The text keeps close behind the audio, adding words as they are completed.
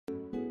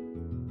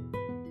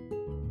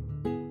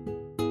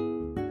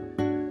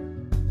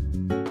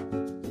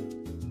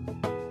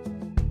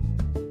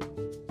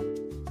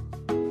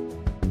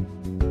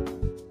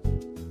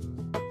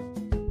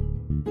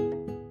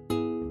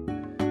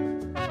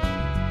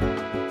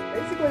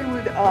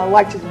I'd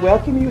like to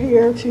welcome you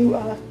here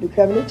to New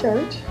Covenant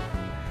Church.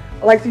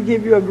 I'd like to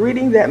give you a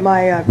greeting that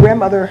my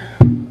grandmother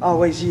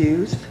always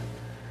used.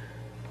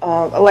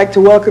 I'd like to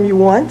welcome you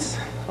once.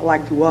 I'd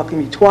like to welcome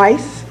you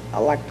twice. I'd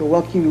like to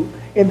welcome you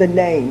in the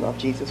name of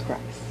Jesus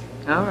Christ.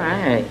 All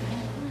right.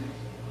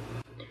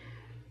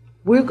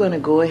 We're going to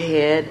go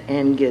ahead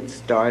and get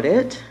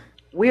started.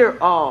 We're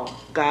all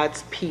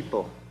God's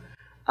people.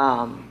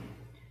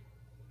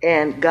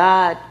 And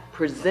God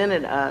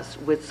presented us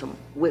with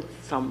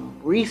some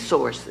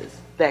resources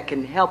that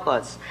can help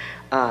us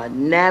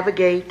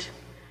navigate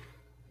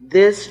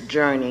this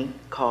journey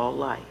called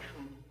life.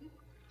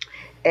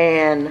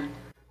 And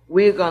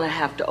we're going to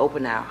have to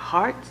open our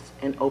hearts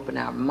and open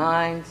our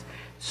minds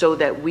so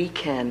that we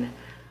can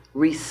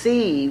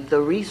receive the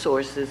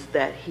resources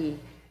that He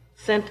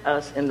sent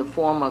us in the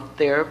form of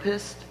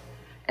therapists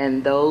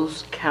and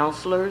those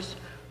counselors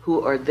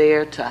who are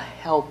there to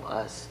help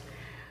us.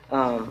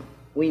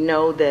 We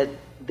know that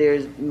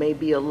there may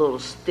be a little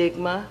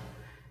stigma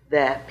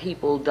that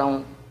people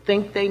don't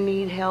think they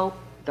need help,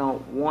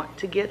 don't want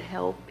to get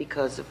help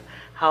because of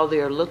how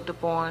they're looked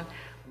upon,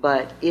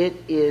 but it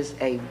is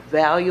a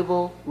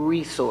valuable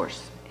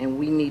resource and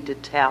we need to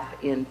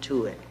tap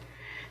into it.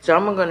 So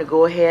I'm going to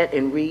go ahead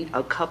and read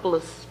a couple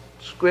of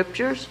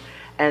scriptures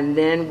and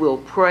then we'll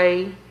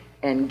pray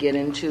and get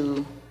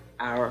into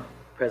our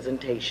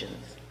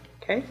presentations.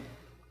 Okay?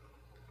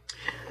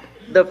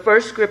 The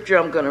first scripture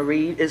I'm going to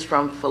read is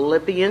from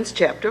Philippians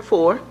chapter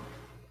 4,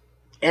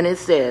 and it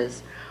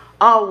says,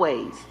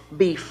 "Always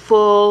be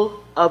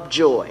full of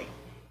joy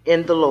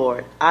in the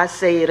Lord. I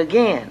say it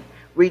again,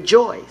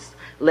 rejoice.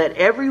 Let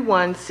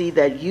everyone see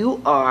that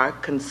you are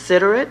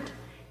considerate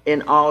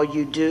in all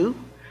you do.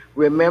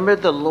 Remember,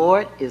 the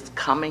Lord is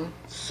coming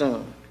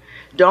soon.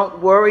 Don't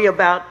worry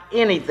about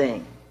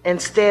anything.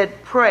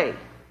 Instead, pray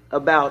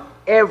about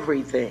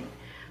everything.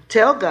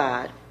 Tell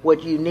God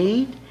what you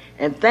need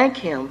and thank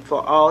Him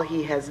for all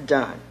He has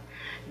done.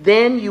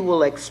 Then you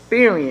will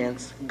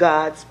experience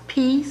God's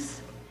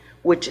peace,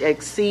 which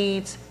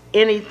exceeds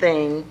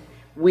anything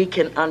we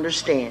can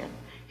understand.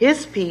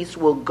 His peace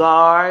will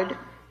guard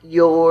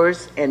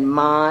yours and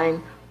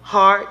mine,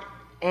 heart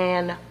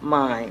and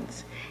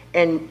minds,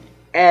 and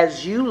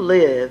as you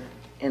live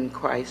in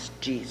Christ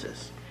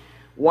Jesus."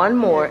 One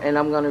more, and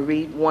I'm going to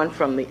read one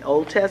from the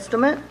Old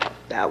Testament.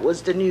 That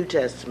was the New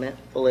Testament,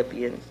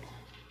 Philippians.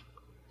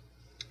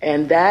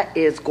 And that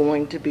is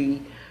going to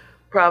be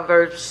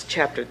Proverbs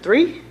chapter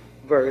 3,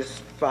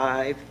 verse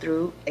 5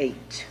 through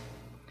 8.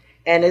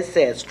 And it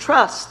says,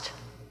 "Trust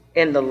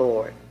in the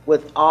Lord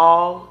with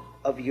all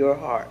of your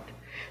heart.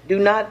 Do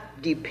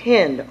not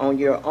depend on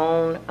your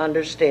own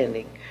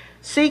understanding.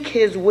 Seek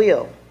His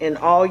will in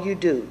all you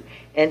do,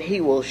 and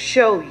He will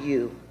show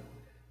you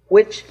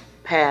which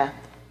path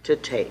to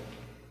take."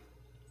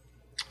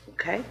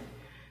 Okay?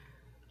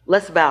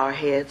 Let's bow our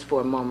heads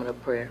for a moment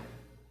of prayer.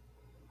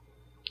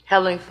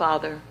 Heavenly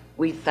Father,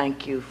 we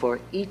thank you for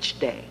each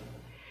day.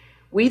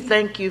 We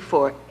thank you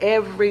for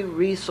every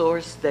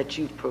resource that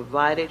you've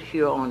provided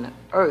here on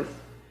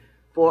earth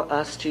for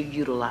us to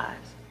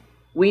utilize.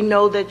 We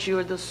know that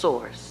you're the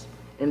source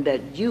and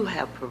that you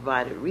have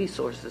provided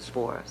resources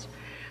for us.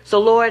 So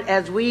Lord,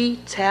 as we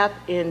tap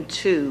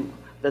into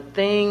the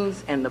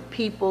things and the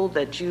people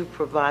that you've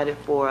provided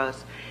for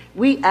us,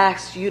 we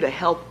ask you to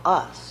help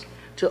us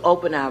to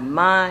open our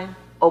mind,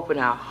 open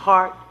our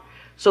heart,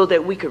 so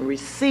that we can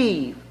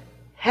receive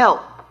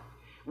help.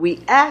 We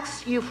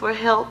ask you for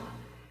help,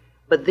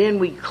 but then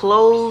we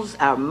close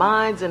our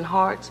minds and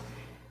hearts.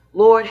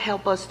 Lord,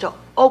 help us to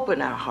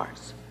open our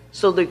hearts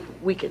so that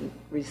we can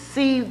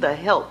receive the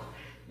help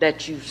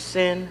that you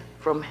send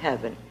from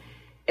heaven.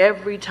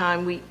 Every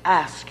time we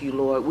ask you,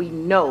 Lord, we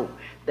know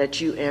that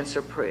you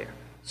answer prayer.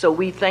 So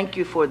we thank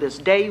you for this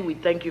day. We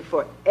thank you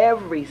for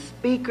every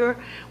speaker.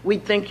 We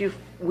thank you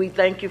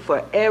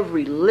for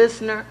every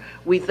listener.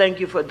 We thank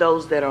you for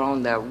those that are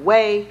on their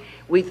way.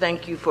 We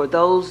thank you for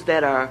those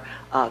that are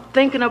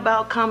thinking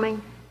about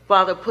coming.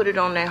 Father, put it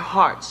on their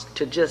hearts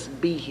to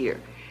just be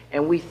here.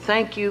 And we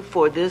thank you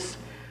for this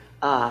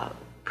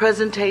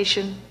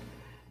presentation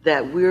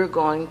that we're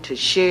going to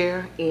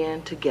share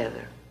in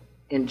together.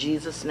 In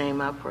Jesus' name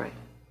I pray.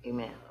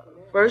 Amen.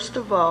 First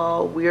of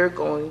all, we're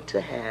going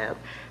to have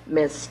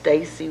Miss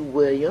Stacy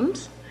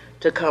Williams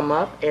to come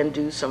up and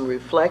do some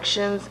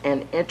reflections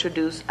and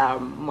introduce our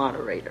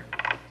moderator.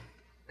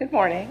 Good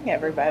morning,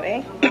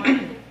 everybody.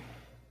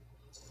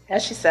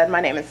 As she said,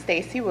 my name is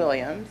Stacy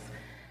Williams,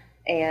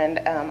 and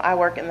I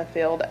work in the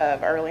field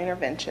of early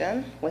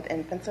intervention with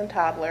infants and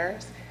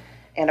toddlers,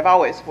 and I've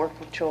always worked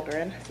with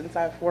children since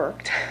I've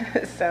worked.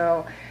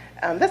 So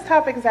this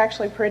topic is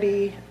actually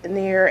pretty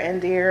near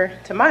and dear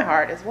to my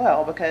heart as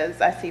well, because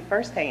I see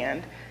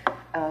firsthand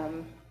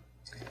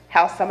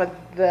how some of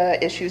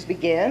the issues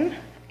begin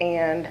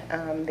and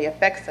the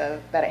effects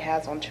that it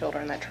has on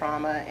children, that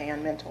trauma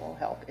and mental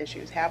health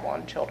issues have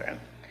on children.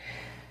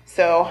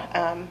 So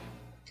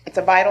it's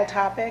a vital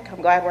topic.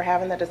 I'm glad we're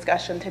having the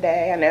discussion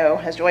today. I know,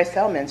 as Joyce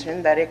Sell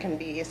mentioned, that it can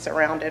be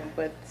surrounded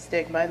with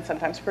stigma and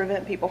sometimes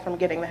prevent people from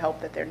getting the help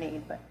that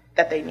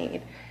they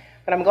need.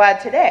 But I'm glad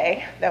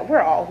today that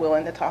we're all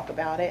willing to talk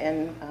about it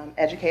and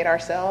educate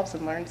ourselves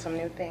and learn some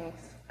new things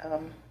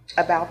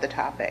about the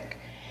topic.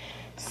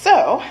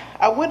 So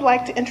I would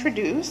like to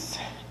introduce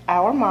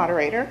our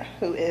moderator,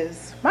 who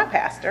is my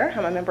pastor.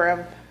 I'm a member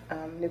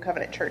of New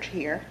Covenant Church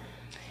here.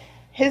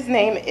 His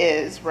name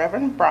is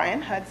Reverend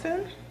Brian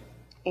Hudson,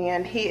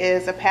 and he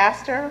is a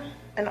pastor,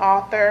 an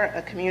author,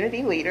 a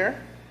community leader,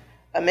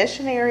 a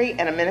missionary,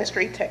 and a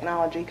ministry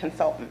technology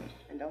consultant.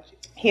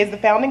 He is the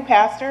founding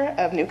pastor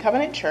of New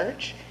Covenant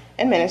Church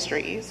and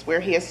Ministries, where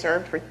he has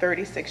served for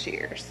 36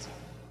 years.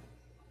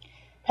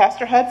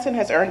 Pastor Hudson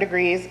has earned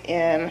degrees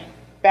in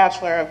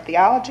Bachelor of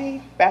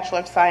Theology, Bachelor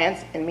of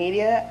Science in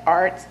Media,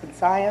 Arts, and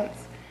Science,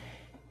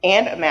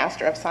 and a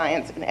Master of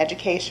Science in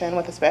Education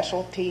with a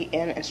specialty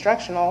in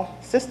Instructional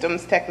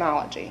Systems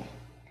Technology.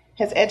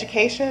 His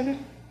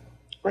education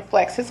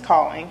reflects his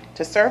calling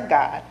to serve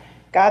God,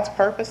 God's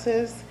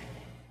purposes,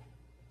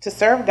 to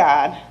serve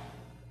God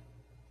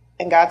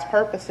and God's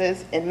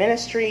purposes in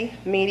ministry,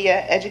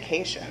 media,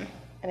 education,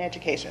 and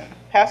education.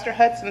 Pastor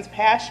Hudson's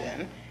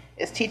passion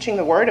is teaching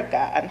the Word of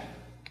God,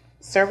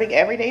 serving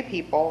everyday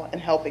people,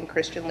 and helping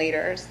Christian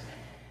leaders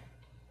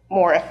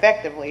more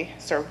effectively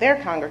serve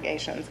their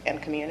congregations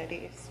and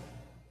communities.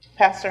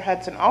 Pastor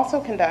Hudson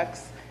also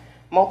conducts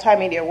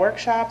multimedia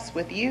workshops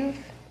with youth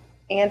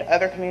and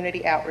other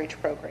community outreach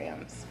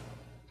programs.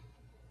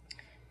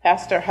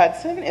 Pastor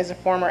Hudson is a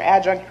former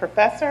adjunct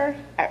professor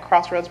at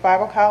Crossroads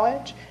Bible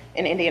College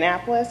in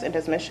Indianapolis and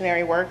does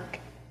missionary work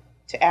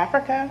to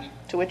Africa,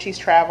 to which he's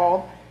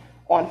traveled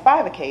on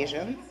 5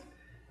 occasions.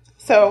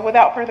 So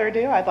without further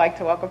ado, I'd like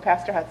to welcome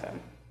Pastor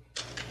Hudson.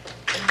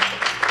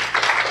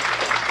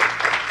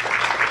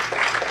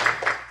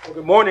 Well,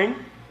 good morning.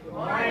 Good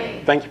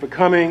morning. Thank you for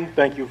coming.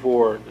 Thank you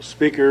for the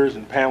speakers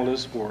and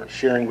panelists for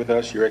sharing with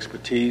us your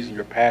expertise and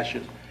your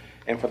passion.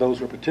 And for those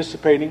who are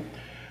participating,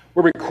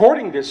 we're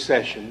recording this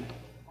session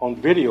on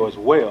video as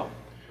well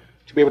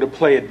to be able to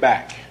play it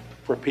back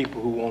for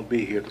people who won't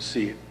be here to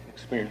see it and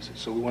experience it.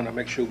 So we want to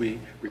make sure we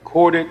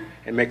record it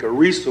and make a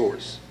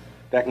resource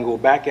that can go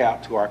back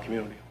out to our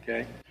community,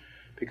 okay?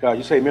 Because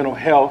you say mental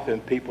health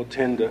and people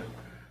tend to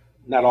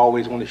not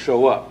always want to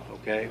show up,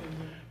 okay?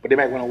 But they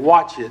might want to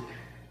watch it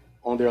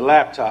on their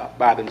laptop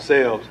by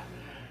themselves.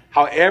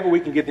 However we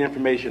can get the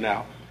information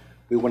out,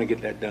 we want to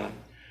get that done.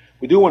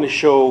 We do want to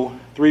show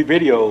 3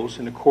 videos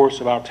in the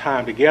course of our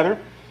time together,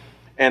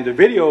 and the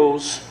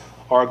videos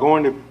are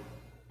going to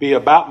be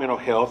about mental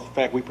health. In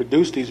fact, we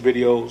produced these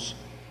videos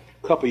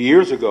a couple of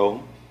years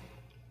ago,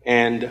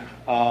 and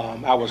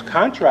I was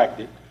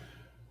contracted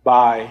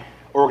by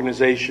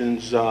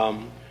organizations,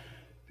 the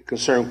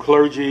Concerned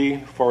Clergy,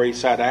 Far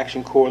East Side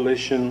Action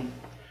Coalition,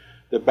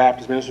 the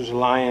Baptist Ministers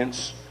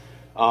Alliance.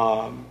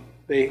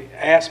 They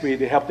asked me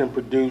to help them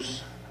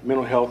produce a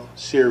mental health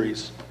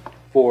series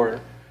for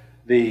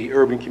the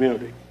urban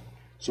community.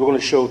 So we're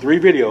going to show 3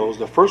 videos.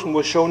 The first one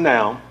we'll show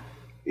now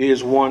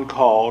is one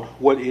called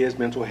What is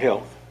Mental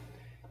Health?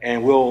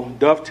 And we'll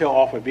dovetail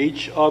off of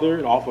each other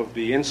and off of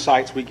the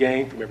insights we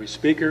gain from every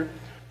speaker,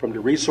 from the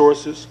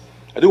resources.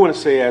 I do want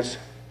to say, as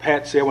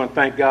Pat said, I want to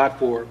thank God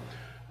for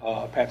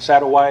Pat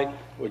Satterwhite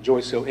or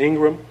Joyce L.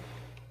 Ingram.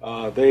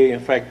 They, in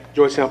fact,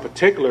 Joyce in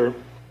particular,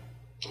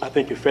 I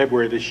think in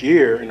February this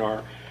year,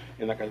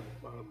 in like a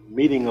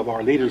meeting of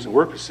our leaders and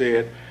workers,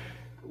 said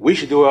we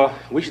should do a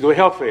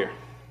health fair.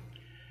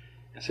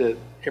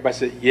 Everybody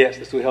said yes,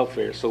 let's do a health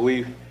fair. So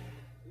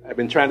I've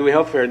been trying to do a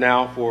health fair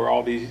now for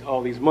all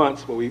these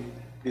months, but we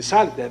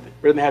decided that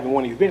rather than having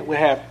one event, we'll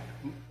have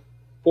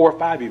 4 or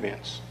 5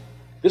 events.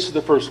 This is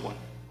the first one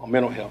on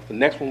mental health. The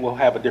next one will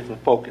have a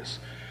different focus.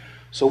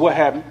 So we'll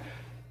have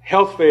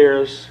health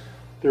fairs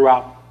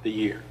throughout the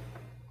year,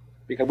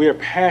 because we are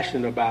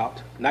passionate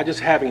about not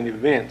just having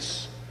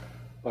events,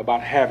 but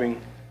about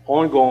having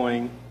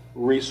ongoing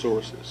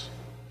resources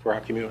for our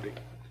community.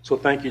 So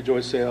thank you,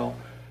 Joyce L.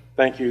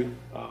 Thank you,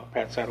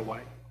 Pat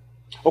Satterwhite.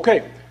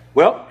 Okay,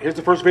 well, here's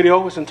the first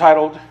video. It's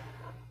entitled,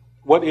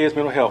 What is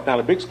Mental Health? Now,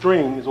 the big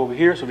screen is over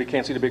here, so if you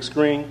can't see the big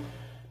screen, you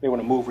may want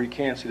to move where you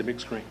can see the big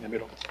screen in the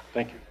middle.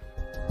 Thank you.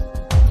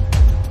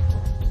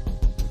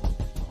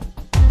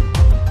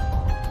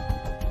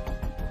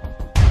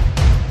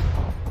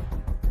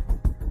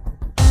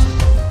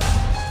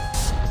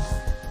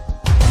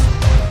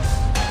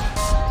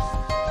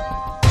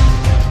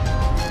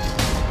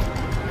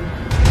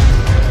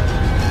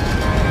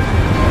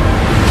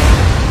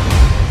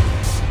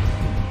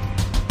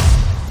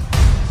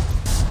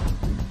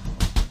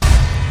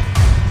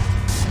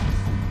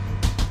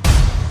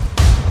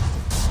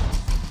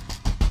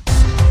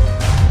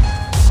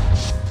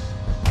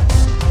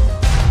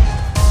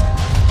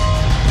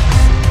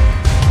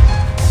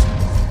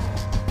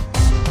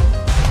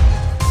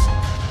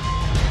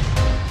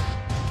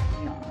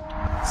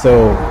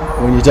 So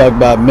when you talk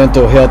about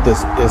mental health,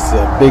 it's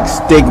a big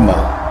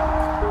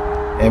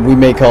stigma, and we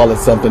may call it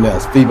something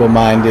else,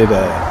 feeble-minded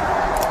or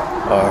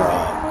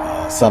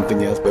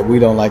something else, but we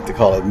don't like to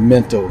call it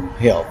mental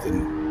health,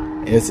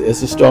 and it's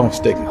a strong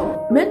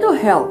stigma. Mental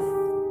health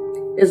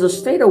is a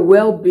state of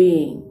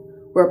well-being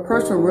where a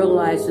person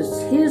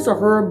realizes his or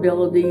her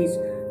abilities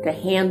to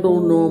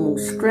handle normal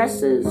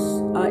stresses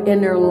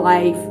in their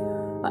life,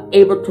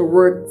 able to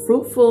work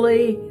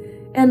fruitfully,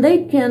 and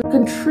they can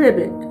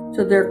contribute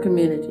to their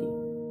community.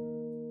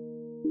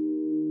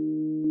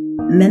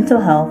 Mental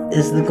health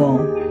is the goal.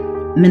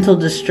 Mental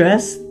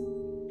distress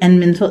and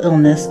mental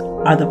illness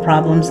are the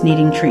problems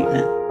needing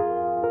treatment.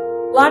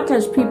 A lot of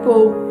times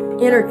people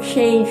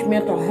interchange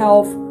mental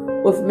health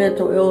with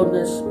mental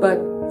illness, but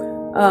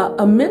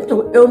a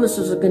mental illness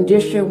is a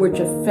condition which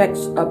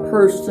affects a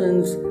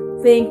person's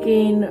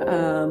thinking,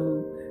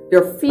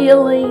 their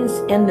feelings,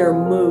 and their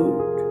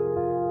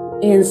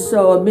mood. And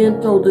so a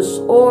mental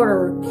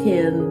disorder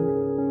can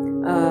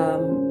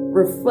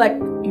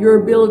reflect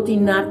your ability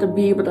not to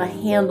be able to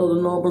handle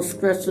the normal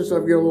stresses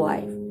of your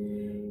life.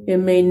 It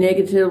may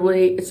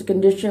negatively, it's a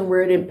condition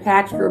where it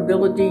impacts your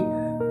ability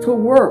to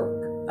work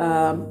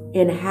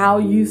and how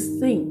you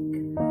think.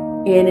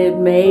 And it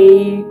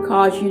may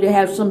cause you to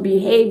have some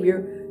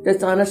behavior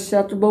that's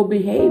unacceptable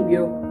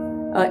behavior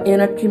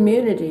in a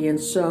community. And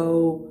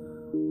so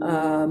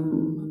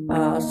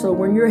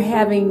when you're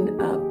having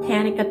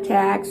panic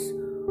attacks,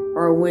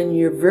 or when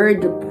you're very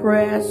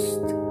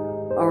depressed,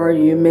 or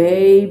you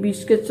may be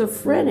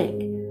schizophrenic,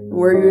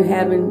 where you're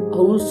having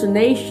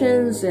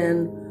hallucinations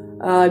and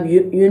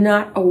you're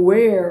not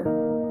aware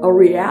of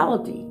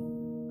reality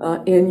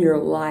in your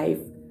life.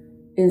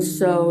 And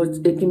so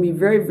it can be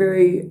very,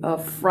 very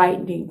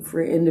frightening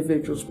for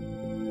individuals.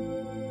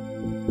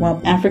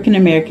 While African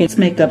Americans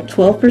make up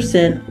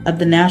 12% of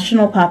the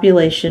national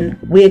population,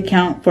 we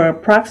account for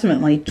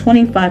approximately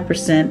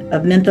 25%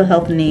 of mental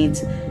health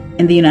needs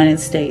in the United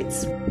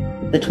States.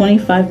 The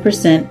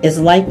 25% is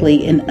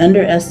likely an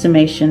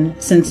underestimation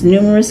since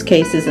numerous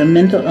cases of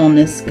mental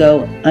illness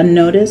go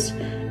unnoticed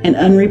and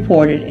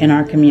unreported in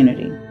our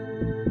community.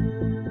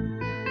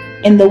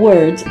 In the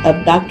words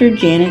of Dr.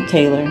 Janet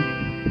Taylor,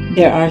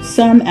 there are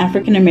some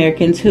African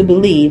Americans who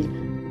believe,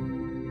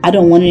 I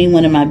don't want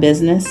anyone in my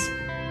business,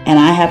 and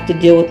I have to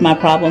deal with my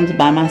problems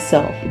by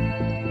myself.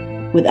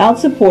 Without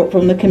support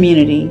from the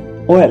community,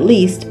 or at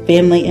least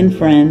family and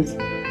friends,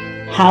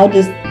 how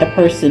does a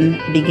person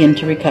begin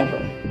to recover?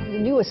 The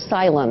new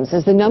asylums,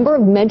 as the number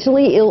of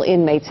mentally ill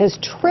inmates has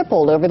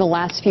tripled over the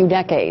last few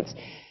decades.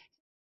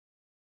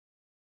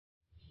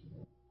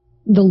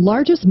 The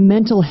largest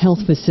mental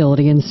health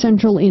facility in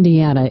central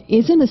Indiana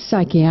isn't a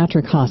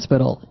psychiatric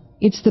hospital.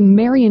 It's the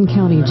Marion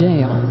County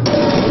Jail.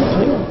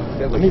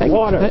 I need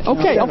water.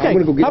 Okay. I'm going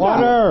to go get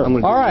water.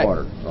 All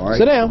right.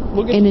 Sit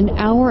down. In an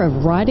hour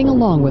of riding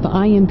along with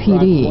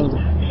IMPD,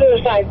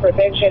 Suicide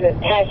prevention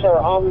and has her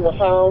on the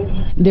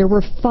phone. There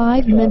were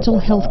 5 mental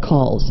health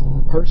calls.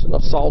 Person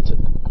assaulted.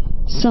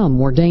 Some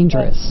were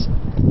dangerous.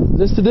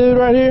 This the dude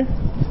right here?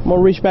 I'm going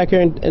to reach back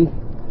here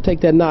and take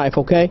that knife,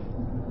 okay?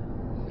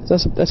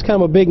 That's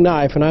kind of a big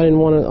knife, and I don't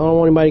want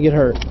anybody to get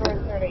hurt.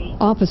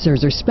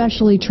 Officers are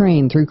specially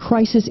trained through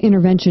crisis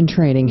intervention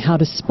training how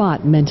to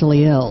spot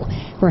mentally ill,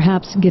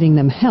 perhaps getting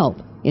them help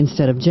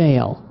instead of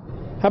jail.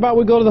 How about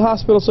we go to the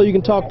hospital so you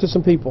can talk to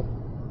some people?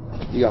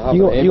 You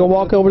going to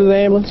walk over to the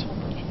ambulance?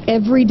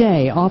 Every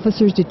day,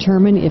 officers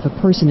determine if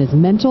a person is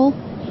mental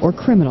or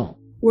criminal.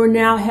 We're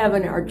now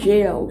having our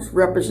jails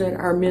represent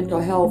our mental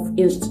health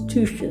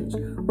institutions,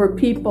 where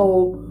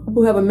people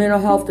who have a mental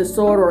health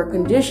disorder or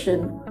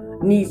condition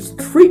needs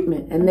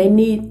treatment, and they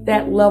need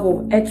that level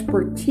of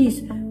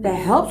expertise to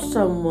help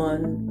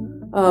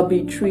someone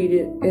be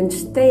treated.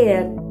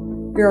 Instead,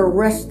 they're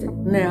arrested.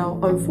 Now,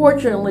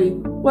 unfortunately,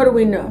 what do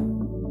we know?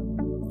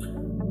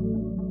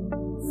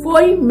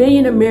 40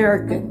 million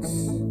Americans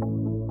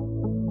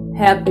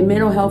have a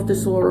mental health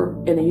disorder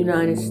in the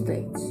United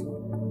States.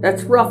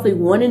 That's roughly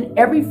 1 in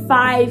every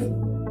 5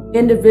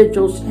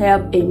 individuals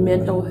have a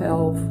mental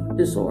health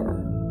disorder.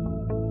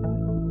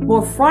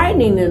 More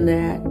frightening than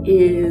that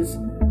is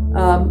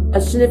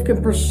a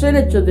significant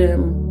percentage of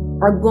them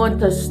are going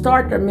to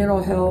start a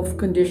mental health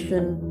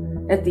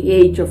condition at the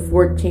age of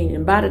 14.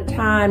 And by the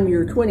time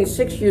you're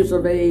 26 years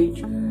of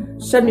age,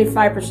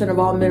 75% of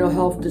all mental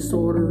health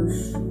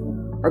disorders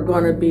are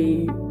going to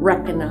be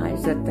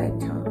recognized at that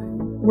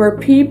time. Where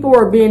people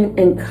are being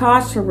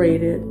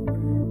incarcerated,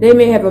 they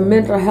may have a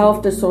mental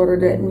health disorder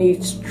that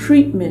needs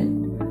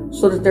treatment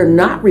so that they're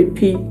not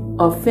repeat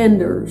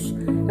offenders.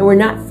 And we're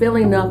not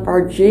filling up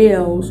our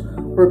jails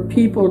where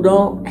people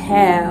don't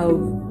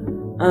have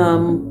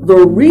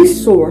the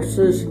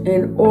resources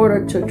in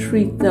order to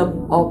treat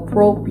them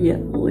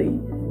appropriately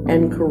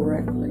and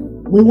correctly.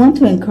 We want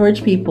to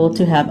encourage people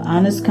to have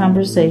honest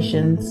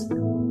conversations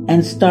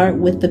and start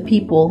with the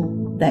people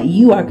that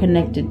you are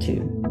connected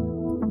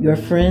to, your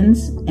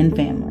friends and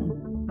family.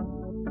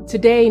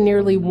 Today,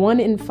 nearly 1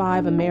 in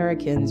 5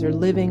 Americans are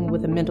living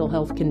with a mental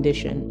health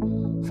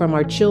condition, from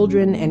our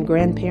children and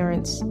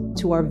grandparents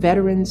to our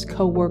veterans,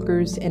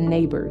 co-workers, and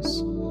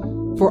neighbors.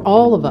 For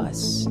all of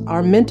us,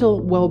 our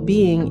mental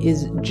well-being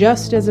is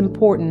just as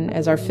important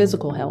as our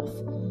physical health.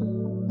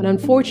 But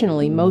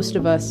unfortunately, most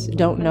of us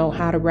don't know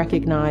how to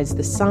recognize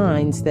the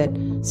signs that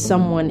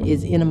someone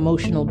is in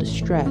emotional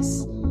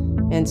distress.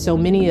 And so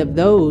many of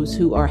those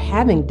who are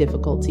having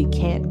difficulty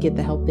can't get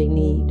the help they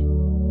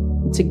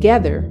need.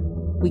 Together,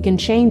 we can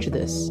change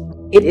this.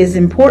 It is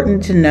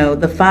important to know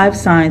the 5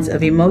 signs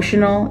of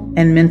emotional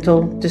and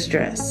mental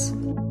distress.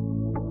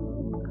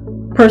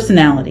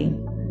 Personality.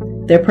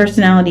 Their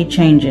personality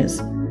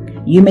changes.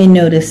 You may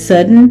notice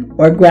sudden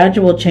or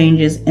gradual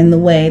changes in the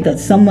way that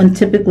someone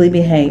typically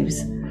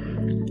behaves.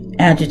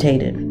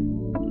 Agitated.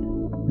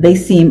 They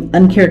seem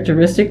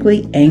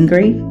uncharacteristically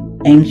angry,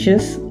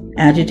 anxious,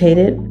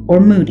 agitated, or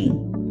moody.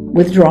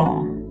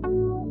 Withdrawal.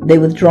 They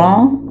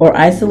withdraw or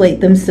isolate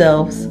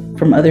themselves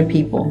from other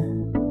people.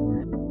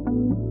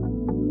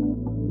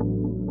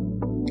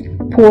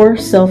 Poor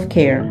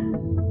self-care.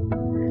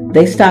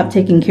 They stop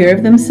taking care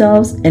of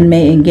themselves and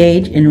may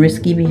engage in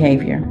risky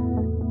behavior.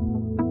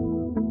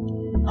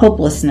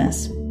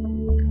 Hopelessness.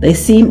 They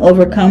seem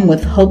overcome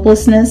with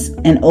hopelessness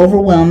and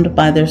overwhelmed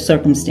by their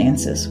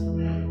circumstances.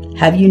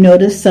 Have you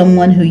noticed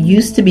someone who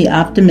used to be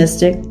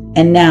optimistic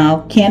and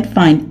now can't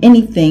find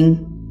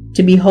anything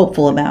to be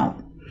hopeful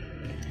about?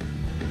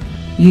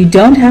 You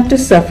don't have to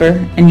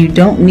suffer and you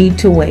don't need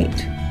to wait.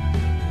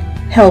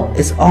 Help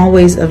is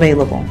always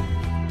available.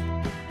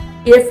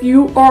 If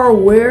you are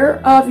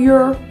aware of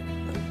your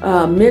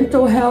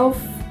mental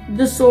health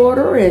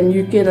disorder and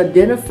you can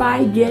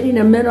identify getting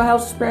a mental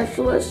health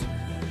specialist,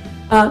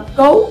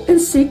 go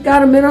and seek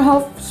out a mental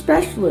health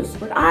specialist,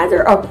 but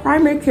either a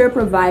primary care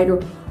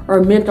provider or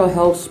a mental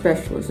health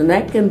specialist. And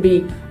that can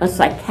be a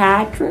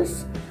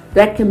psychiatrist,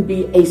 that can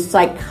be a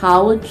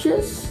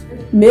psychologist.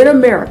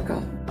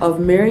 Mid-America of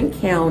Marion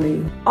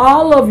County,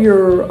 all of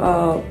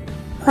your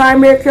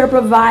primary care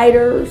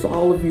providers,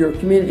 all of your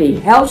community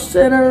health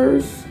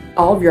centers,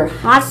 all of your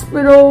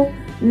hospital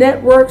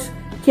networks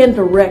can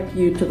direct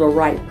you to the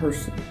right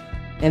person.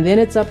 And then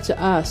it's up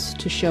to us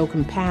to show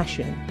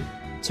compassion,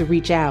 to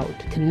reach out,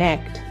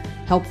 connect,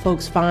 help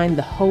folks find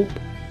the hope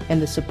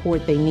and the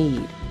support they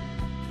need.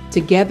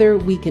 Together,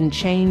 we can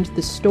change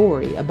the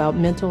story about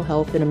mental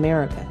health in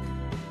America.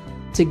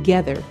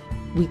 Together,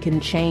 we can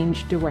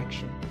change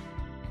direction.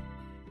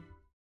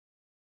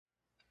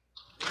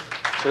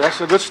 So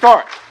that's a good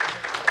start.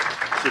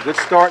 It's a good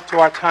start to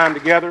our time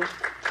together.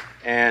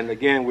 And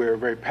again, we're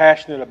very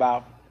passionate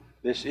about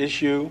this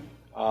issue.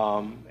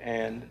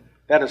 And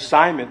that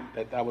assignment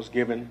that I was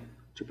given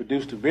to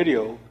produce the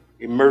video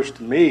immersed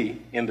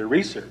me in the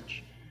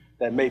research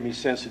that made me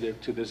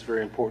sensitive to this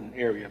very important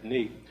area of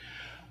need.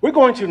 We're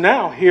going to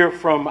now hear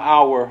from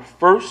our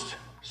first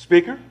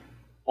speaker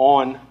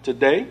on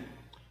today.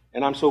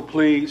 And I'm so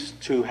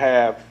pleased to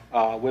have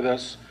with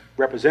us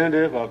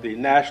representative of the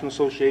National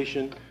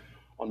Association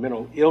on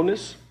Mental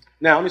Illness.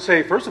 Now, let me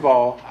say, first of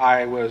all,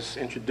 I was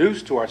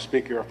introduced to our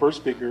first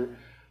speaker,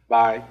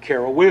 by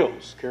Carol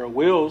Wills. Carol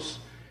Wills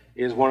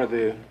is one of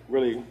the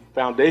really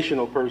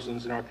foundational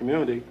persons in our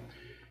community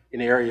in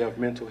the area of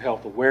mental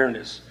health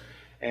awareness.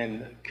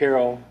 And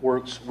Carol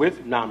works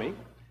with NAMI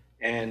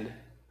and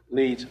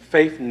leads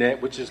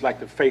FaithNet, which is like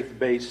the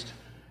faith-based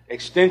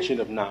extension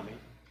of NAMI.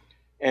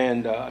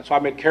 And so I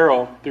met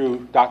Carol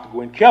through Dr.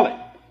 Gwen Kelly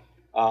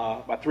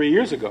about 3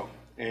 years ago.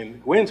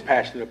 And Gwen's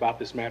passionate about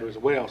this matter as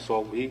well.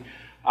 So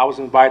I was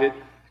invited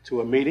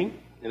to a meeting,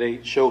 and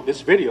they showed this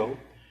video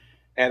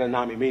at a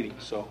NAMI meeting.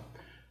 So,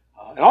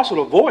 and also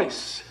the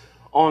voice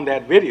on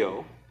that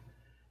video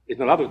is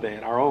none other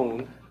than our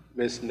own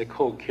Miss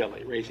Nicole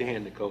Kelly. Raise your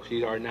hand, Nicole.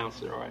 She's our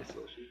announcer. All right. So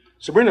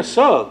Sabrina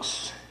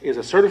Suggs is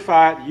a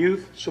certified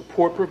youth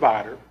support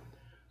provider,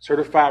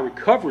 certified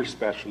recovery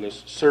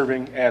specialist,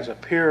 serving as a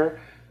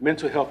peer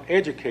mental health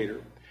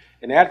educator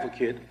and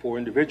advocate for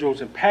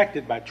individuals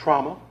impacted by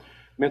trauma,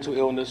 mental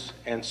illness,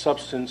 and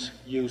substance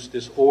use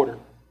disorder.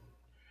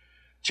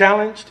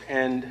 Challenged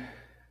and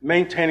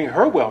maintaining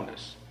her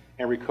wellness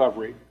and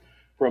recovery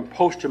from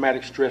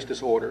post-traumatic stress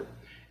disorder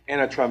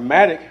and a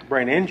traumatic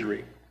brain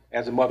injury.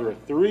 As a mother of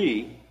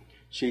 3,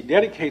 she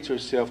dedicates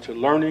herself to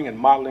learning and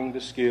modeling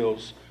the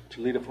skills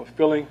to lead a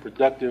fulfilling,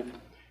 productive,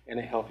 and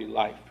a healthy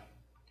life.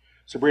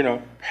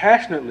 Sabrina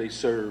passionately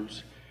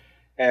serves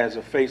as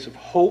a face of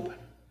hope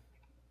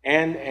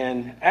and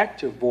an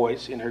active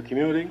voice in her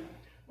community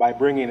by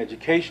bringing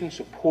education,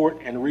 support,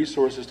 and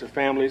resources to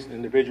families and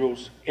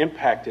individuals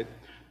impacted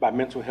by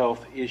mental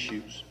health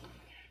issues.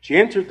 She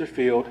entered the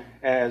field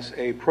as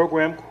a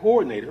program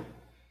coordinator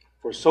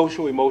for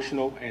social,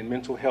 emotional, and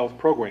mental health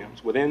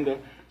programs within the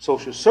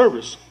social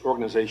service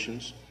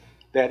organizations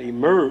that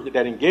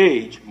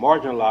engage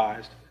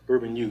marginalized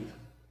urban youth.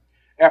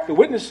 After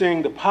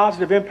witnessing the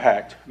positive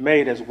impact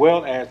made as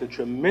well as the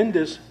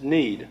tremendous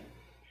need,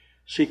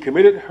 she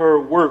committed her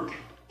work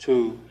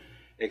to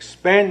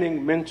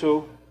expanding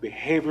mental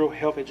behavioral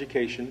health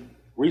education,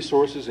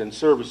 resources, and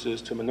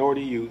services to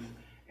minority youth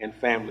and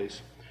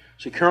families.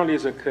 She currently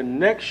is a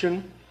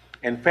connection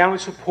and family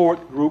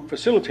support group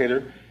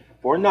facilitator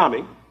for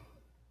NAMI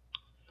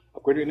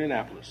of Greater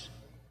Indianapolis,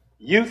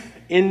 Youth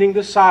Ending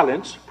the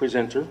Silence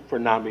presenter for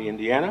NAMI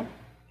Indiana,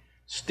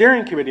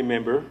 steering committee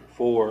member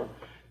for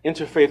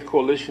Interfaith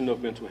Coalition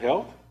of Mental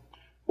Health,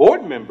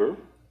 board member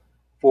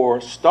for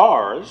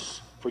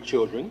STARS for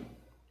Children,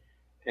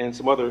 and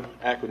some other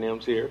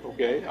acronyms here.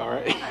 Okay, all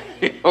right.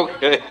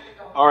 Okay,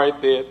 all right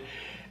then.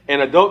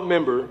 An adult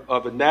member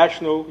of the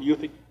National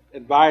Youth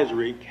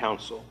Advisory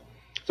Council.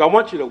 So I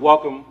want you to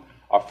welcome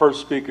our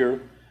first speaker,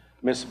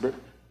 Ms.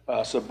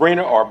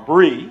 Sabrina or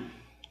Bree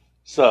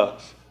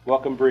Suggs.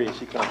 Welcome, Bree.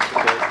 She comes.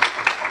 Okay.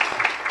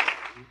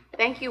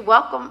 Thank you.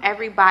 Welcome,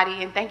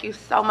 everybody, and thank you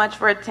so much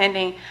for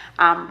attending.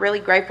 I'm really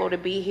grateful to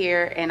be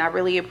here, and I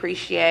really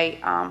appreciate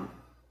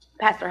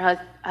Pastor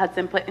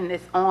Hudson putting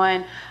this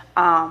on.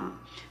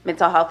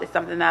 Mental health is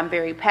something that I'm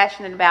very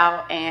passionate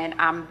about, and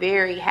I'm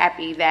very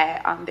happy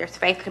that there's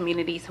faith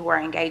communities who are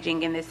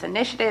engaging in this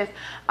initiative.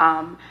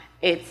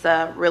 It's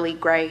a really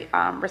great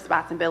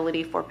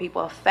responsibility for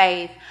people of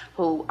faith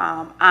who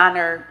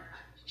honor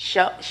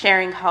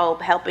sharing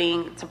hope,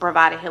 helping to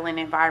provide a healing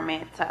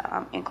environment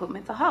to include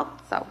mental health.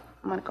 So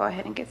I'm going to go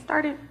ahead and get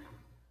started.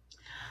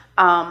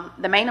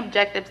 The main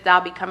objectives that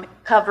I'll be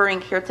covering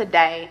here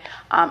today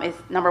is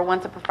number one,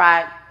 to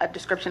provide a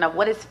description of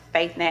what is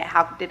FaithNet,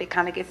 how did it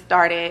kind of get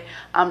started,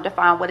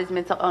 define what is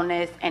mental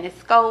illness and its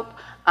scope,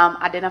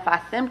 identify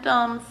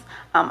symptoms,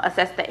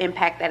 assess the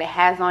impact that it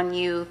has on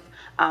youth,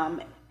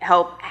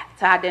 help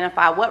to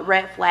identify what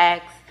red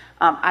flags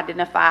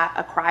identify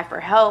a cry for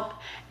help,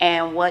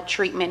 and what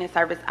treatment and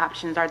service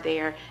options are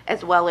there,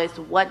 as well as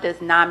what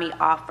does NAMI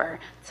offer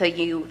to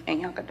youth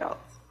and young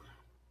adults.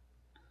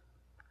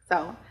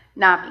 So,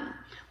 NAMI.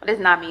 What is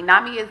NAMI?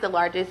 NAMI is the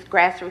largest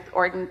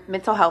grassroots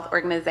mental health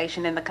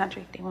organization in the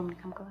country. Do you want me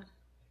to come close?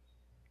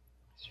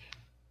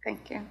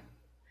 Thank you.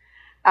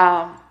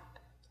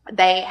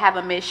 They have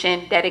a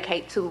mission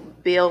dedicated to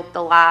build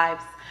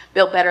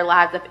better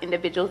lives of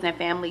individuals and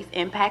families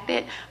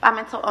impacted by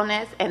mental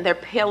illness, and their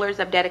pillars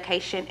of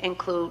dedication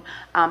include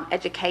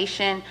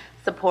education,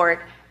 support,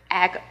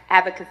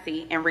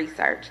 advocacy, and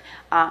research.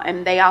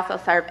 And they also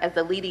serve as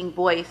a leading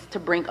voice to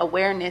bring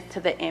awareness to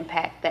the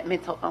impact that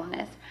mental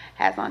illness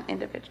has on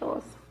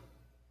individuals.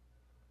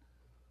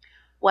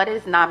 What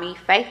is NAMI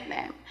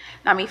FaithNet?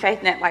 NAMI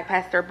FaithNet, like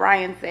Pastor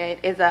Brian said,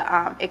 is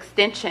an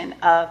extension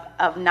of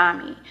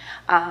NAMI.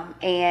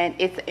 And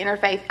it's an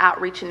interfaith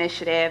outreach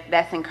initiative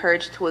that's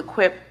encouraged to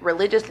equip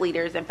religious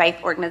leaders and faith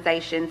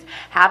organizations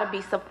how to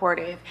be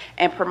supportive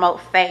and promote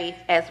faith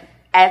as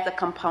a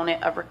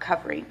component of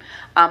recovery.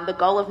 The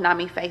goal of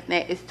NAMI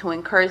FaithNet is to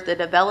encourage the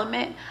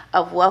development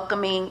of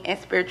welcoming and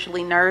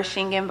spiritually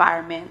nourishing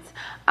environments.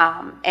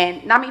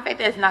 And NAMI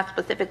FaithNet is not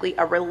specifically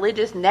a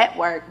religious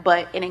network,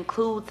 but it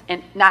includes,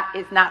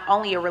 is not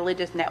only a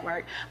religious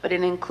network, but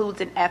it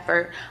includes an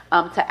effort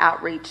to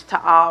outreach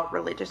to all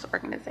religious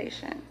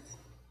organizations.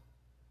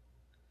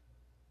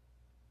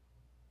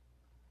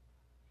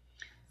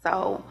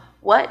 So,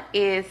 what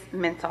is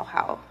mental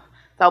health?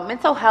 So,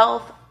 mental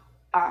health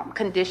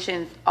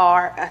conditions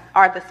are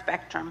the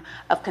spectrum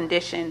of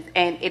conditions,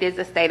 and it is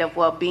a state of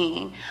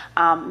well-being.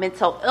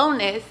 Mental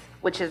illness,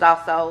 which is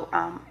also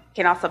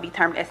can also be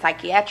termed as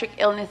psychiatric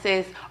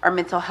illnesses or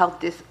mental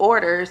health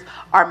disorders,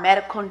 are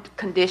medical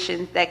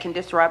conditions that can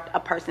disrupt a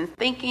person's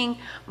thinking,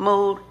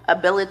 mood,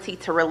 ability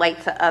to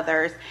relate to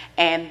others,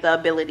 and the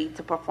ability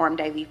to perform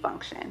daily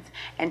functions.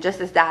 And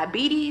just as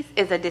diabetes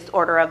is a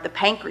disorder of the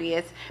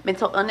pancreas,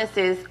 mental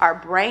illnesses are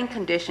brain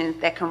conditions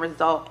that can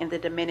result in the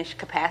diminished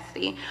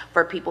capacity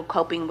for people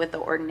coping with the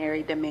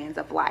ordinary demands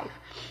of life.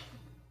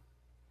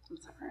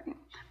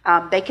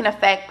 They can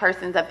affect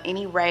persons of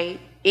any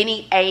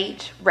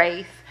age,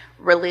 race,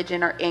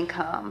 religion, or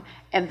income,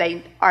 and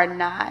they are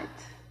not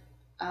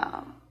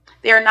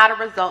a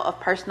result of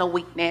personal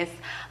weakness,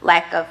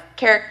 lack of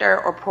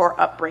character, or poor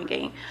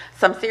upbringing.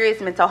 Some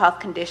serious mental health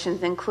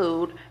conditions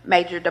include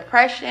major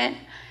depression,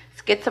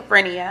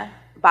 schizophrenia,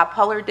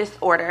 bipolar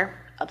disorder,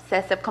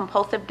 obsessive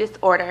compulsive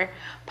disorder,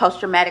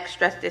 post-traumatic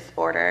stress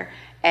disorder,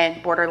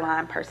 and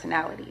borderline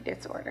personality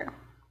disorder.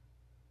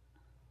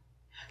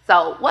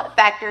 So what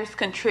factors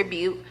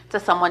contribute to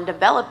someone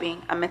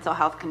developing a mental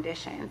health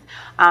condition?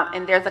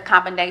 And there's a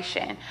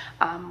combination,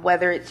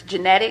 whether it's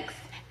genetics,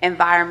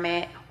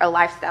 environment, or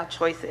lifestyle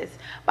choices.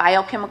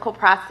 Biochemical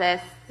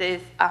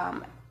processes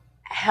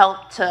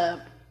help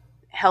to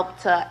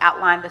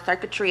outline the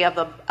circuitry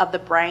of the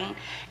brain,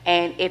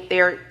 and if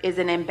there is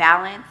an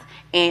imbalance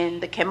in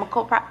the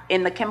chemicals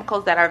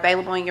that are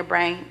available in your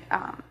brain,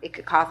 it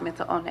could cause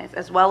mental illness,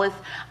 as well as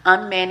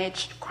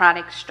unmanaged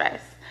chronic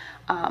stress.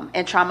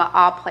 And trauma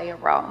all play a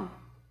role.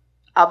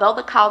 Although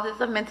the causes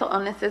of mental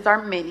illnesses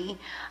are many,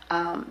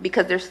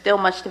 because there's still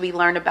much to be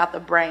learned about the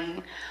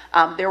brain,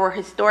 there were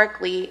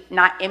historically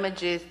not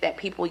images that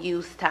people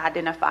used to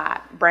identify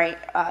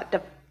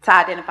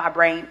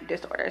brain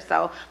disorders.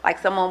 So, like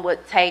someone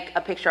would take a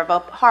picture of a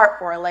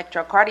heart or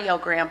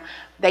electrocardiogram,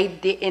 they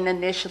didn't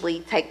initially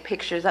take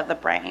pictures of the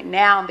brain.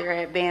 Now there are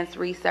advanced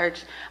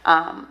research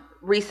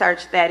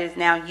that is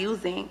now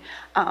using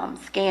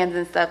scans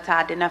and stuff to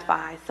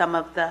identify some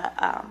of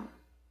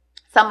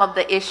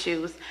the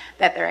issues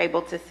that they're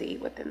able to see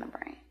within the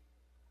brain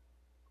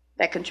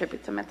that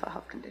contribute to mental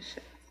health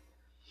conditions.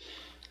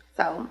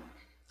 So,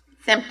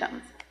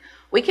 symptoms.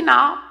 We can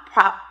all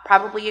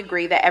probably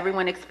agree that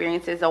everyone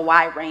experiences a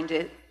wide range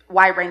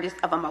wide ranges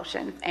of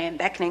emotions, and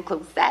that can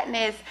include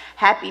sadness,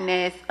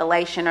 happiness,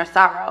 elation, or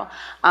sorrow.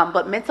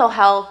 But mental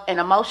health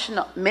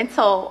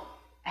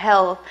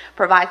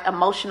provides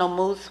emotional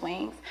mood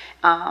swings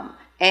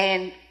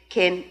and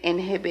can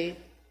inhibit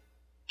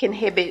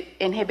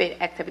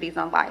activities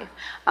in life.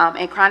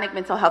 And chronic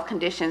mental health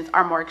conditions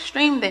are more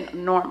extreme than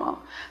normal.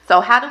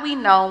 So how do we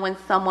know when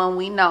someone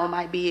we know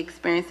might be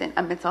experiencing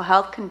a mental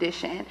health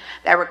condition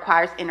that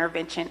requires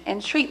intervention and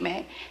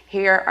treatment?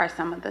 Here are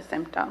some of the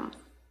symptoms.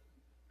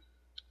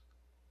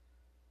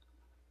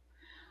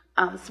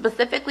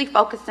 Specifically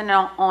focusing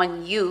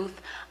on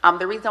youth,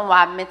 the reason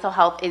why mental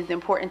health is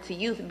important to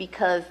youth,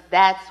 because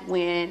that's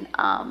when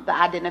the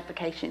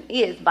identification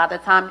is. By the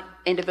time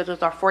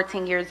individuals are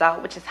 14 years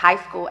old, which is high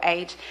school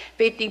age,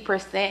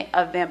 50%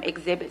 of them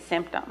exhibit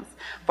symptoms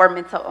for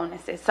mental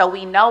illnesses. So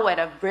we know at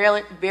a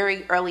very,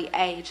 very early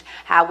age.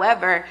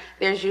 However,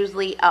 there's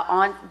usually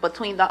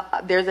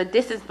there's a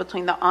distance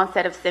between the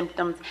onset of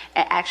symptoms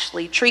and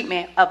actually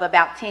treatment of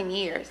about 10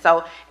 years.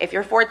 So if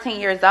you're 14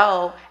 years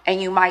old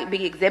and you might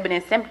be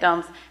exhibiting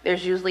symptoms,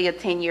 there's usually a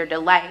 10-year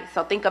delay.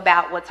 So think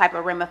about what type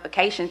of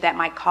ramifications that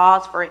might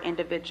cause for an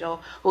individual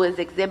who is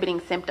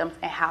exhibiting symptoms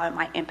and how it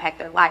might impact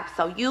their life.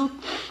 So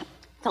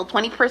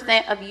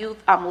 20% of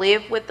youth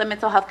live with a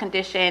mental health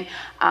condition,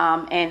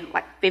 and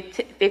like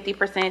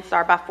 50%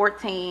 start by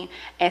 14,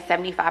 and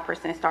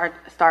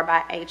 75% start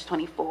by age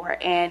 24.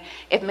 And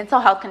if mental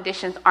health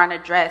conditions aren't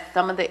addressed,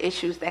 some of the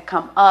issues that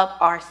come up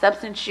are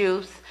substance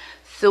use,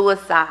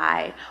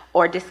 suicide,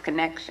 or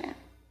disconnection.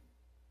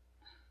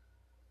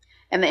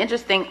 And the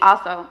interesting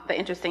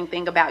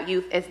thing about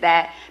youth is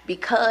that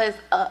because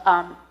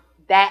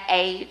that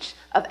age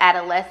of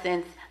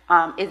adolescence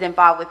is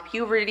involved with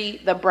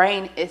puberty, the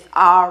brain is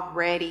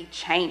already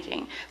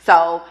changing.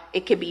 So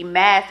it could be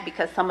masked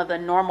because some of the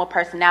normal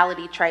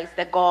personality traits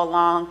that go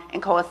along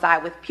and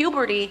coincide with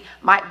puberty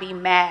might be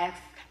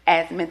masked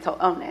as mental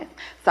illness.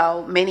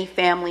 So many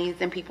families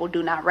and people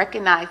do not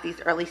recognize these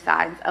early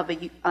signs of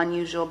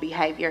unusual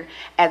behavior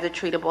as a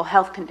treatable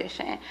health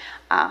condition.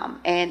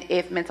 And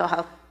if mental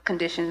health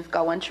conditions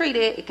go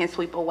untreated, it can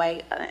sweep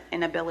away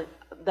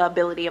the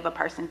ability of a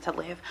person to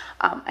live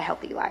a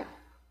healthy life.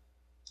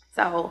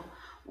 So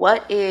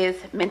what is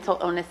mental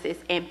illness's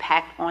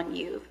impact on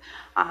youth?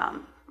 Let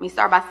me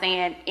start by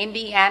saying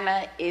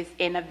Indiana is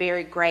in a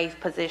very grave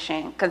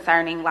position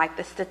concerning like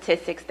the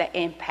statistics that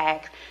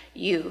impact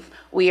youth.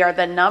 We are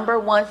the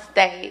 #1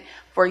 state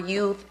for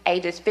youth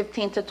ages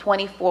 15 to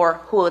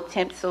 24 who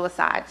attempt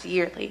suicides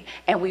yearly,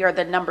 and we are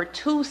the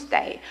 #2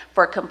 state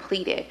for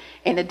completed.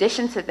 In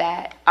addition to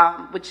that,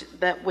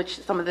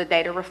 which some of the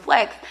data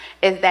reflects,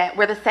 is that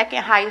we're the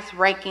second highest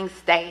ranking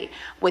state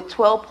with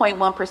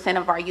 12.1%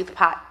 of our youth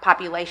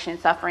population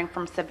suffering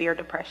from severe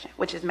depression,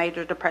 which is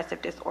major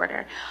depressive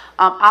disorder.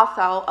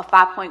 Also, a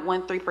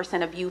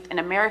 5.13% of youth in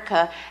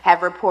America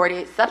have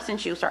reported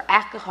substance use or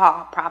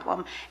alcohol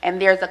problem,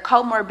 and there's a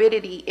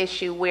comorbidity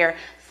issue where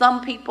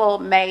some people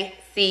may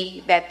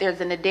see that there's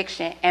an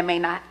addiction and may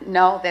not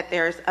know that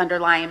there's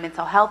underlying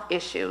mental health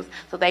issues.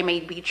 So they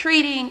may be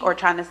treating or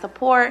trying to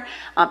support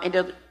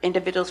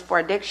individuals for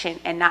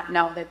addiction and not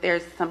know that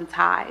there's some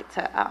tie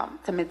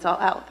to mental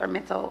health or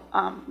mental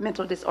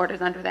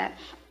disorders under that.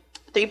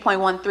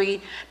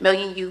 3.13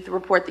 million youth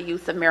report the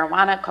use of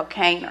marijuana,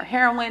 cocaine, or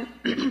heroin.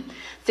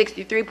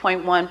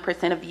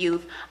 63.1% of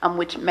youth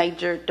with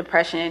major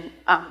depression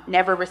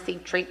never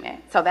receive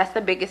treatment. So that's the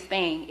biggest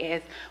thing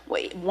is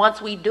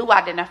once we do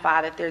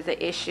identify that there's an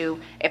issue,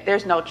 if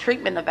there's no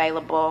treatment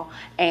available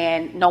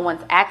and no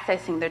one's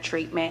accessing the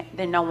treatment,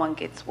 then no one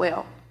gets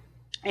well.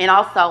 And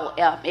also,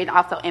 it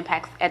also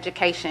impacts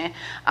education.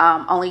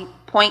 Only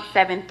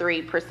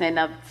 0.73%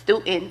 of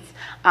students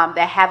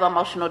that have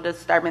emotional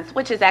disturbance,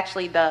 which is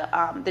actually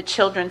the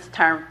children's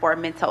term for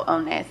mental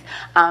illness,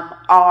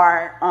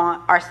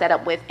 are set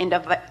up with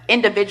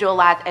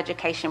individualized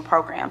education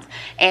programs.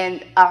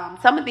 And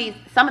some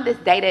of this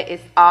data is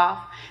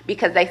off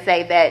because they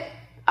say that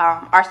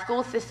our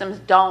school systems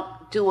don't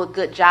do a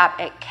good job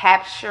at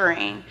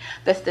capturing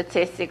the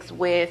statistics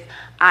with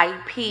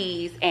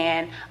IEPs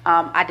and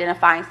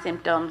identifying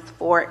symptoms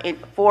for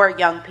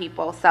young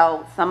people.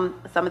 So some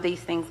of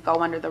these things go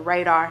under the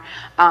radar,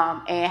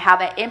 and how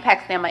that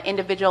impacts them. An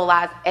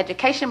individualized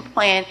education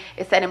plan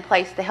is set in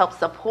place to help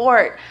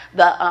support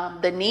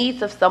the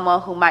needs of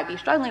someone who might be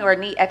struggling or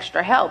need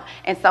extra help.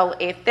 And so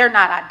if they're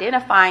not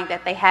identifying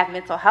that they have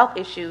mental health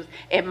issues,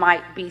 it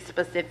might be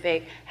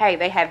specific. Hey,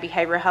 they have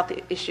behavioral health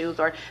issues,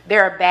 or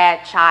they're a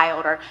bad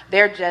child, or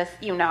they're just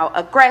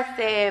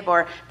aggressive,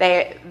 or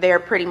they're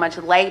pretty much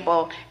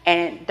labeled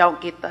and don't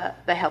get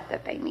the help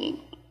that they need.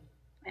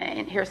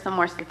 And here's some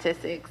more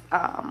statistics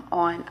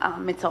on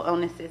mental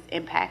illnesses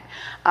impact.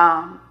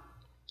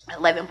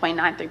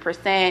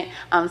 11.93%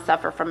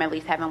 suffer from at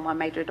least having one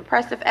major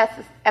depressive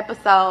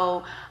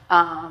episode,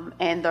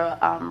 and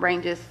the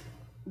ranges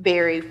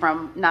vary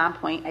from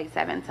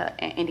 9.87 to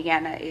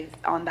Indiana is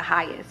on the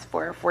highest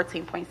for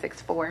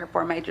 14.64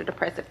 for major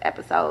depressive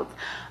episodes.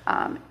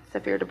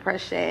 severe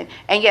depression.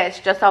 And yes,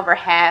 just over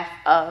half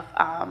of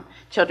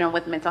children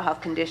with mental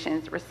health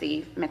conditions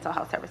receive mental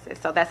health services.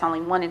 So that's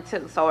only 1 in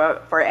 2.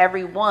 So for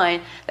every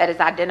one that is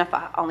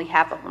identified, only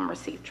half of them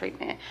receive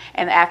treatment.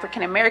 And the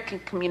African American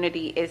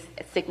community is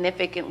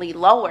significantly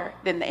lower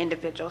than the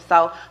individual.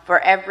 So for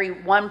every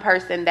one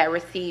person that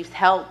receives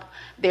help,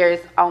 there's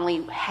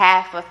only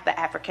half of the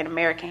African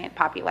American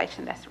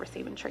population that's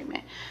receiving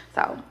treatment.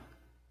 So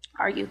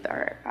our youth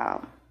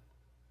are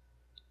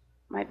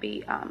might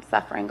be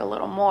suffering a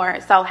little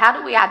more. So how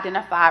do we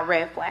identify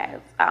red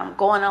flags?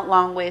 Going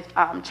along with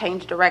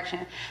change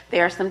direction,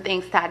 there are some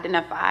things to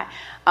identify.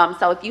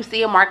 So if you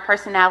see a marked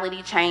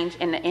personality change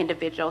in the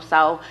individual,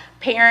 so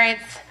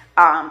parents,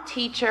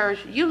 teachers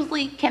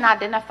usually can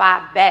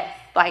identify best.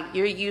 Like,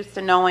 you're used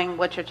to knowing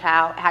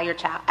how your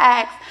child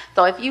acts.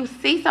 So if you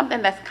see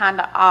something that's kind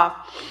of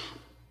off,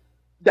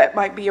 that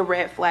might be a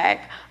red flag.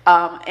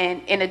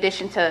 And in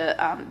addition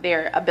to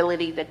their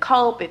ability to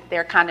cope, if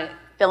they're kind of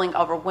feeling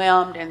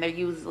overwhelmed and they're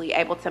usually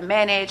able to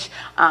manage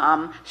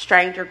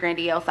strange or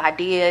grandiose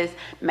ideas,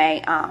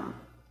 may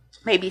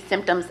be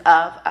symptoms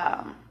of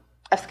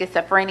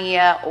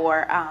schizophrenia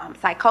or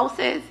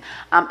psychosis,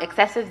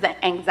 excessive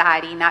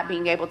anxiety, not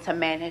being able to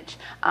manage,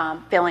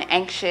 feeling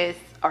anxious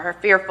or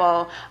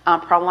fearful,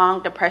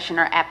 prolonged depression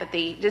or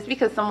apathy. Just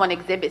because someone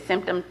exhibits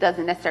symptoms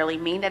doesn't necessarily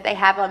mean that they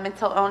have a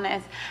mental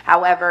illness.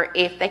 However,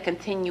 if they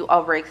continue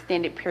over an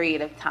extended period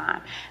of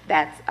time,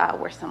 that's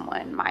where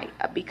someone might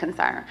be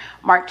concerned.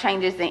 Marked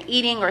changes in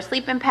eating or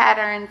sleeping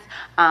patterns,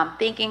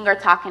 thinking or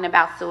talking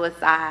about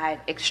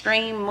suicide,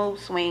 extreme mood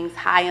swings,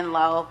 high and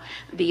low,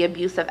 the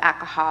abuse of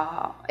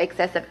alcohol,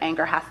 excessive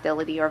anger,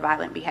 hostility, or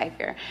violent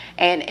behavior.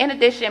 And in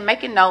addition,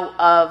 make a note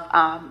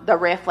of the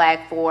red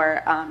flag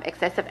for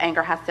excessive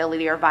anger,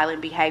 hostility, or violent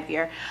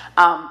behavior.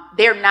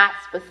 They're not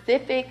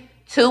specific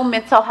to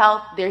mental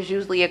health. There's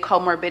usually a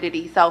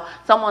comorbidity. So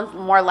someone's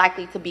more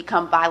likely to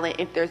become violent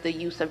if there's the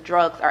use of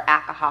drugs or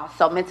alcohol.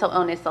 So mental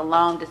illness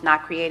alone does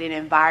not create an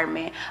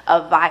environment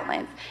of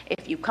violence.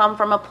 If you come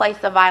from a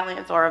place of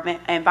violence or an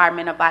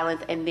environment of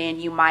violence, and then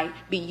you might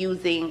be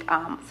using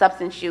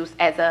substance use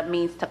as a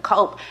means to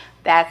cope,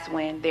 that's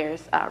when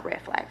there's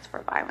red flags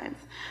for violence.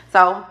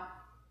 So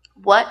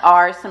what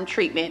are some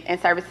treatment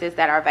and services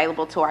that are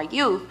available to our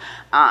youth?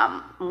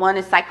 One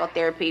is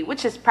psychotherapy,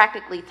 which is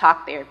practically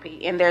talk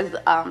therapy. And there's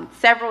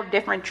several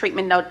different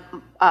treatment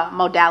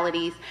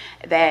modalities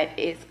that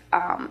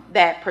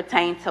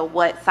pertain to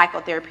what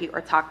psychotherapy or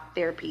talk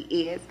therapy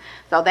is.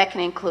 So that can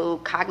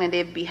include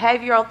cognitive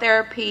behavioral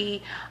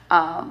therapy,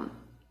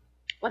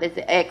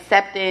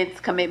 acceptance,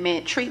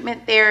 commitment,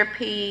 treatment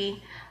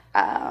therapy,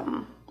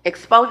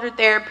 exposure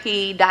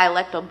therapy,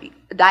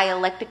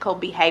 dialectical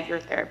behavior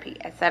therapy,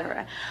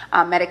 etc.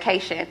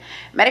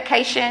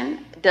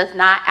 Medication does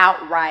not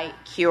outright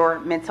cure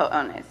mental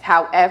illness.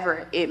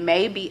 However, it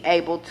may be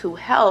able to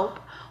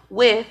help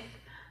with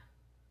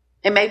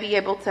the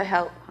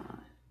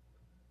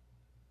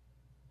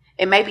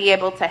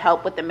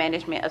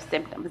management of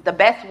symptoms. The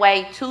best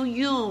way to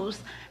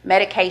use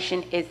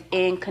medication is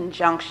in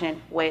conjunction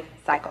with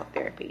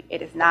psychotherapy.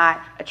 It is not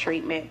a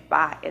treatment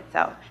by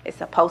itself. It's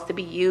supposed to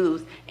be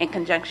used in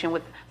conjunction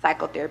with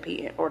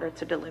psychotherapy in order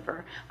to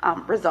deliver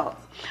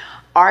results.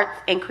 Arts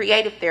and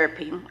creative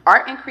therapy.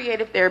 Art and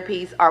creative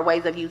therapies are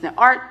ways of using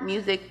art,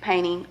 music,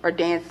 painting, or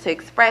dance to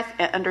express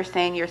and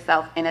understand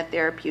yourself in a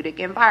therapeutic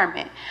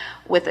environment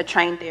with a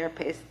trained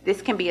therapist.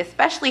 This can be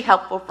especially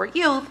helpful for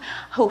youth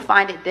who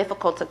find it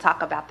difficult to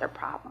talk about their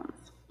problems.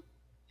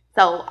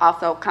 So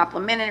also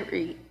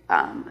complementary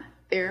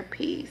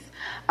therapies.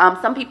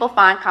 Some people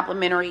find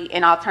complementary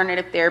and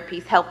alternative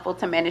therapies helpful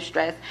to manage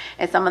stress,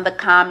 and some of the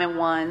common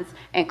ones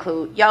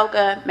include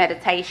yoga,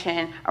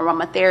 meditation,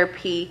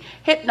 aromatherapy,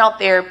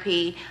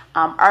 hypnotherapy,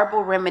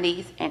 herbal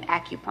remedies, and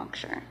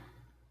acupuncture.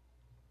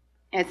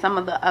 And some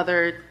of the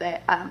others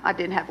that I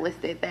didn't have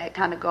listed that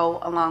kind of go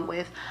along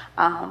with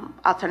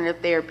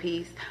alternative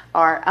therapies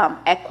are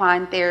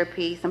equine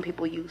therapy. Some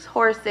people use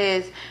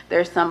horses.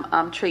 There's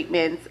some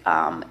treatments,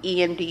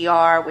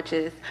 EMDR, which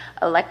is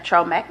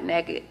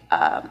electromagnetic,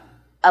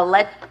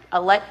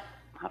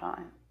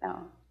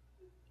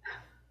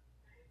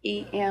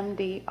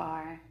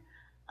 EMDR,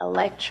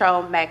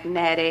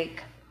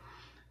 electromagnetic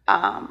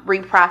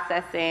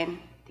reprocessing,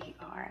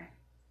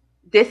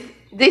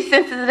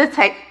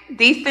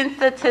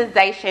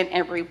 desensitization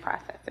and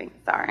reprocessing.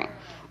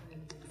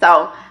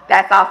 So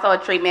that's also a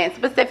treatment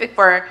specific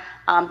for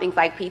things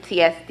like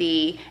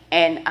PTSD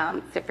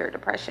and severe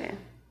depression.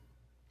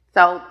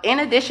 So in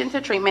addition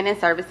to treatment and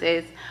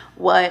services,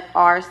 what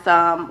are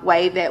some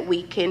ways that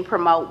we can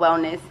promote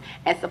wellness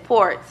and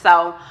support?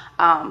 So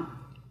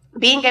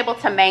being able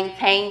to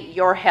maintain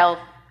your health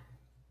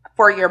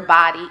for your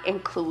body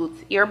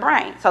includes your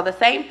brain. So the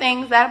same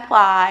things that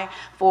apply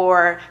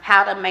for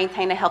how to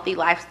maintain a healthy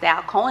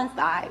lifestyle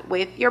coincide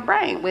with your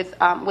brain, with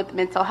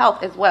mental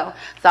health as well.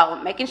 So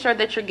making sure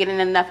that you're getting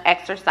enough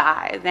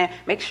exercise and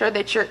make sure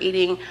that you're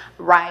eating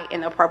right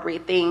and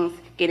appropriate things,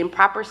 getting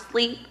proper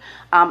sleep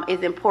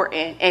is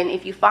important. And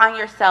if you find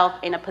yourself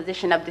in a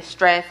position of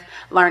distress,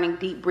 learning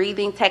deep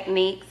breathing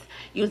techniques,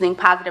 using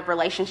positive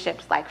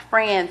relationships like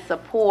friends,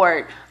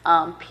 support,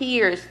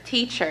 peers,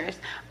 teachers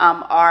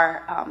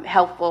are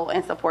helpful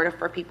and supportive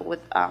for people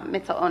with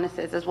mental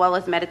illnesses, as well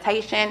as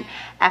meditation,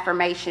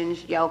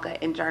 affirmations, yoga,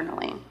 and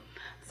journaling.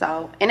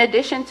 So in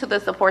addition to the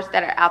supports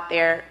that are out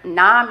there,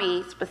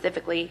 NAMI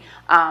specifically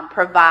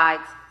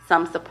provides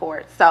some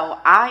support. So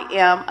I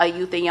am a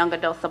youth and young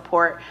adult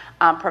support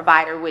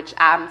provider, which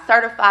I'm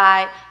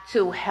certified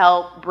to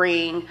help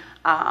bring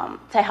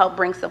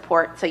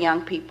support to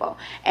young people.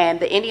 And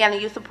the Indiana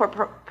Youth Support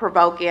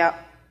Program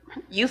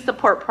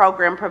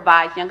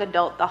provides young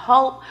adults the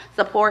hope,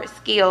 support,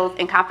 skills,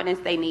 and confidence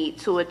they need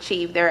to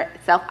achieve their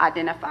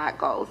self-identified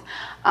goals.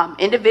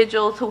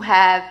 Individuals who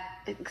have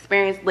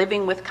experience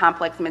living with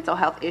complex mental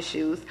health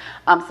issues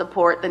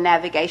support the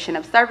navigation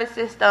of service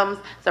systems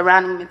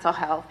surrounding mental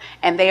health,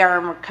 and they are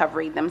in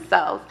recovery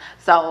themselves.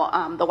 So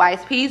the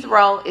YSP's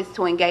role is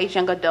to engage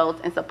young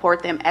adults and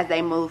support them as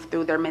they move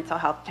through their mental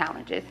health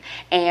challenges.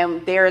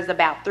 And there is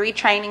about 3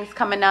 trainings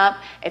coming up.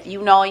 If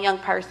you know a young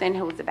person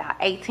who is about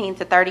 18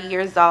 to 30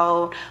 years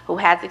old who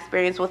has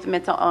experience with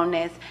mental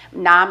illness,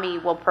 NAMI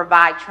will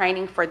provide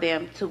training for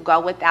them to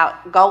go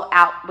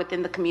out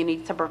within the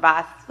community to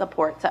provide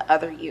support to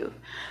other youth.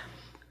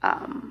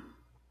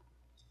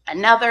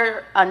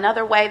 Another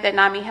way that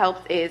NAMI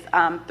helps is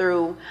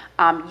through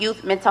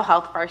youth mental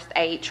health first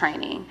aid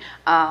training.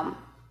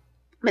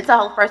 Mental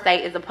health first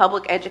aid is a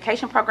public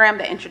education program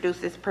that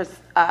introduces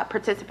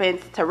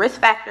participants to risk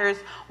factors,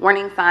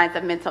 warning signs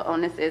of mental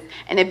illnesses,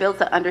 and it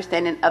builds an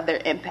understanding of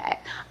their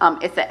impact.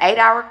 It's an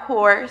 8-hour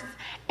course,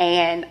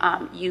 and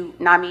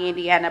NAMI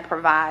Indiana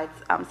provides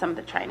some of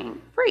the training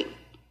free.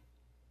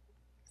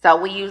 So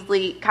we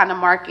usually kind of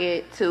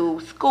market to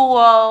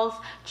schools,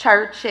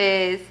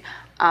 churches,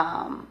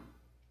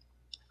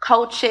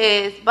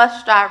 coaches,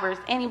 bus drivers,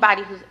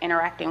 anybody who's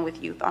interacting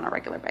with youth on a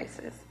regular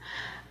basis.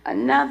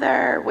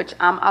 Another, which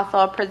I'm also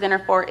a presenter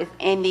for, is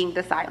Ending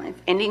the Silence.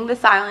 Ending the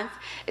Silence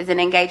is an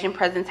engaging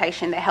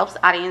presentation that helps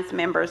audience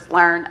members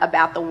learn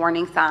about the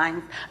warning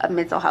signs of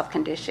mental health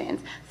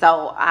conditions.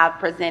 So I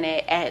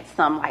presented at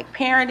some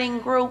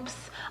parenting groups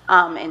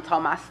and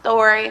told my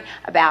story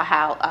about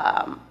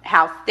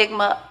how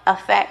stigma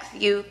affects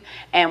youth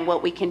and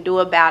what we can do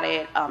about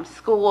it,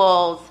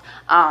 schools,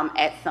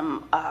 at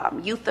some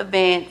youth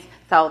events.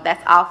 So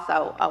that's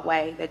also a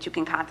way that you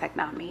can contact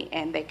NAMI,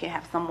 and they can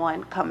have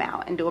someone come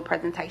out and do a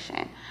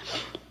presentation.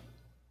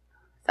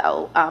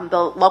 So the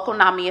local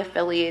NAMI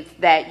affiliates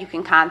that you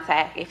can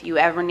contact if you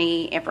ever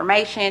need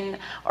information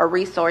or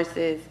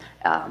resources,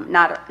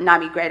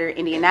 NAMI Greater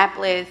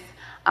Indianapolis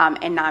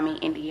and NAMI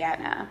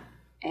Indiana.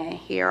 And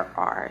here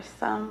are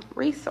some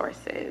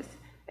resources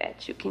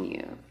that you can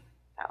use.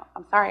 So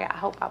I'm sorry, I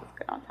hope I was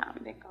good on time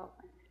and didn't go over.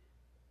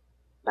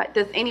 But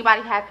does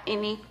anybody have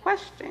any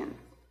questions?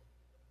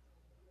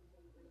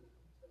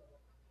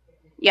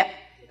 Yep.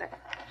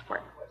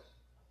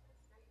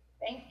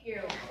 Thank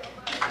you.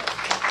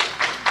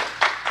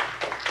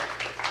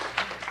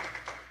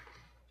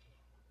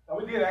 Now,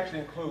 we did actually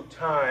include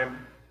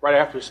time right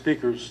after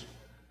speakers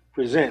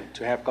present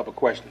to have a couple of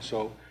questions.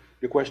 So,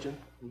 your question?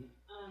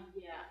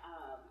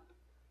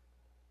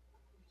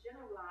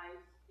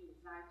 Generalized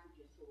anxiety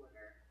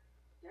disorder,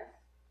 that's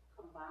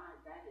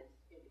combined, that is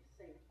in the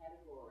same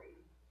category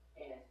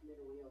as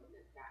mental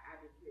illness. I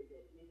didn't hear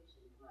that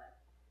mentioned, but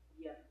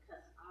yeah,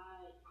 because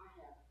I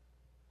have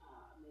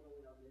mental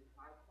illness,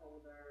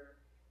 bipolar,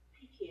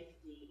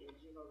 PTSD, and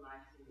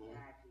generalized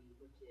anxiety,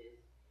 which is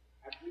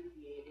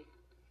abbreviated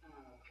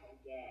called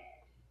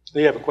GAD. Do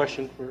you have a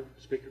question for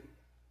the speaker?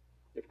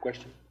 You have a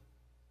question?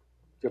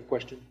 Do you have a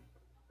question?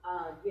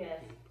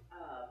 Yes.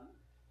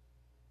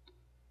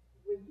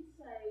 When you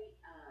say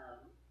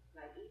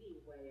like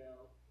eating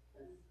well,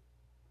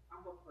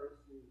 I'm a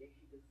person that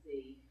you can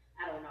see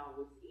I don't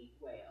always eat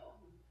well,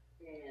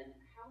 and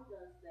how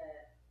does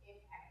that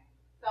impact?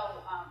 So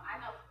I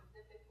know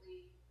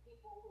specifically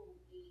people who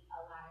eat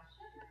a lot of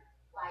sugar,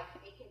 like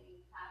it can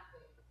be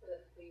toxic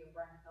to your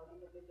brain. So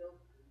individuals,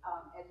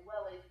 as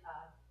well as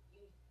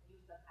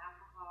use of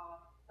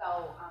alcohol.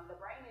 So the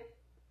brain is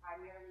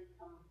primarily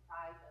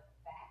comprised of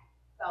fat.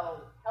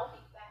 So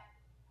healthy fat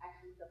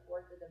actually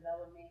supports the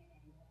development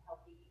and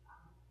healthy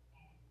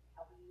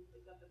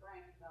usage of the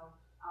brain. So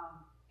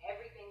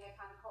everything that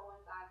kind of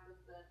coincides with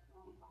the.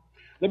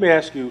 Let me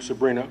ask you,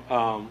 Sabrina,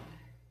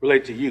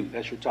 related to youth,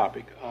 that's your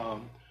topic.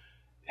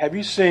 Have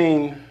you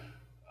seen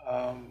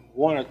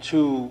one or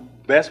two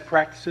best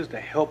practices to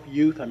help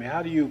youth? I mean,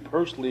 how do you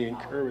personally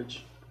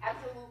encourage?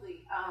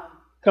 Absolutely.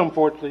 Come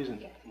forward, please.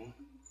 Yes.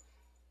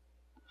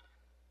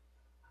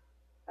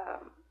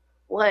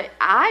 What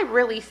I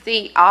really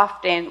see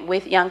often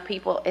with young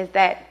people is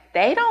that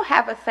they don't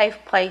have a safe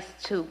place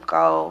to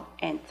go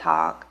and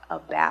talk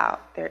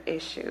about their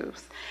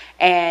issues.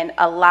 And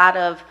a lot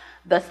of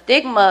the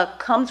stigma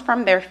comes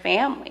from their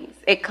families.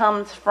 It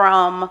comes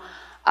from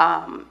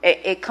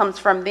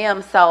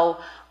them. So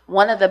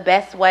one of the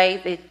best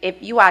ways is if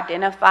you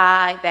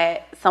identify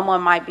that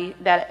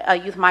a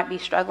youth might be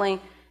struggling,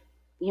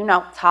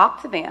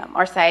 talk to them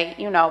or say,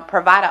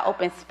 provide an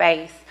open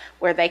space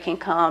where they can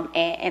come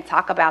and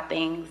talk about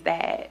things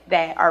that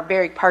are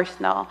very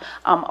personal,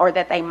 or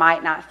that they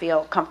might not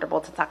feel comfortable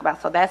to talk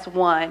about. So that's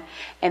one.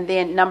 And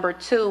then number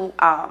two,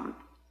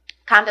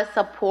 kind of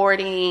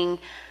supporting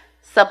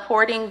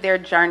their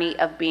journey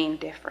of being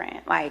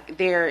different.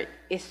 Like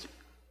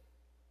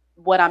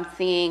what I'm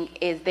seeing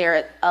is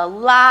there a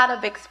lot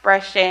of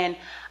expression,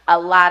 a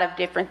lot of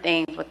different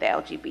things with the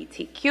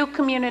LGBTQ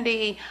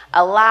community.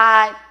 A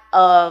lot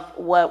of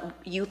what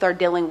youth are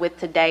dealing with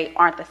today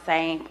aren't the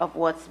same of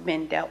what's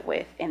been dealt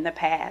with in the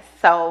past.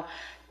 So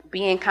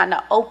being kind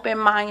of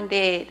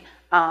open-minded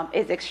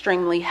is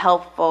extremely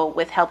helpful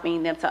with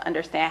helping them to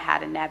understand how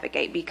to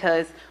navigate,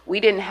 because we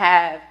didn't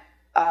have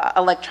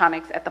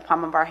electronics at the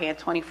palm of our hand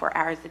 24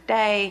 hours a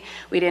day.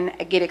 We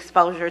didn't get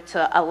exposure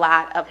to a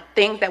lot of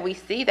things that we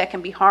see that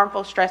can be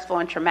harmful, stressful,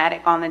 and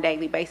traumatic on a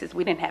daily basis.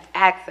 We didn't have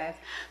access.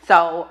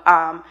 So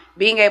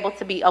being able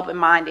to be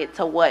open-minded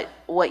to what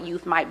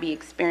youth might be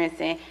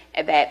experiencing,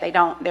 and that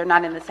they're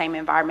not in the same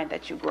environment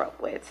that you grew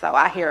up with. So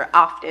I hear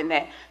often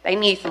that they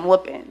need some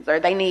whoopings, or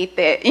they need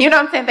that, you know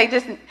what I'm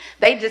saying?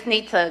 They just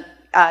need to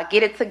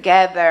get it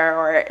together,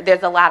 or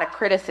there's a lot of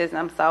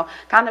criticism. So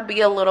kind of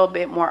be a little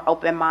bit more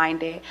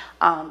open-minded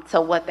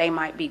to what they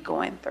might be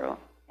going through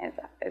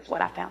is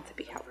what I found to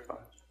be helpful.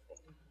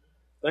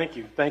 Thank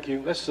you.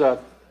 Let's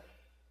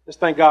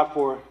thank God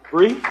for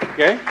Bree.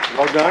 Okay,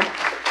 well done.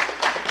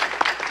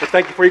 But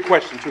thank you for your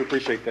question too.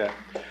 Appreciate that.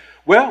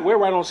 Well, we're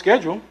right on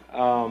schedule.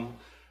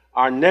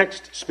 Our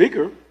next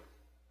speaker,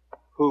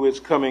 who is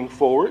coming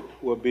forward,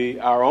 will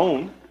be our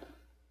own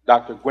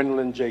Dr.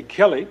 Gwendolyn J.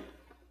 Kelly.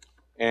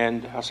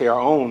 And I say our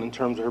own in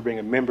terms of her being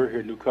a member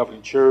here at New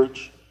Covenant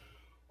Church.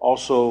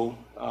 Also,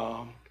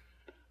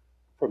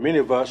 for many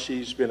of us,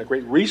 she's been a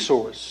great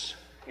resource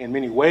in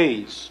many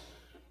ways,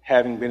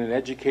 having been an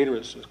educator,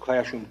 as a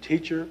classroom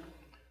teacher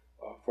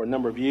for a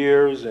number of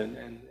years,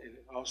 and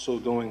also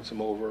doing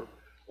some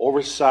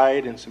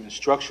oversight and some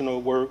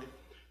instructional work.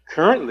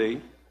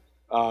 Currently,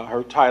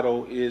 her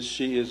title is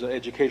she is an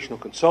educational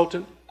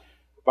consultant,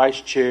 vice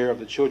chair of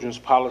the Children's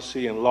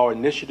Policy and Law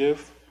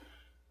Initiative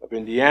of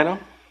Indiana.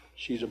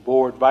 She's a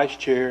board vice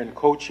chair and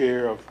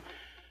co-chair of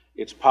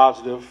its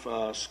Positive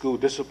School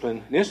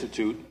Discipline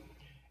Institute.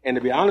 And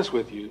to be honest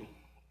with you,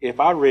 if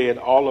I read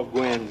all of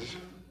Gwen's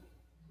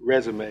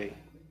resume,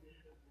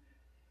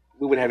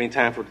 we wouldn't have any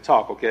time for her to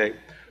talk, okay?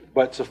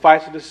 But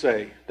suffice it to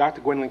say,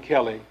 Dr. Gwendolyn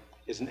Kelly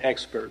is an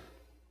expert.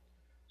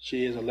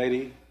 She is a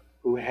lady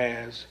who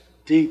has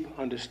deep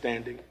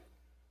understanding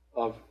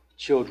of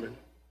children,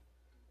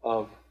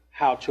 of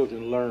how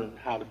children learn,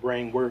 how the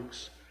brain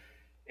works.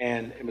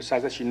 And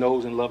besides that, she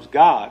knows and loves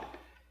God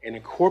and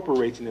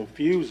incorporates and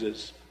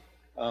infuses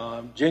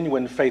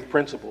genuine faith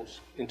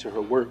principles into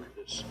her work.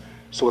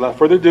 So without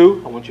further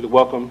ado, I want you to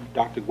welcome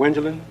Dr.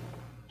 Gwendolyn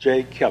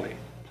J. Kelly.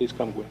 Please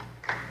come, Gwen.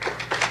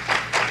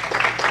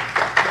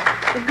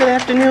 Well, good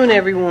afternoon,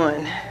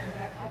 everyone.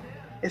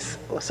 It's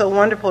so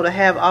wonderful to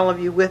have all of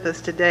you with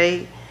us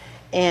today.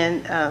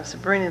 And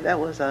Sabrina, that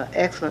was an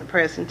excellent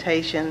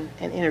presentation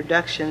and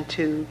introduction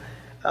to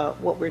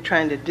what we're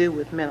trying to do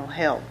with mental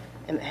health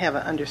and have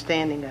an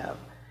understanding of.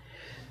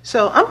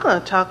 So I'm going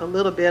to talk a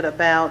little bit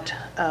about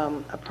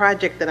a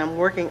project that I'm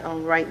working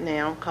on right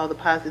now called the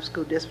Positive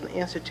School Discipline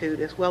Institute,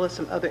 as well as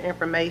some other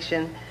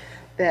information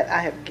that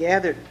I have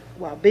gathered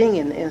while being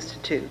in the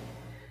Institute.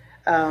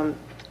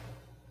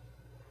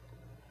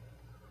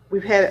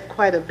 We've had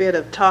quite a bit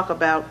of talk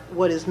about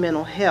what is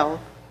mental health,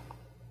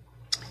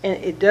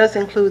 and it does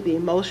include the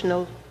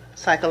emotional,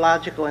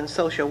 psychological, and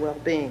social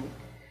well-being.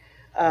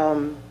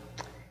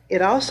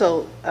 It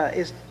also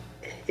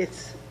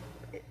it's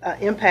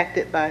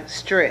impacted by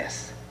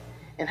stress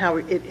and how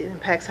it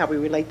impacts how we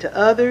relate to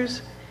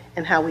others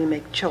and how we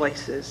make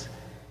choices.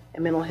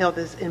 And mental health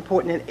is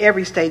important in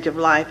every stage of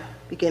life,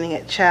 beginning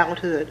at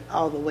childhood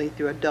all the way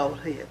through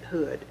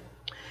adulthood.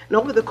 And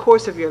over the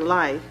course of your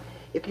life,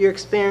 if you're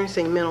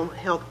experiencing mental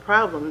health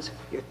problems,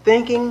 your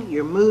thinking,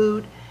 your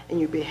mood, and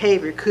your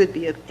behavior could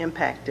be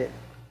impacted.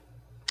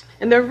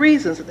 And there are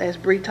reasons, as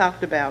Bree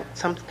talked about.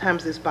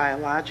 Sometimes it's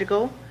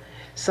biological,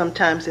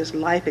 sometimes it's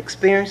life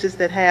experiences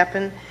that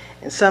happen,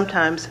 and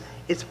sometimes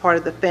it's part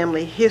of the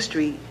family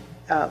history,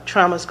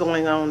 traumas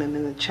going on, and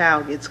then the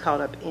child gets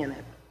caught up in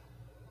it.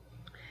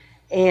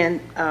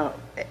 And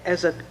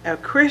as a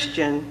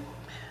Christian,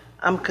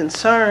 I'm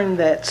concerned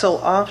that so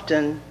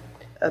often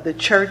the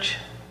church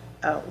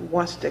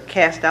wants to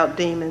cast out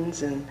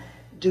demons and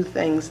do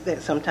things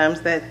that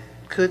sometimes that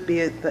could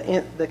be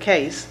the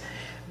case.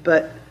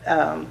 But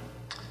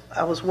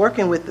I was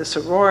working with the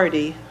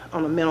sorority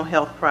on a mental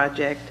health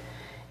project,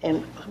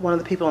 and one of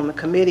the people on the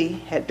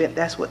committee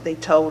that's what they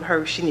told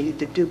her she needed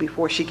to do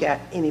before she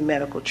got any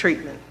medical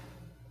treatment.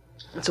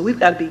 And so we've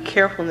got to be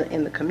careful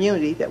in the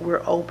community that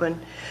we're open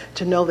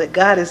to know that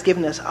God has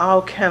given us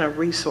all kind of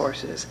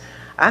resources.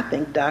 I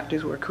think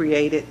doctors were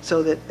created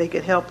so that they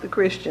could help the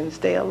Christians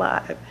stay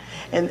alive.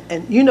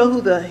 And you know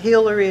who the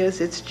healer is?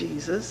 It's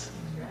Jesus.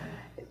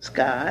 It's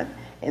God.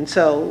 And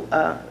so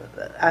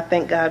I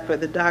thank God for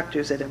the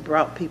doctors that have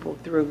brought people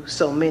through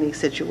so many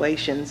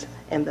situations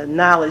and the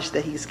knowledge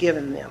that He's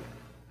given them.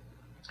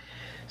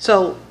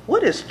 So,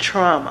 what is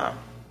trauma?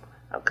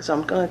 Because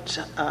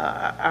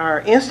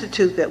our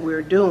institute that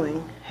we're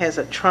doing has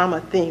a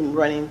trauma theme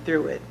running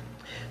through it.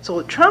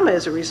 So, trauma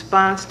is a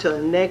response to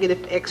a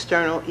negative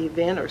external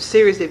event or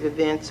series of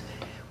events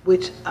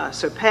which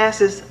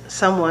surpasses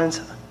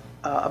someone's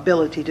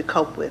ability to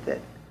cope with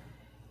it.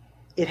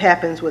 It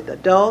happens with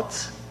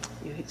adults.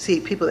 You see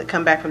people that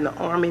come back from the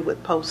Army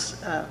with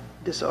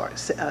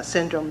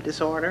post-syndrome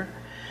disorder.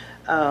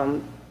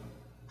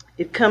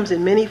 It comes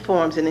in many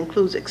forms and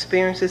includes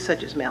experiences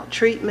such as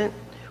maltreatment,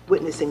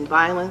 witnessing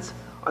violence,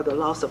 or the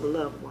loss of a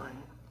loved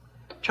one.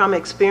 Trauma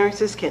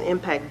experiences can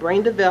impact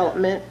brain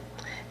development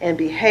and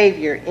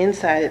behavior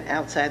inside and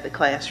outside the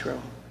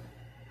classroom.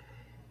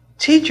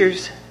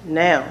 Teachers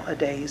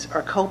nowadays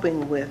are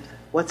coping with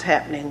what's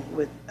happening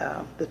with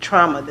the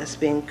trauma that's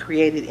being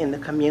created in the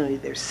community.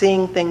 They're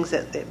seeing things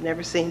that they've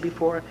never seen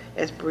before,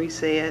 as Bree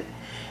said,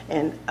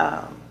 and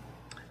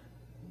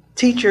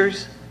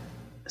teachers,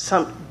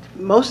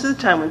 most of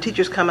the time when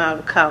teachers come out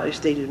of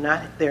college,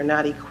 they're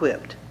not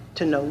equipped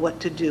to know what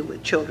to do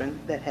with children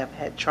that have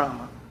had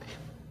trauma.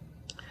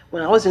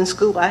 When I was in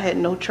school, I had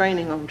no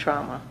training on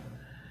trauma.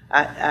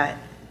 I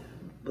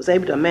was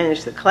able to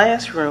manage the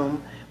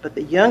classroom, but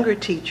the younger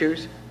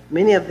teachers,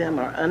 many of them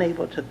are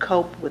unable to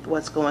cope with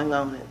what's going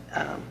on.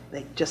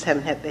 They just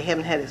haven't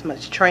had as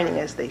much training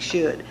as they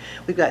should.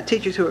 We've got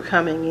teachers who are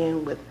coming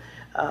in with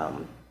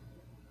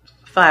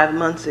 5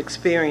 months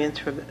experience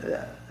from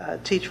the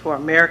Teach for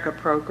America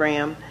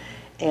program,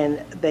 and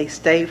they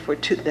stay for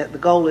the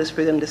goal is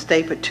for them to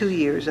stay for 2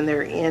 years, and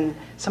they're in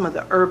some of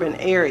the urban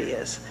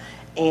areas,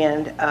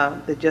 and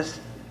they just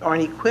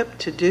aren't equipped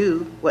to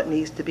do what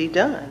needs to be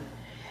done.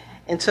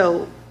 And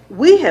so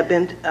we have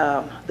been,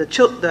 the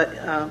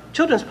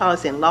Children's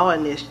Policy and Law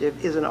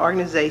Initiative is an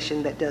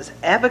organization that does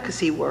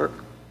advocacy work.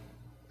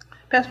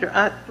 Pastor,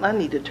 I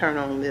need to turn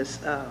on this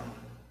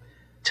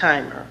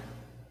timer.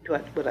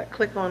 Would I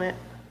click on it?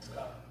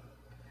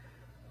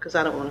 Because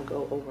I don't want to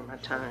go over my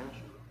time.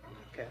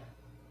 Okay.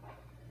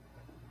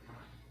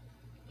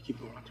 Keep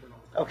going, I'll turn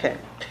on. Okay.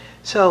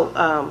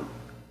 So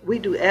we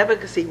do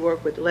advocacy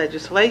work with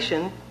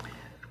legislation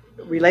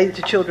related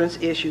to children's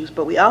issues,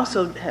 but we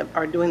also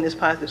are doing this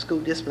Positive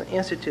School Discipline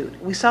Institute.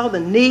 We saw the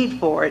need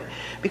for it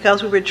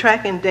because we were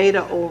tracking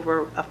data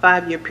over a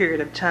 5-year period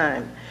of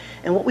time.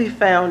 And what we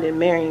found in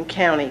Marion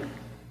County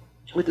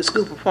with the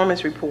school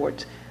performance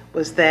reports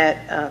was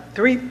that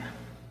 1/3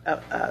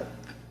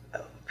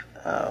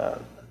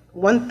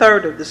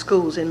 of the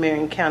schools in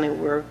Marion County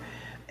were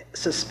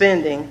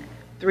suspending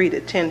 3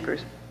 to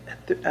 0%.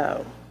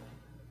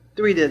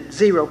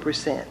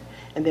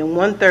 And then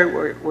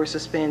 1/3 were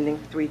suspending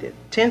 3 to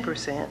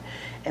 10%,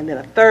 and then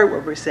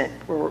 1/3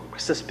 were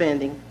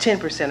suspending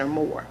 10% or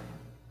more.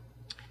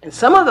 And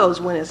some of those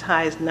went as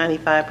high as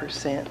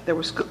 95%.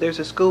 There's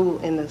a school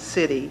in the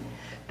city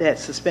that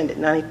suspended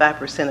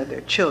 95% of their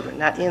children,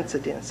 not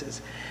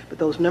incidences. But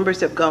those numbers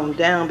have gone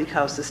down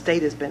because the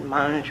state has been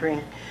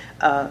monitoring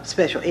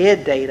special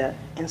ed data,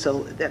 and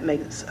so that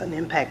makes an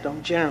impact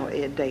on general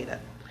ed data.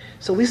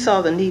 So we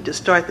saw the need to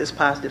start this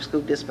Positive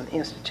School Discipline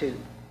Institute.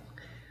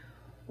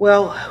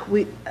 Well,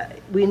 we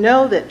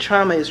know that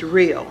trauma is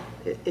real.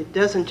 It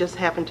doesn't just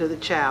happen to the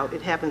child,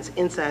 it happens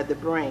inside the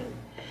brain.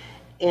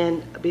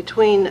 And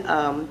between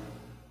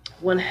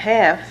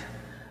 1/2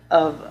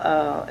 of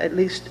at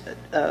least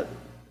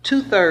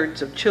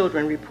 2/3 of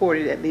children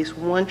reported at least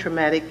one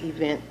traumatic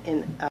event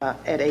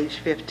at age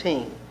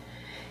 15.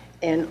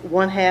 And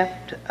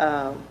 1/2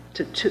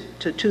 to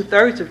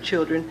 2/3 of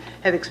children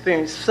have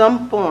experienced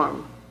some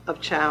form of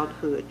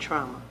childhood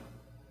trauma.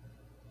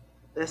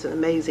 That's an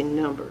amazing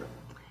number.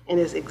 And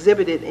is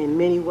exhibited in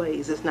many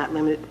ways. It's not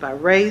limited by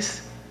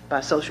race, by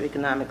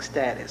socioeconomic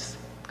status.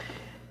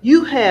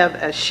 You have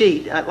a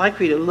sheet. I'd like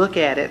for you to look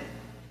at it.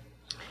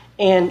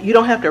 And you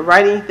don't have to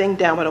write anything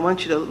down, but I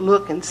want you to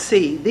look and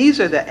see.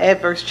 These are the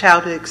adverse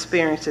childhood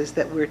experiences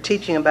that we're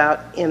teaching about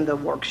in the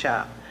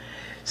workshop.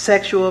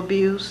 Sexual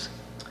abuse,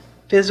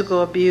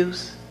 physical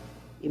abuse,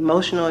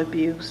 emotional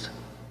abuse,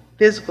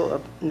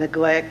 physical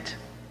neglect,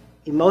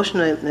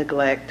 emotional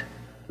neglect,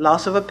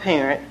 loss of a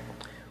parent,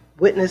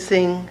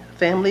 witnessing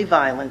family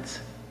violence,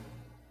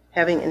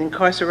 having an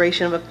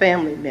incarceration of a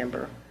family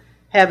member,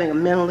 having a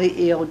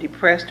mentally ill,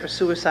 depressed, or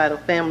suicidal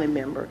family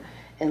member,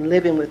 and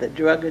living with a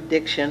drug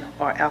addiction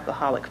or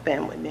alcoholic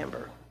family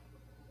member.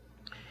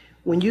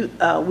 When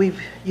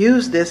we've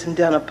used this and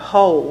done a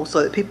poll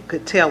so that people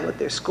could tell what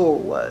their score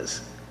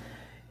was.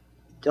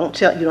 You don't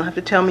have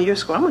to tell me your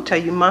score. I'm going to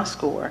tell you my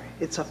score.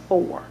 It's a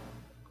 4.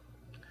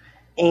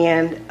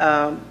 And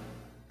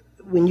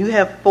when you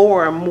have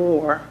 4 or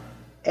more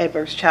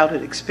adverse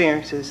childhood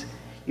experiences,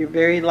 you're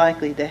very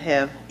likely to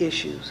have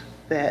issues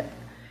that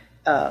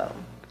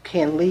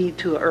can lead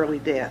to an early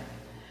death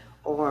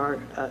or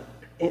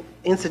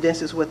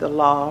incidences with the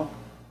law.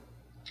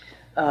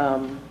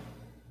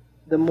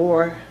 The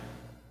more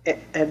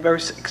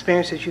adverse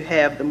experiences you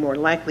have, the more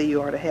likely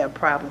you are to have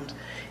problems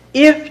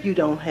if you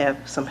don't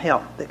have some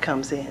help that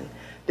comes in,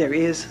 there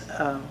is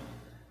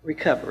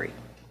recovery.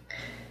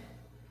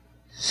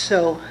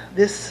 So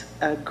this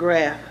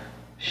graph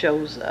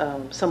shows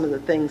some of the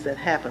things that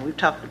happen. We've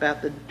talked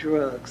about the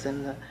drugs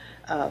and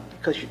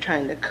because you're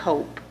trying to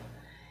cope,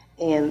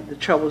 and the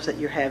troubles that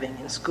you're having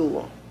in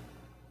school.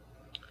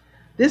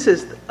 This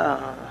is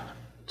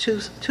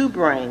two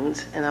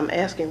brains, and I'm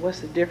asking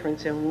what's the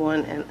difference in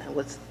one and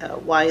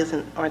why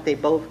aren't they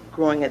both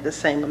growing at the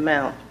same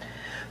amount?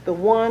 The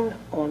one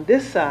on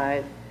this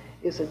side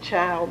is a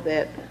child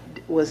that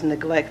was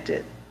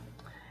neglected,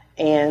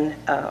 and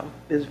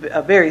is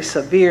a very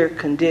severe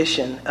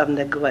condition of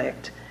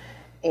neglect.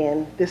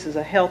 And this is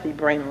a healthy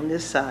brain on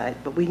this side,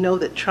 but we know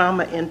that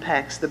trauma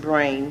impacts the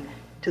brain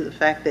to the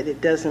fact that it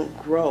doesn't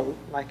grow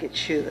like it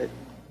should.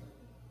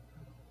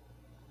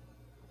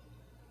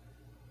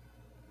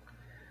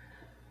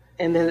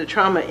 And then the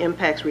trauma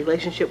impacts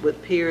relationship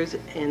with peers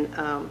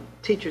and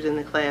teachers in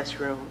the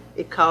classroom.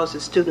 It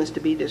causes students to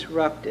be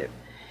disruptive.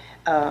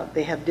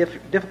 They have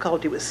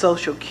difficulty with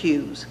social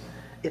cues.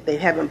 If they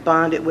haven't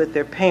bonded with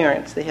their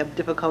parents, they have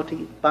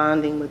difficulty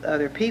bonding with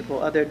other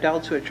people, other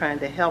adults who are trying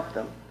to help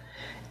them.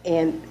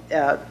 And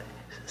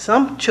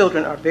some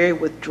children are very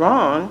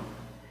withdrawn,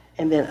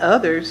 and then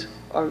others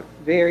are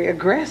very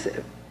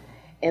aggressive.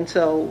 And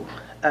so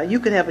you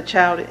could have a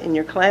child in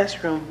your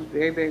classroom who's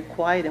very, very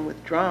quiet and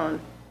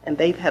withdrawn, and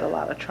they've had a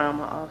lot of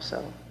trauma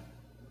also.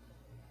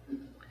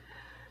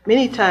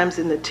 Many times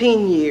in the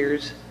teen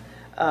years,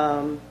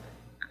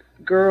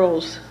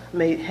 girls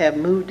may have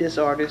mood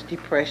disorders,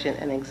 depression,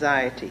 and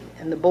anxiety,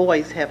 and the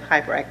boys have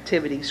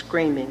hyperactivity,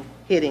 screaming,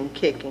 hitting,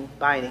 kicking,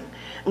 biting.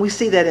 And we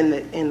see that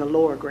in the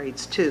lower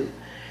grades too.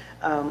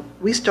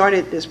 We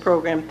started this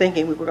program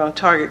thinking we were going to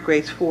target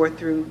grades 4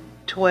 through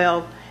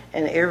 12,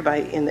 and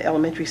everybody in the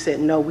elementary said,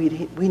 no, we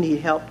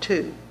need help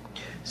too.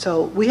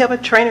 So we have a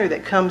trainer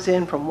that comes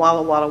in from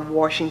Walla Walla,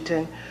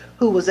 Washington,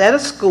 who was at a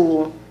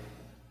school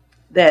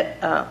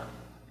that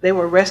they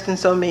were arresting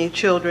so many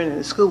children, and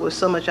the school was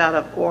so much out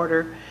of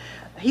order.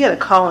 He had a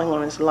calling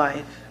on his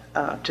life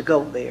to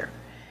go there.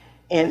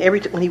 And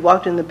when he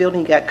walked in the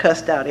building, he got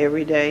cussed out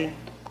every day.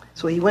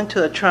 So he went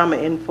to a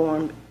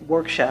trauma-informed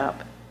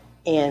workshop,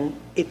 and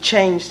it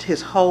changed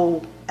his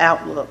whole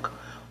outlook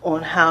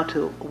on how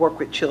to work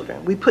with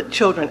children. We put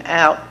children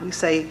out. We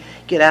say,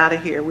 get out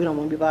of here. We don't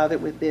want to be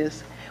bothered with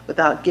this,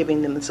 without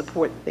giving them the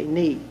support that they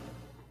need.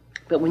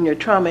 But when you're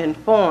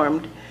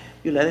trauma-informed,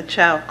 you let a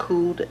child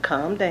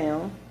calm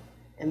down,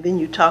 and then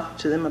you talk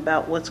to them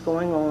about what's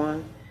going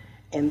on,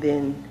 and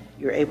then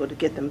you're able to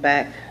get them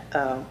back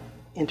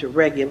into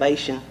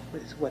regulation,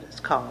 which is what it's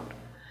called.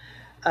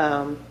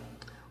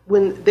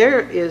 When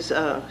there is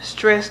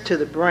stress to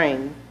the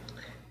brain,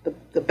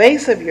 the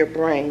base of your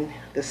brain,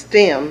 the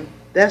stem,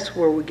 that's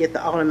where we get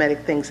the automatic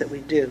things that we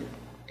do.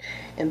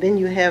 And then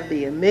you have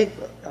the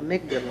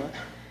amygdala,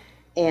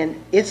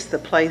 and it's the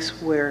place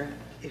where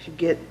if you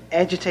get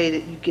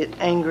agitated, you get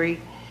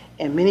angry,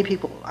 and many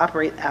people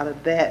operate out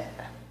of that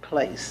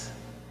place.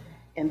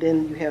 And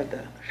then you have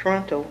the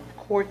frontal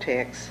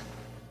cortex,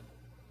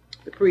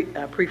 the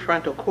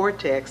prefrontal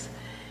cortex,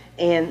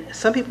 and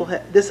some people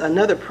have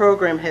another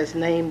program has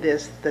named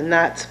this the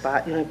not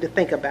spot. You don't have to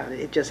think about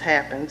it, it just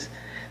happens.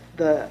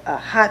 The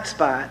hot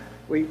spot,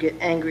 where you get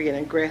angry and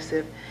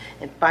aggressive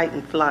and fight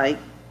and flight.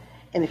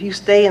 And if you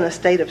stay in a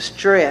state of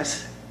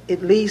stress,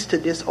 it leads to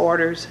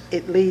disorders,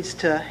 it leads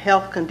to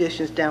health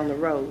conditions down the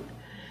road.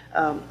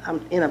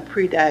 I'm in a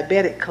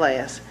pre-diabetic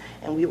class,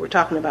 and we were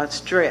talking about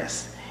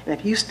stress. And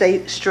if you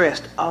stay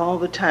stressed all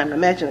the time,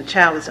 imagine a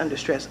child is under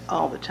stress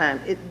all the time,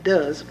 it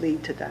does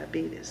lead to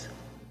diabetes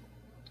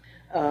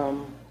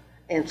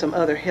and some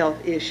other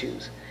health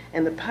issues.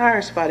 And the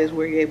power spot is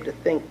where you're able to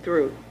think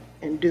through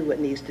and do what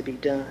needs to be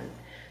done.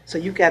 So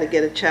you've got to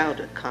get a child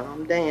to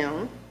calm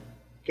down,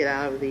 get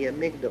out of the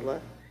amygdala,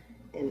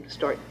 and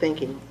start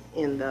thinking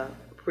in the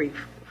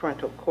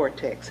prefrontal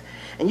cortex.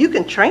 And you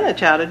can train a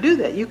child to do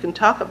that. You can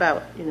talk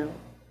about,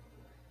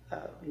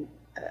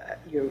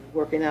 you're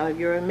working out of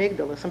your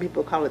amygdala. Some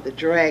people call it the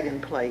dragon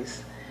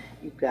place.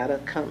 You've got to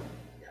come,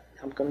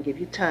 I'm going to give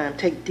you time.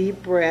 Take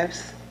deep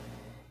breaths,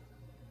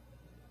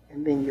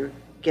 and then you're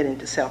getting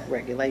to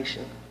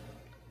self-regulation.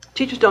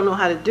 Teachers don't know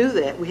how to do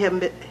that.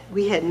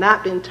 We had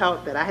not been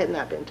taught that. I had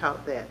not been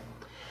taught that.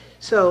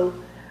 So,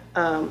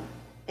 and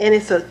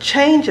it's a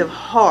change of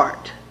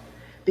heart,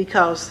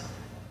 because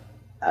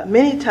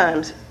many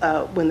times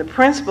when the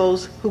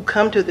principals who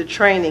come to the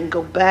training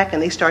go back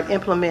and they start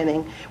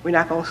implementing, we're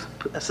not going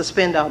to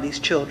suspend all these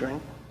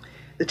children.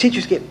 The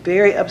teachers get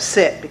very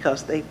upset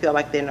because they feel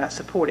like they're not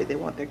supported. They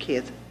want their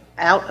kids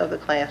out of the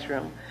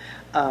classroom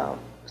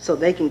so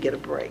they can get a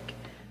break.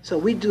 So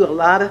we do a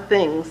lot of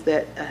things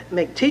that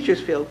make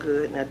teachers feel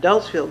good and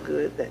adults feel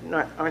good that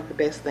aren't the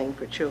best thing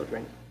for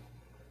children.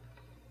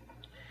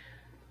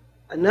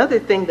 Another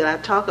thing that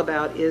I talk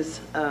about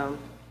is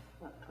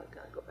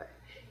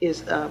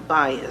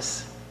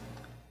bias.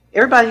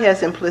 Everybody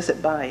has implicit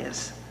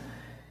bias.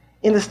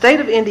 In the state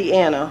of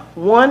Indiana,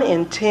 1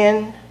 in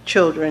 10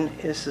 children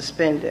is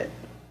suspended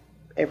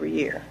every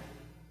year.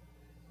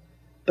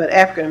 but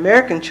African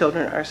American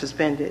children are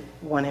suspended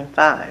 1 in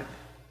 5.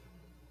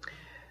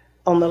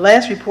 On the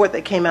last report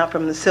that came out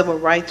from the Civil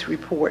Rights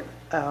Report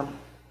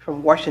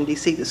from Washington,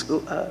 D.C., the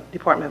school,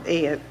 Department of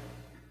Ed,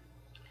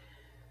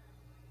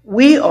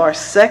 we are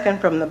second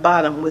from the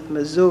bottom with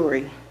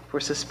Missouri for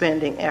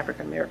suspending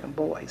African American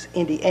boys.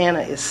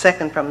 Indiana is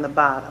second from the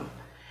bottom.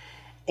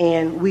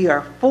 And we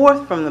are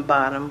fourth from the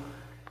bottom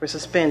for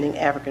suspending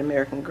African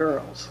American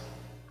girls.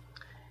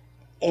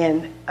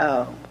 And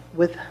I'm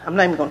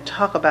not even going to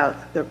talk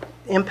about the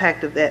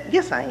impact of that.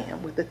 Yes, I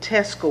am. With the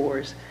test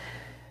scores,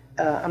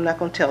 I'm not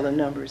going to tell the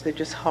numbers. They're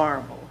just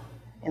horrible.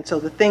 And so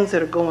the things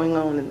that are going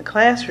on in the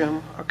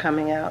classroom are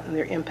coming out and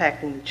they're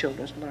impacting the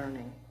children's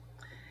learning.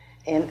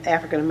 And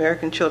African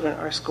American children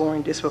are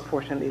scoring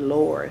disproportionately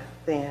lower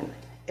than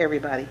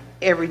everybody,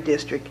 every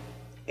district,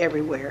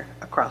 everywhere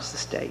across the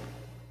state,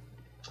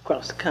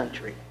 across the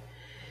country.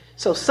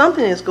 So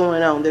something is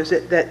going on. There's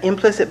that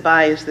implicit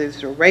bias,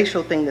 there's a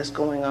racial thing that's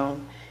going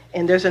on,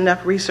 and there's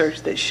enough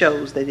research that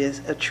shows that is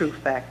a true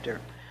factor.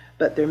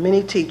 But there are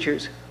many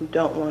teachers who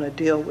don't want to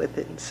deal with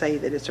it and say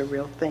that it's a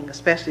real thing,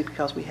 especially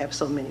because we have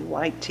so many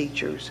white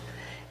teachers,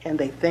 and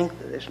they think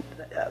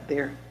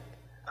that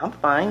I'm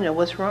fine, you know,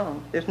 what's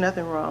wrong? There's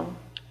nothing wrong,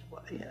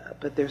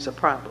 but there's a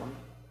problem.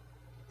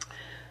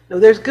 No,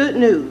 there's good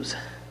news.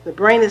 The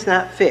brain is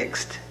not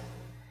fixed.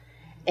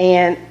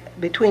 And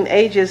between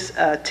ages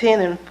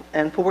 10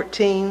 and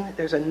 14,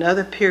 there's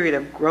another period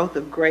of growth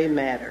of gray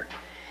matter.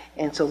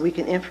 And so we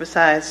can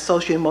emphasize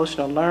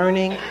socio-emotional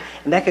learning,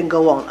 and that can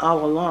go on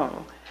all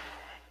along.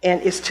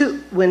 And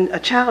when a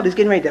child is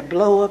getting ready to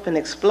blow up and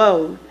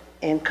explode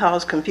and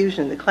cause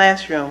confusion in the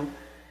classroom,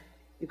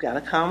 you've got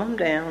to calm them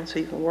down so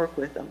you can work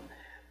with them.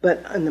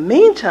 But in the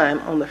meantime,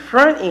 on the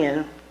front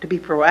end, to be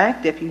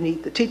proactive,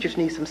 the teachers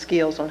need some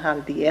skills on how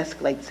to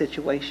de-escalate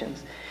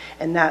situations.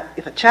 And not,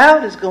 if a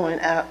child is going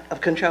out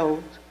of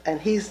control and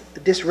he's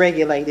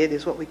dysregulated,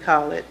 is what we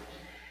call it.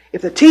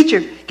 If the teacher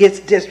gets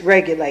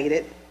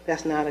dysregulated,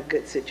 that's not a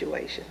good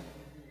situation.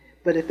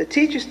 But if the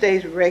teacher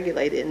stays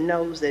regulated and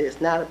knows that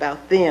it's not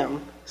about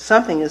them,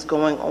 something is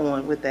going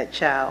on with that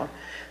child,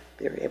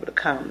 they're able to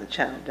calm the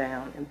child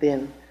down and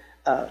then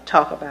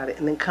talk about it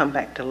and then come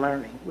back to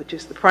learning, which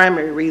is the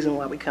primary reason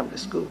why we come to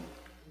school.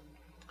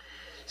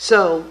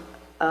 So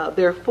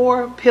there are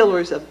 4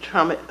 pillars of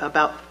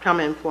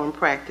trauma-informed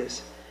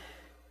practice.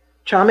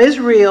 Trauma is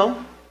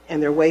real,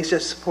 and there are ways to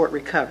support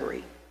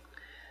recovery.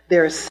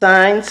 There are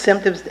signs,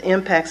 symptoms, and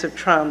impacts of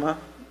trauma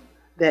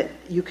that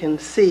you can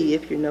see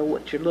if you know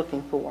what you're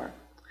looking for.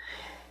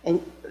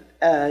 And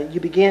you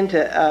begin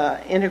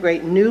to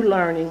integrate new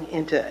learning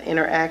into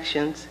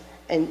interactions.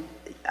 And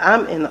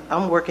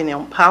I'm working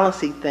on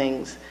policy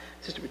things.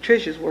 Sister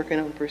Patricia's working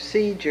on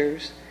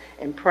procedures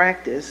and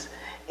practice.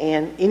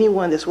 And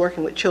anyone that's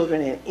working with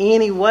children in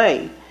any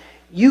way,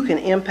 you can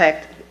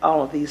impact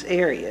all of these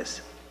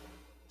areas.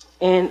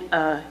 And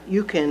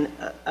you can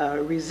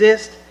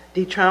resist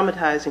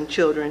de-traumatizing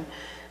children.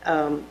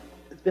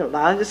 There's been a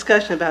lot of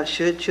discussion about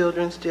should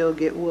children still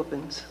get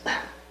whoopings.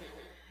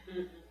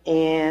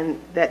 And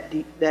that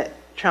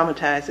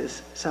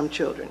traumatizes some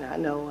children. I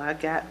know I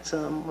got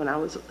some when I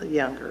was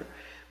younger,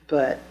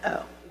 but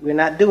we're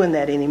not doing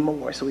that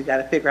anymore. So we've got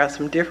to figure out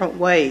some different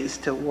ways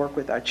to work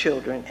with our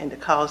children and to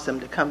cause them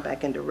to come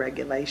back into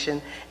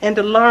regulation and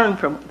to learn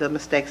from the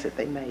mistakes that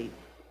they made.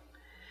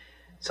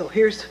 So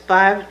here's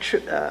 5,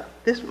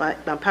 my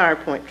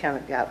PowerPoint kind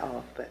of got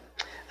off, but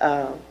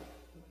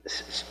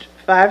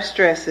 5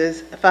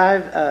 stresses,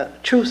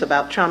 5 truths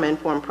about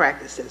trauma-informed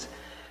practices.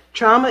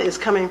 Trauma is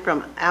coming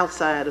from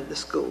outside of the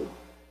school.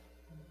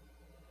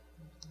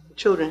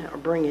 Children are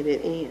bringing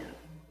it in.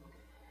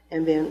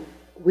 And then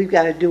we've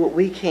got to do what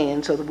we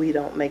can so that we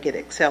don't make it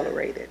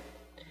accelerated.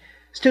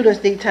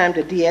 Students need time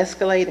to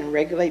de-escalate and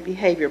regulate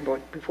behavior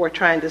before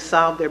trying to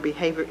solve their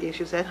behavior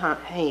issues at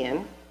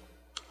hand.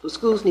 The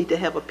schools need to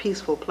have a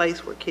peaceful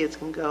place where kids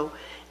can go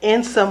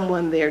and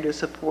someone there to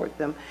support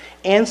them,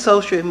 and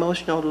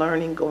social-emotional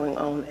learning going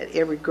on at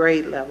every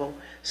grade level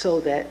so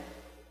that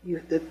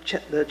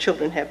the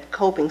children have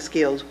coping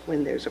skills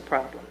when there's a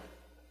problem.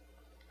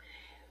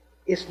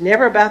 It's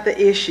never about the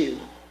issue.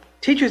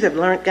 Teachers have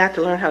got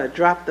to learn how to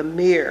drop the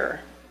mirror.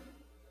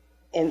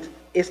 And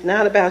it's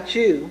not about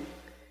you,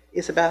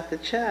 it's about the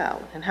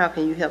child. And how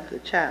can you help the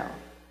child?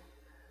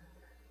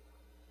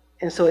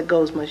 And so it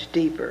goes much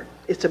deeper.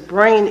 It's a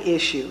brain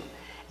issue.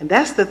 And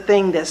that's the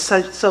thing that's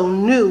so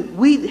new.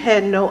 We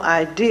had no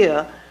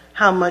idea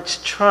how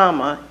much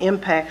trauma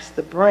impacts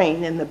the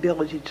brain and the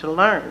ability to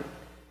learn.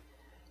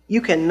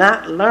 You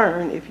cannot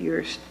learn if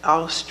you're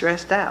all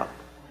stressed out.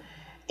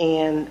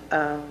 And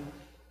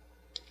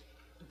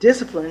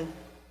discipline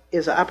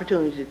is an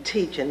opportunity to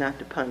teach and not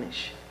to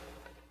punish.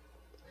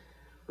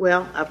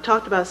 Well, I've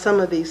talked about some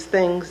of these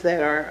things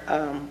that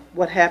are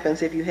what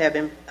happens if you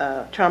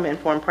have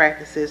trauma-informed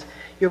practices.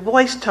 Your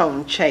voice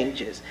tone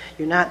changes.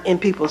 You're not in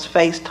people's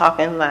face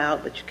talking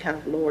loud, but you kind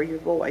of lower your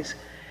voice.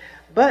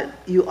 But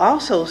you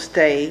also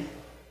stay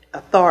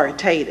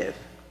authoritative,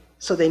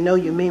 so they know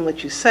you mean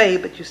what you say,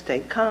 but you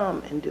stay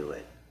calm and do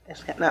it.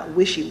 It's not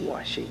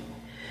wishy-washy.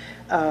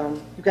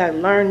 You've got to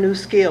learn new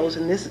skills,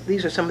 and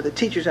these are some of the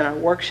teachers in our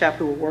workshop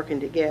who are working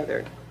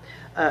together.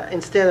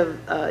 Instead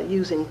of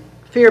using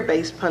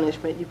fear-based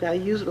punishment, you've got to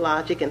use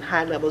logic and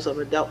high levels of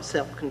adult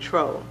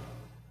self-control.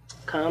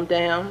 Calm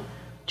down.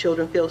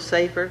 Children feel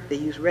safer. They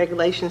use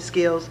regulation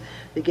skills.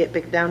 They get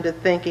back down to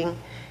thinking,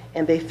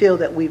 and they feel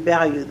that we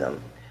value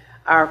them.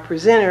 Our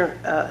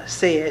presenter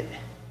said,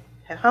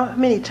 how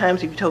many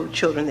times have you told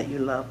children that you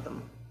love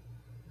them?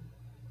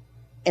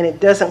 And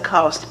it doesn't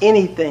cost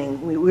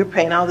anything. We're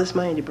paying all this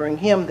money to bring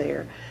him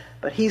there,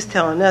 but he's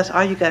telling us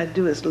all you got to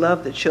do is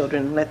love the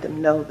children and let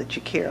them know that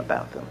you care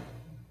about them.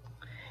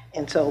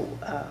 And so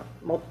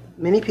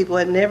many people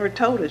had never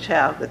told a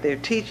child that they're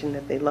teaching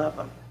that they love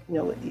them,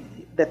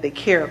 that they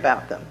care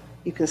about them.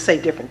 You can say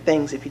different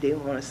things if you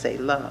didn't want to say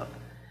love.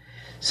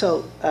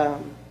 So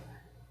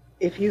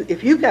if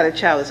you've got a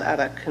child that's out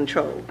of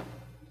control,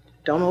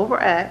 don't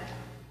overact.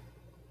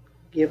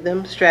 Give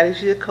them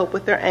strategy to cope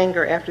with their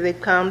anger after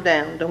they've calmed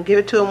down. Don't give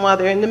it to them while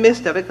they're in the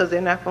midst of it, because they're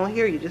not going to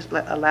hear you. Just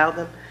allow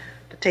them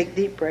to take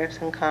deep breaths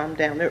and calm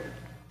down. There are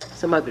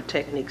some other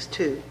techniques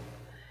too.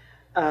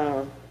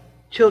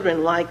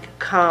 Children like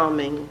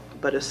calming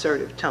but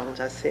assertive tones.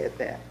 I said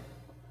that.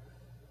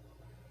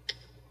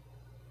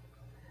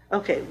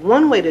 Okay,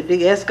 one way to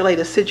de-escalate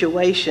a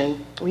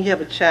situation when you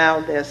have a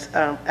child that's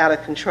out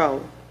of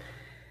control,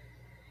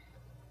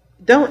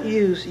 don't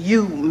use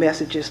you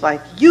messages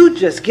like, you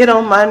just get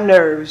on my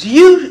nerves.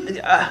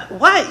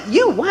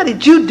 Why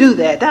did you do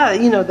that?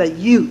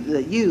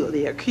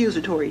 The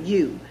accusatory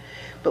you.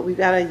 But we've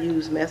got to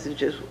use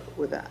messages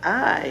with an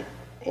I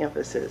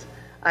emphasis.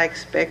 I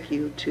expect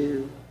you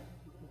to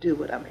do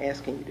what I'm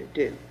asking you to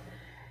do.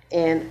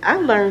 And I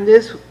learned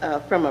this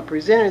from a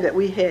presenter that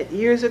we had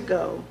years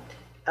ago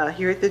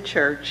here at the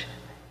church.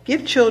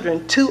 Give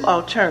children two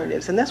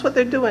alternatives, and that's what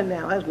they're doing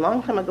now. That was a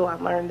long time ago I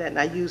learned that, and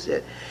I used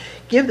it.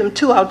 Give them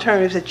two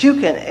alternatives that you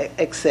can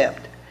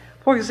accept.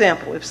 For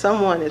example, if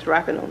someone is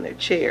rocking on their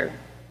chair,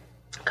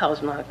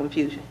 causing a lot of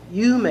confusion,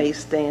 you may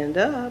stand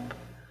up,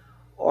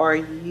 or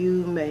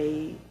you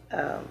may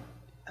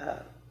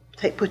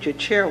put your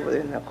chair over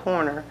there in the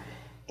corner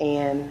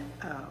and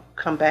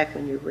come back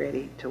when you're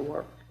ready to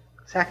work.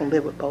 So I can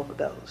live with both of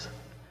those.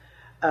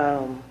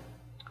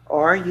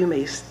 Or you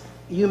may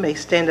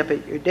stand up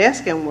at your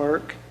desk and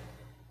work,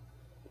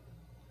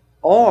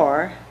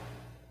 or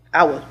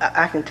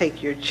I can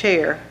take your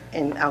chair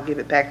and I'll give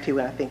it back to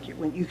you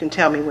when you can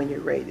tell me when you're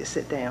ready to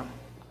sit down.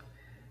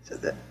 So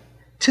the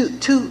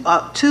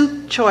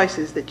two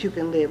choices that you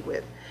can live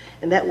with,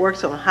 and that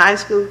works on high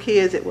school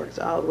kids. It works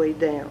all the way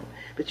down.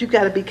 But you've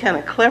got to be kind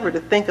of clever to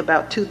think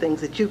about two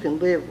things that you can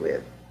live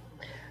with.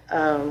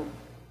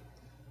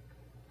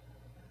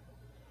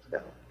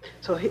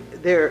 So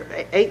there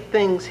are 8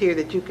 things here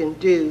that you can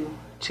do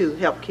to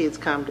help kids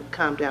calm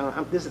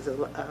down. This is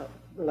the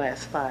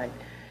last 5.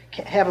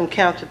 Have them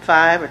count to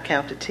 5 or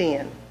count to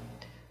 10.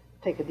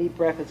 Take a deep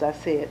breath, as I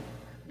said.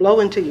 Blow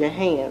into your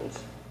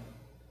hands.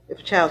 If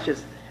a child,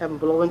 just have them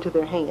blow into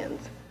their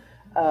hands.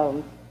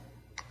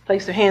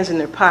 Place their hands in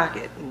their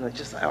pocket.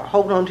 Just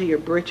hold on to your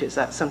britches.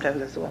 Sometimes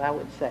that's what I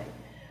would say.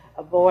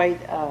 Avoid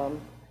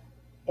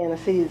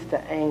antecedents to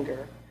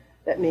anger.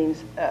 That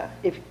means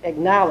if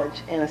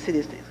acknowledge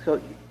antecedents. So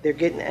they're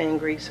getting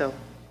angry, so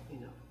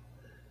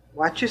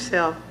watch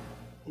yourself.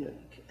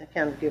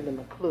 Kind of give them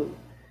a clue.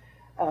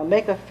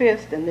 Make a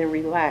fist and then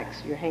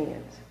relax your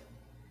hands.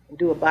 And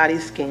do a body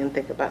scan.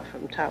 Think about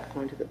from top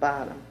going to the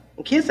bottom.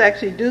 And kids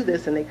actually do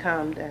this and they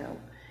calm down.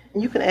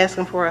 And you can ask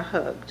them for a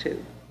hug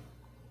too.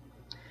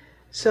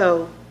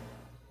 So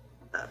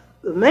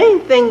the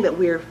main thing that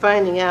we're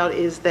finding out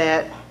is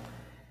that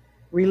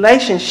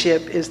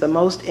relationship is the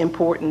most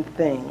important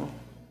thing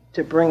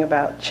to bring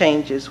about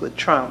changes with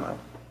trauma.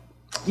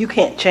 You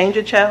can't change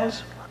a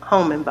child's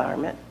home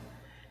environment.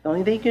 The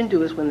only thing you can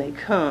do is when they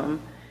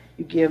come,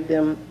 you give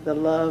them the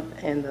love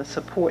and the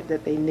support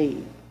that they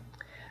need.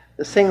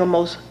 The single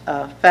most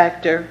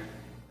factor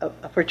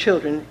for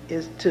children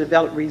is to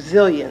develop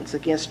resilience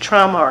against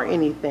trauma or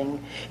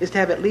anything, is to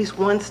have at least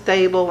one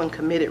stable and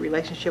committed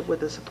relationship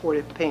with a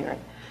supportive parent.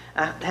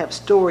 I have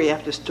story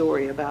after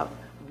story about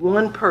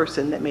one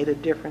person that made a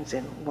difference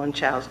in one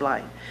child's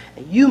life.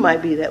 And you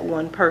might be that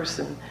one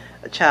person.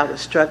 A child is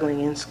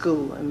struggling in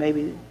school, and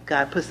maybe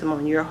God puts them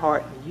on your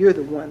heart, and you're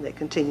the one that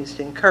continues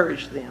to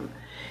encourage them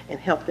and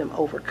help them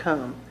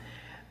overcome.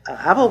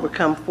 I've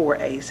overcome 4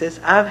 ACEs.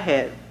 I've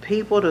had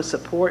people to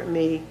support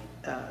me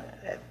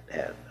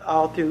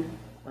all through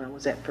when I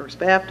was at First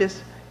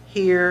Baptist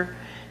here.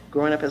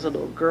 Growing up as a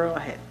little girl, I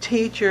had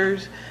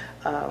teachers,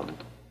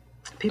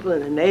 people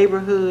in the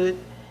neighborhood,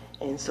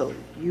 and so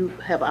you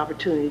have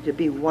opportunity to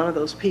be one of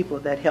those people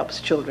that helps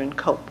children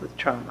cope with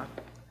trauma.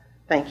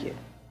 Thank you.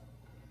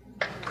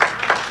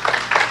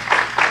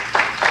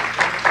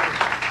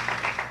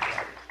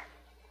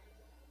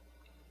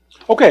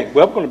 Okay,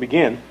 well, we're going to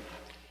begin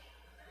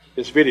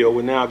this video.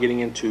 We're now getting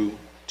into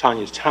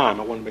Tanya's time.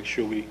 I want to make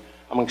sure I'm going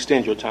to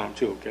extend your time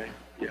too, okay?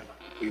 Yeah,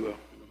 we will.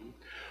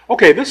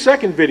 Okay, this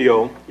second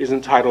video is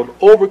entitled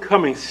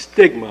Overcoming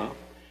Stigma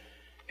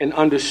and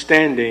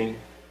Understanding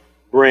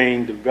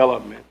brain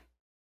development.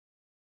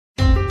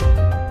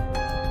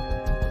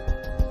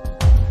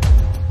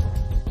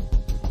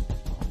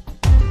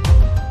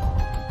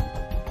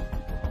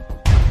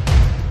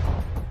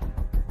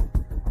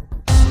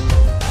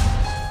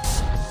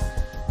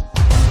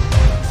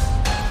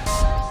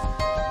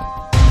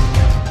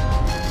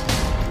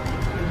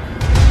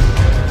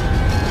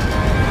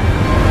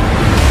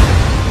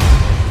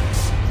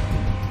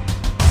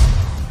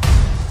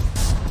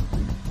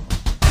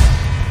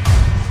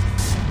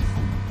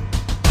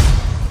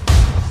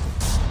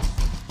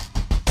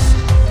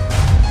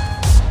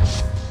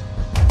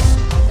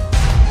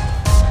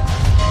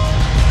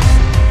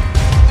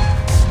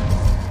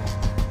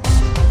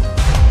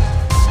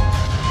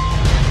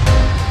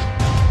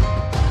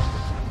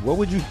 What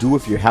would you do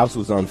if your house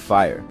was on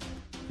fire?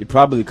 You'd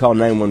probably call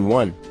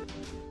 911.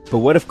 But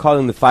what if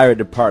calling the fire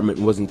department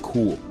wasn't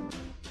cool?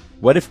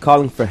 What if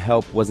calling for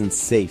help wasn't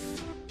safe?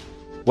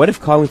 What if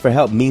calling for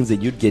help means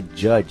that you'd get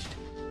judged?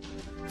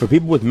 For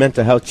people with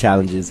mental health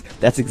challenges,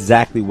 that's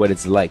exactly what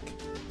it's like.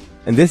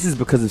 And this is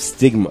because of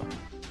stigma.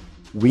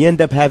 We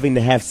end up having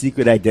to have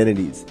secret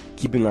identities,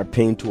 keeping our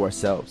pain to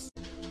ourselves.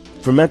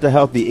 For mental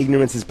health, the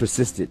ignorance is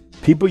persistent.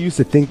 People used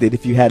to think that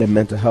if you had a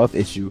mental health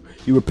issue,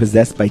 you were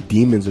possessed by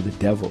demons or the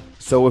devil.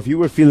 So if you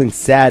were feeling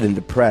sad and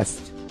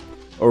depressed,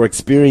 or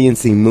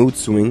experiencing mood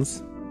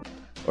swings,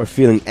 or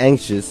feeling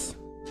anxious,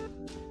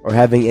 or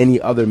having any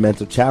other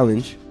mental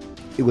challenge,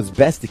 it was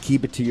best to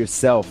keep it to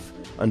yourself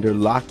under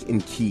lock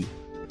and key.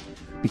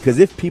 Because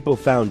if people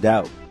found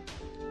out,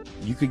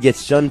 you could get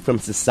shunned from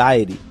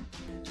society.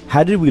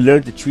 How did we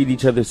learn to treat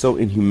each other so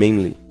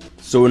inhumanely?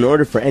 So in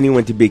order for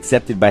anyone to be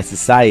accepted by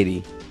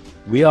society,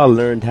 we all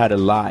learned how to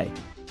lie,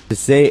 to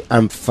say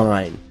I'm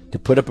fine, to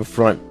put up a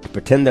front, to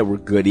pretend that we're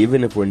good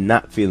even if we're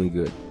not feeling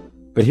good.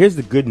 But here's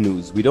the good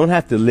news, we don't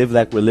have to live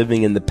like we're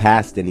living in the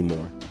past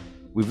anymore.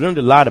 We've learned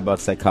a lot about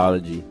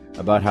psychology,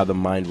 about how the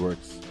mind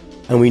works.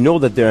 And we know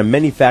that there are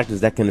many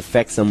factors that can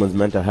affect someone's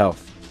mental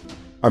health.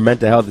 Our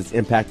mental health is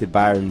impacted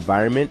by our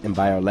environment and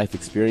by our life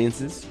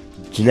experiences.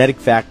 Genetic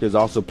factors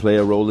also play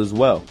a role as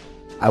well.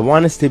 I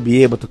want us to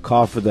be able to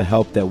call for the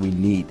help that we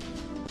need,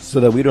 so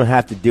that we don't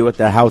have to deal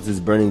with our houses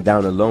burning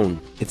down alone.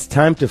 It's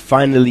time to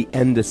finally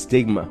end the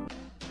stigma,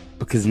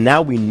 because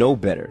now we know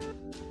better.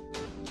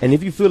 And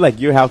if you feel like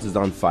your house is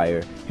on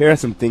fire, here are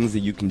some things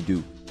that you can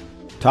do.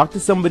 Talk to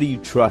somebody you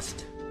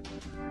trust.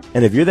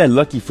 And if you're that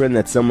lucky friend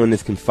that someone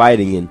is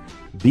confiding in,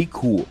 be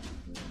cool.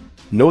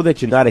 Know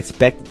that you're not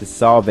expected to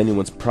solve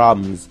anyone's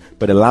problems,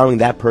 but allowing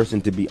that person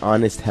to be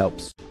honest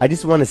helps. I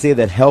just want to say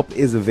that help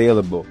is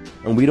available,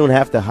 and we don't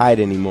have to hide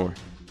anymore.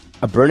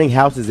 A burning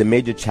house is a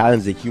major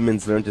challenge that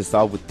humans learn to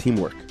solve with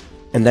teamwork,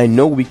 and I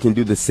know we can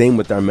do the same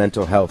with our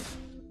mental health.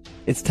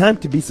 It's time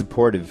to be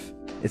supportive.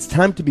 It's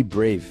time to be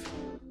brave.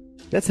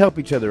 Let's help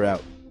each other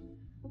out.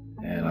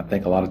 And I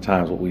think a lot of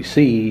times what we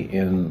see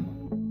in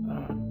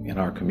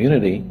our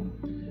community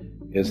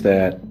is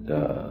that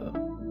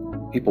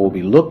people will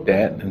be looked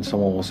at and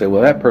someone will say,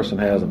 well, that person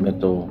has a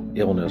mental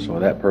illness, or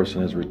that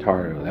person is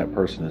retarded, or that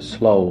person is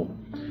slow.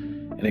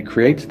 And it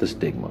creates the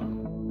stigma.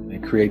 And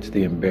it creates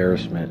the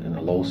embarrassment and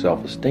the low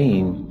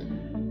self-esteem.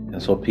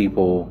 And so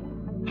people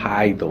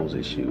hide those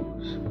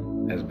issues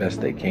as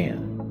best they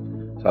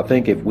can. So I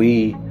think if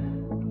we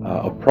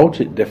approach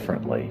it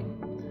differently,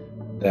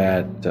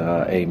 that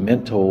a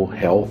mental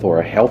health or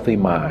a healthy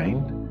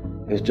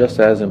mind is just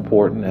as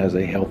important as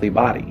a healthy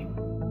body.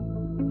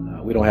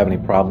 We don't have any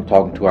problem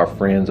talking to our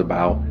friends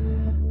about,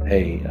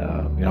 hey,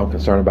 I'm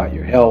concerned about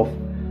your health.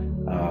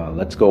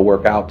 Let's go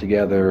work out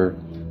together.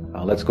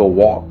 Let's go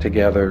walk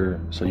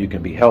together so you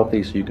can be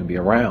healthy, so you can be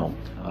around.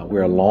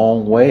 We're a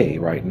long way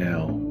right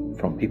now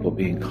from people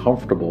being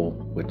comfortable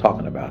with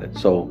talking about it.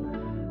 So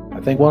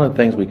I think one of the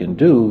things we can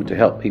do to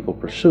help people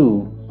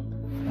pursue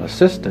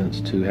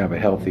assistance to have a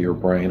healthier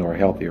brain or a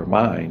healthier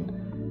mind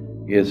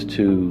is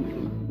to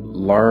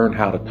learn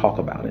how to talk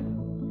about it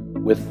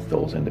with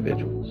those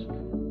individuals.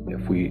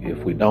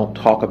 If we don't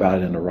talk about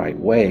it in the right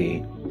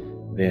way,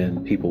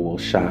 then people will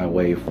shy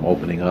away from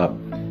opening up,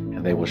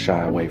 and they will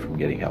shy away from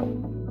getting help.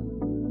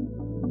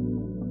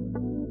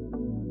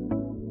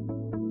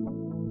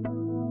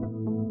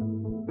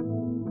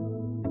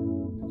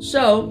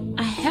 So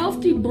a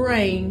healthy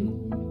brain,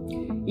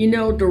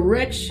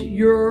 directs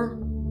your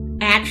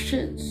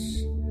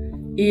actions.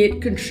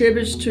 It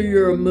contributes to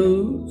your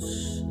moods,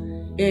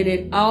 and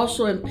it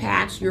also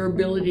impacts your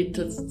ability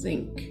to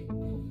think.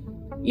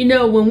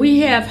 When we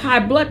have high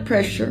blood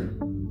pressure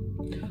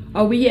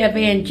or we have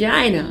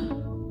angina,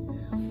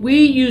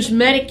 we use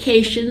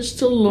medications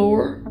to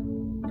lower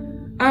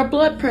our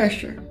blood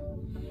pressure.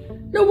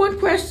 No one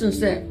questions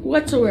that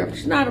whatsoever.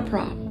 It's not a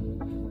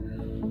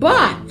problem.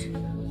 But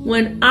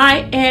when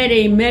I add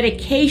a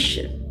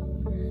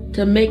medication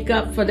to make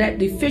up for that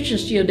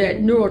deficiency of that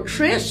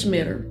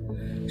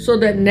neurotransmitter, so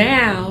that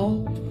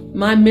now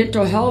my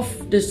mental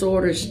health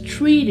disorder is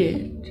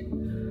treated,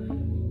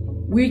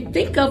 we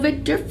think of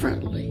it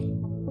differently.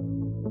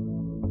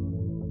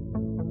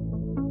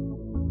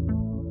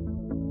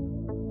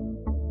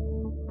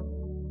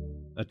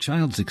 A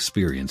child's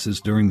experiences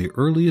during the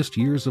earliest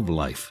years of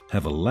life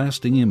have a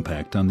lasting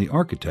impact on the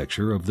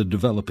architecture of the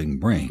developing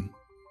brain.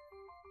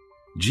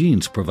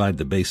 Genes provide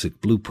the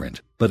basic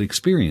blueprint, but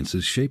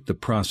experiences shape the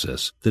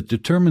process that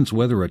determines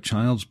whether a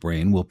child's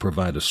brain will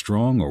provide a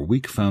strong or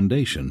weak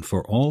foundation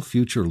for all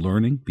future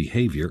learning,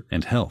 behavior,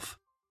 and health.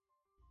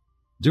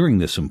 During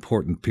this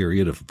important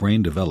period of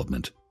brain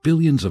development,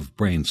 billions of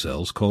brain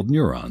cells called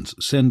neurons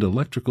send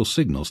electrical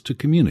signals to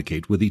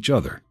communicate with each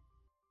other.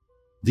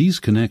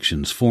 These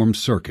connections form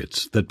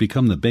circuits that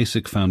become the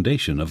basic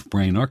foundation of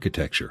brain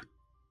architecture.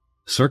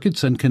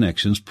 Circuits and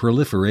connections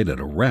proliferate at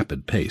a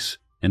rapid pace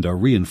and are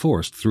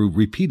reinforced through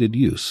repeated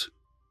use.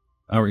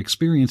 Our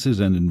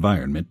experiences and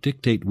environment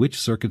dictate which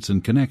circuits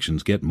and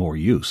connections get more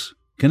use.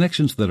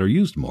 Connections that are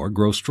used more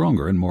grow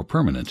stronger and more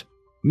permanent.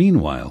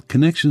 Meanwhile,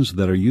 connections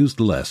that are used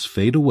less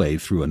fade away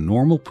through a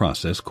normal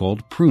process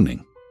called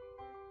pruning.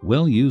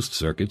 Well-used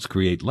circuits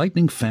create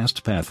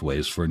lightning-fast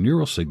pathways for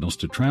neural signals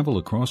to travel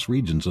across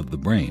regions of the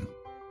brain.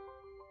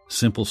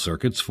 Simple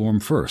circuits form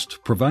first,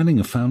 providing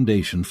a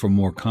foundation for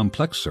more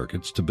complex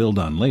circuits to build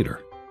on later.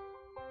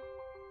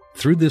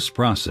 Through this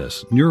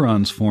process,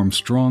 neurons form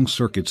strong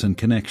circuits and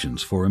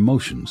connections for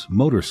emotions,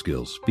 motor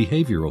skills,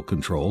 behavioral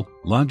control,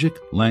 logic,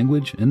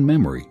 language, and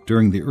memory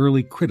during the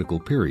early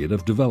critical period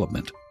of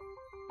development.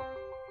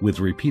 With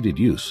repeated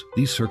use,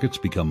 these circuits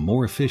become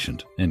more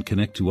efficient and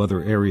connect to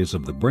other areas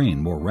of the brain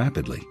more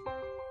rapidly.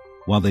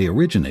 While they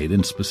originate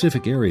in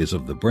specific areas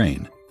of the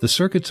brain, the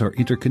circuits are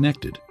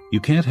interconnected.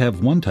 You can't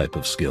have one type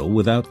of skill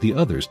without the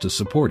others to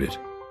support it.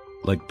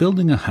 Like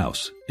building a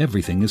house,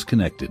 everything is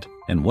connected,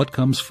 and what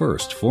comes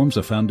first forms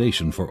a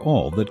foundation for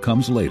all that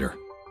comes later.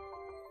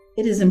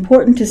 It is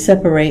important to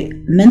separate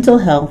mental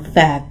health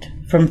fact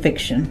from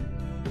fiction.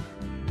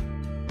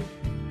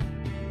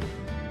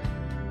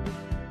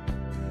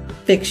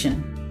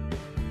 Fiction.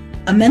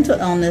 A mental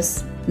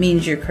illness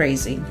means you're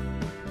crazy.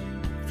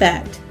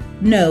 Fact.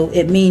 No,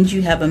 it means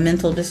you have a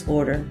mental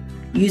disorder.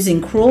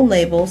 Using cruel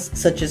labels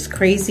such as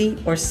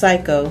crazy or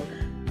psycho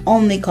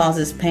only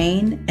causes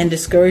pain and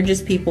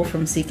discourages people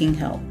from seeking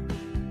help.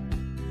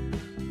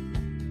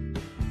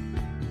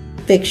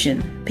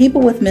 Fiction.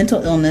 People with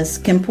mental illness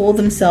can pull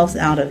themselves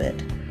out of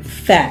it.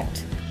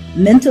 Fact.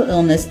 Mental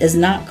illness is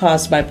not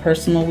caused by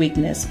personal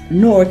weakness,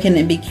 nor can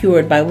it be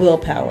cured by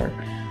willpower.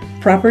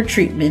 Proper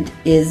treatment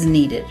is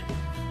needed.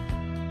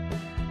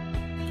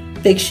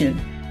 Fiction.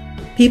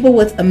 People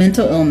with a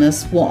mental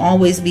illness will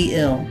always be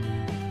ill.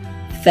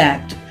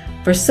 Fact.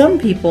 For some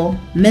people,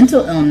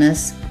 mental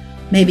illness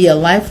may be a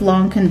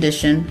lifelong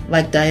condition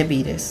like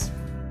diabetes.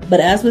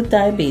 But as with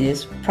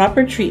diabetes,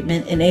 proper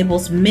treatment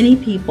enables many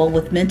people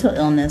with mental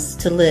illness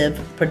to live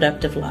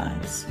productive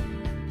lives.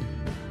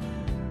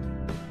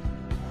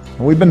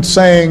 We've been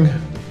saying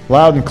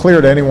loud and clear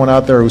to anyone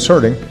out there who's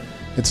hurting,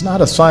 it's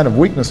not a sign of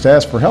weakness to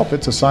ask for help,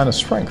 it's a sign of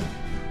strength.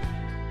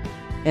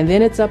 And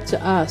then it's up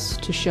to us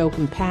to show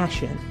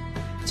compassion,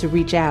 to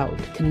reach out,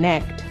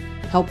 connect,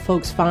 help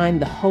folks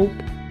find the hope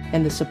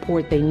and the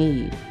support they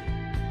need.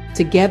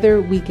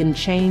 Together, we can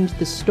change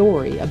the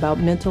story about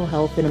mental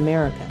health in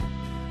America.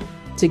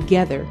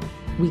 Together,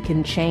 we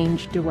can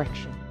change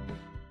direction.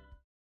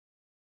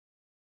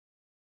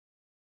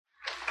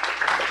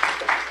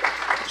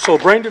 So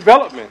brain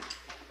development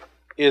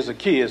is a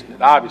key, isn't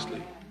it?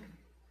 Obviously.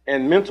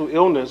 And mental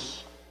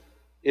illness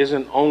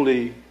isn't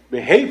only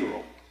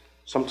behavioral.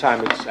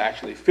 Sometimes it's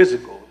actually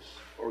physical, it's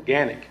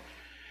organic.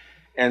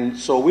 And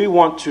so we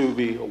want to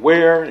be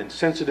aware and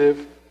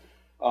sensitive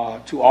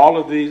to all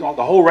of these,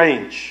 the whole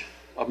range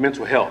of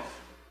mental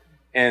health.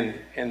 And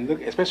look,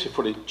 especially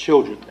for the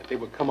children, that they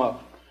would come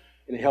up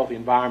in healthy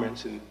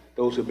environments, and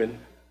those who have been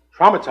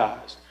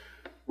traumatized,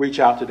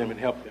 reach out to them and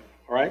help them.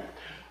 All right?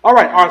 All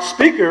right, our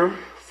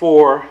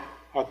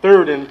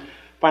third and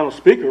final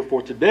speaker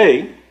for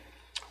today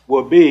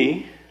will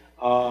be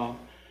a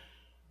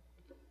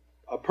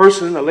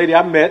lady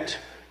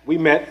we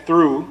met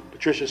through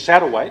Patricia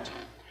Satterwhite.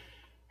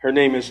 Her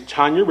name is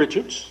Tanya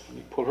Richards. Let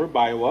me pull her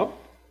bio up.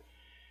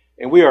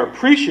 And we are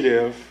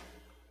appreciative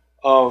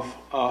of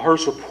her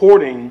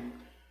supporting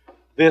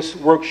this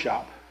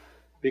workshop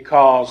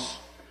because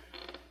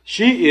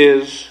she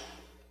is,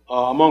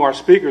 among our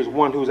speakers,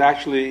 one who's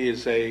actually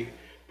is a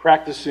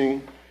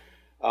practicing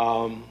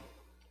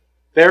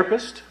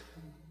therapist.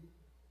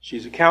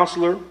 She's a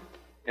counselor,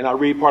 and I'll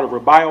read part of her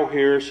bio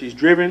here.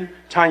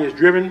 Tanya's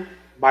driven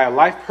by a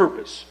life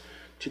purpose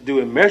to do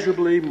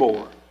immeasurably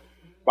more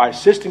by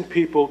assisting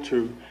people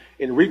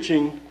in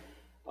reaching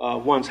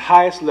one's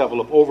highest level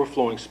of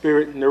overflowing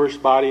spirit,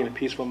 nourished body, and a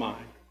peaceful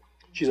mind.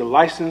 She's a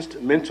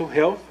licensed mental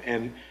health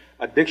and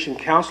addiction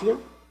counselor,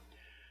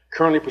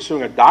 currently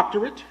pursuing a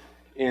doctorate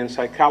in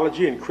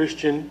psychology and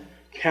Christian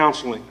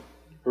counseling.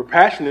 Her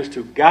passion is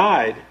to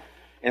guide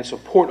and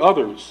support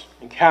others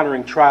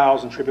encountering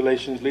trials and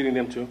tribulations, leading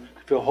them to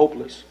feel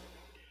hopeless.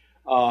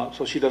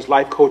 So she does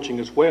life coaching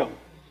as well.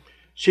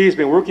 She's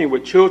been working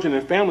with children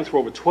and families for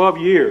over 12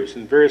 years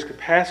in various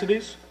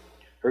capacities.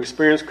 Her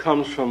experience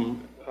comes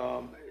from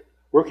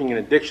working in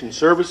addiction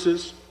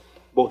services,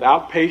 both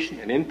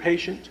outpatient and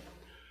inpatient.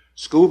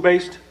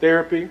 school-based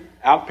therapy,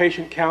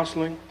 outpatient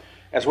counseling,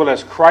 as well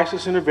as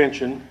crisis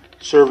intervention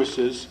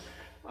services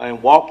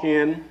and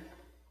walk-in,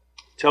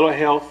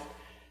 telehealth,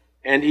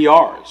 and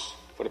ERs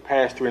for the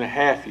past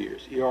 3.5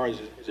 years. ER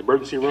is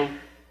emergency room?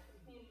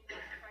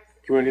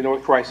 Community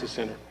North Crisis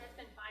Center.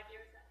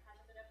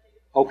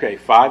 Okay,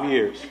 5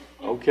 years.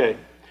 Okay.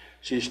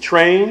 She's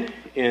trained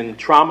in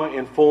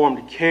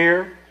trauma-informed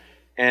care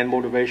and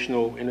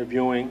motivational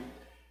interviewing,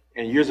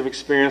 and years of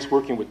experience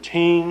working with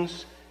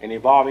teens and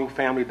evolving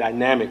family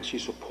dynamics. She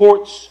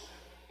supports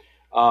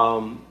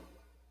and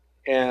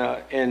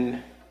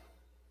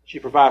she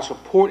provides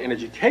support and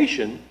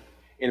education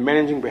in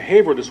managing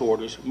behavioral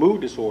disorders,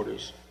 mood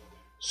disorders,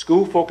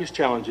 school-focused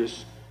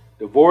challenges,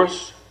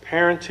 divorce,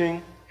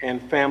 parenting,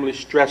 and family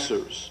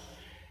stressors.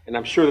 And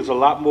I'm sure there's a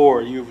lot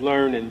more you've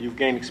learned and you've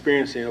gained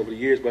experience in over the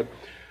years, but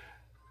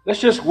let's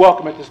just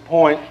welcome at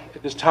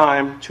this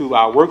time to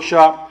our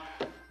workshop,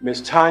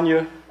 Ms.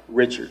 Tanya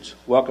Richards.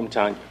 Welcome,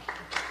 Tanya.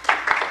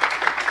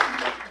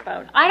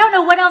 I don't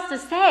know what else to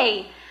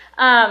say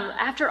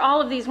after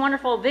all of these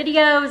wonderful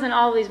videos and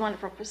all of these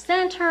wonderful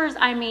presenters.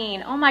 I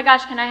mean, oh my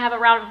gosh, can I have a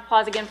round of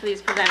applause again for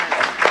these presenters?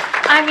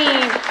 I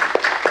mean,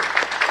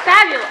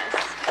 fabulous.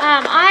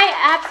 I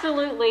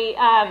absolutely,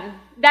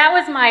 that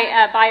was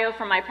my bio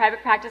for my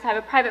private practice. I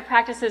have a private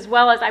practice as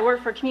well as I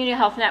work for Community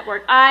Health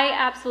Network. I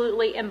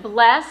absolutely am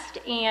blessed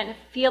and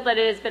feel that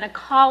it has been a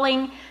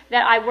calling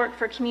that I work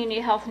for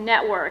Community Health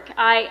Network.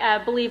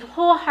 I believe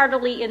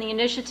wholeheartedly in the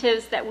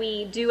initiatives that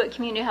we do at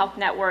Community Health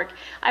Network.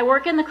 I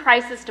work in the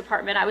crisis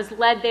department. I was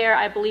led there.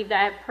 I believe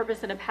that I have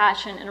purpose and a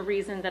passion and a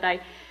reason that I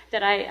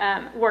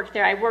worked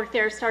there. I worked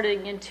there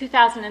starting in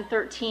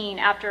 2013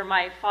 after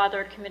my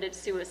father committed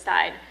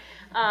suicide.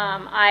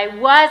 I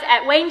was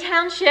at Wayne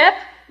Township,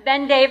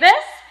 Ben Davis.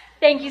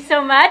 Thank you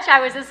so much. I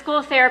was a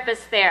school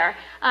therapist there.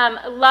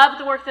 Loved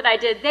the work that I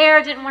did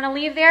there. Didn't want to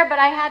leave there, but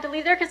I had to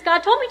leave there because God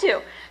told me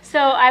to. So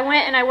I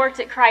went and I worked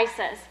at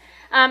Crisis.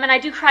 And I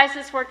do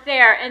crisis work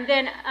there. And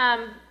then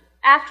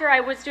after I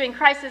was doing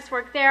crisis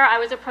work there, I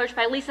was approached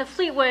by Lisa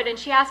Fleetwood, and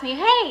she asked me,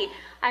 hey,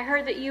 I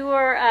heard that you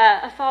were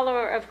a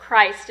follower of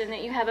Christ and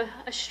that you have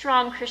a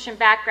strong Christian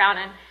background.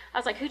 And I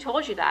was like, who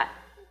told you that?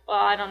 Well,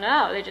 I don't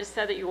know. They just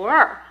said that you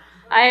were.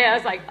 I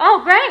was like, oh,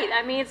 great.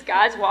 That means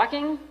God's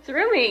walking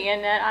through me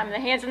and that I'm the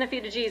hands and the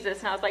feet of Jesus.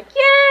 And I was like,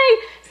 yay,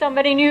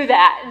 somebody knew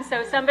that. And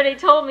so somebody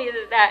told me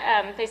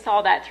that they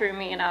saw that through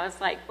me. And I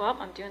was like, well,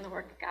 I'm doing the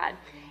work of God.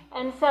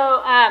 And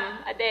so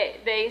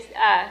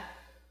I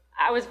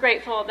was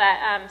grateful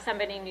that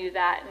somebody knew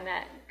that and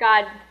that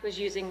God was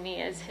using me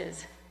as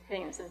his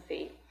hands and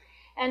feet.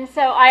 And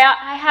so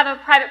I have a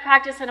private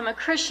practice, and I'm a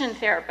Christian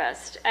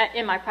therapist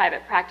in my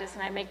private practice,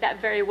 and I make that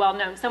very well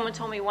known. Someone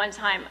told me one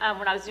time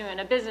when I was doing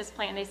a business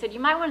plan, they said, you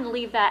might want to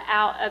leave that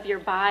out of your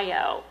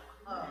bio.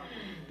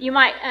 You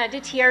might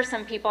deter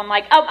some people. I'm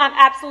like, oh, I'm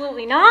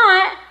absolutely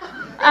not.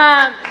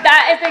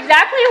 That is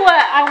exactly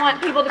what I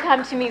want people to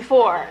come to me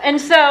for. And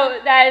so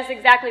that is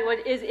exactly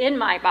what is in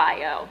my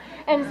bio.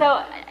 And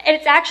so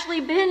it's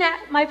actually been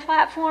at my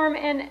platform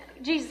and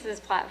Jesus'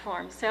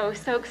 platform. So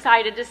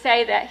excited to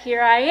say that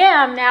here I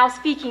am now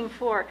speaking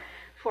for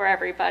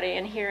everybody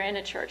and here in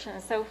a church.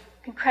 And so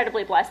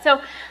incredibly blessed.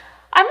 So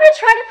I'm going to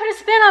try to put a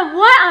spin on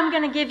what I'm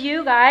going to give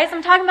you guys.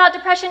 I'm talking about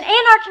depression and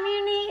our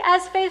community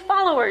as faith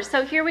followers.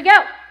 So here we go.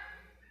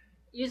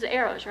 Use the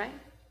arrows, right?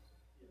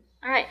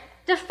 All right.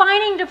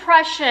 Defining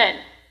depression.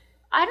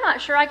 I'm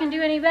not sure I can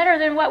do any better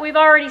than what we've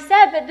already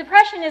said, but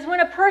depression is when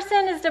a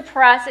person is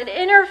depressed, it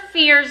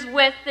interferes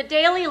with the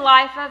daily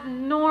life of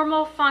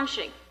normal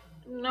functioning.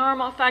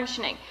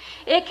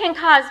 It can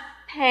cause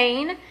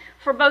pain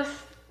for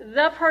both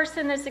the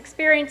person that's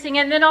experiencing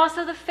and then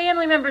also the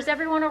family members,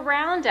 everyone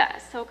around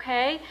us,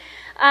 okay?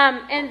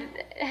 And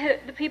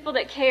the people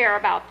that care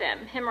about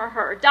them, him or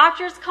her.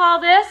 Doctors call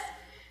this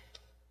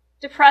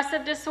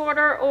depressive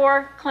disorder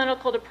or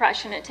clinical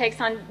depression. It takes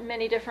on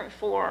many different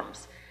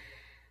forms.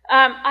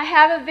 I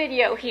have a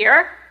video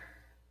here.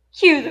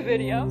 Cue the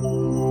video.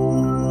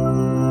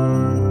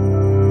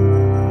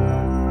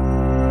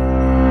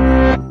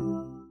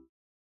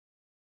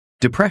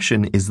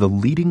 Depression is the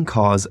leading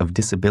cause of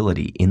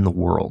disability in the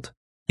world.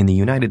 In the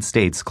United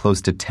States,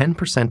 close to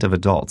 10% of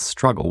adults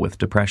struggle with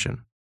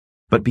depression.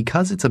 But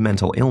because it's a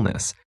mental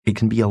illness, it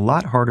can be a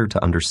lot harder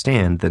to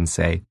understand than,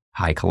 say,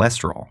 high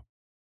cholesterol.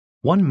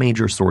 One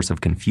major source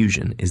of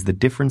confusion is the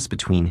difference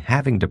between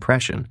having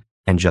depression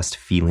and just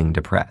feeling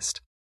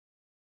depressed.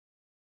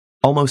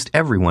 Almost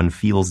everyone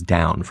feels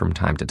down from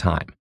time to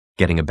time.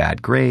 Getting a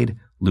bad grade,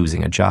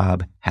 losing a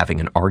job,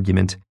 having an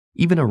argument,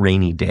 even a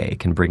rainy day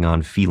can bring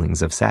on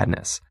feelings of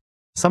sadness.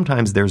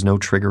 Sometimes there's no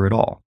trigger at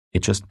all.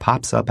 It just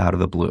pops up out of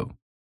the blue.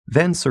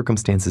 Then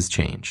circumstances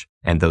change,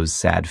 and those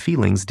sad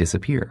feelings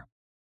disappear.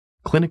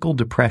 Clinical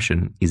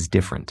depression is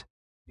different.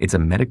 It's a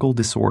medical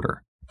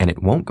disorder, and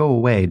it won't go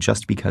away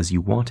just because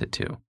you want it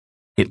to.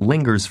 It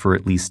lingers for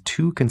at least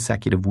 2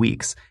 consecutive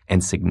weeks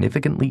and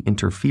significantly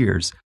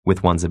interferes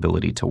with one's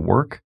ability to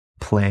work,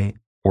 play,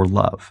 or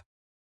love.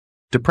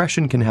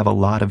 Depression can have a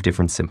lot of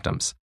different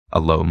symptoms: a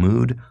low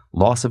mood,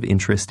 loss of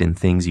interest in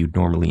things you'd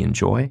normally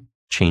enjoy,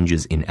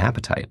 changes in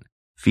appetite,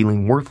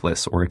 feeling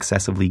worthless or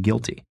excessively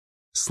guilty,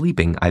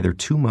 sleeping either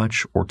too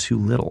much or too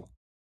little,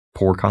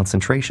 poor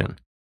concentration,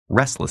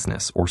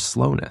 restlessness or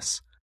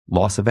slowness,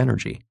 loss of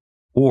energy,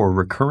 or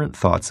recurrent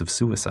thoughts of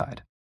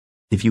suicide.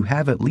 If you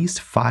have at least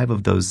 5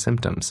 of those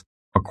symptoms,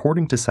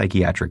 according to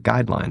psychiatric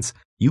guidelines,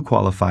 you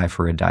qualify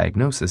for a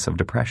diagnosis of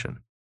depression.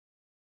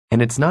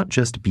 And it's not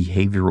just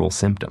behavioral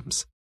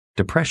symptoms.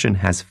 Depression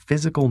has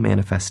physical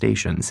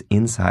manifestations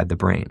inside the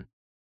brain.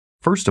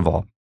 First of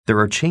all, there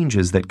are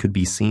changes that could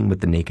be seen with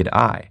the naked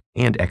eye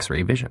and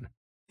X-ray vision.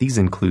 These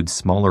include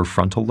smaller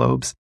frontal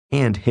lobes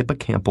and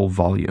hippocampal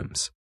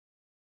volumes.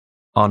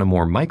 On a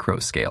more micro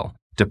scale,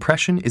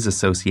 depression is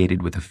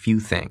associated with a few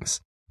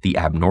things: the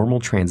abnormal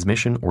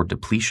transmission or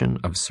depletion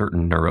of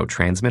certain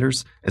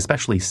neurotransmitters,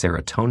 especially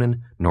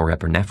serotonin,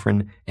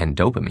 norepinephrine, and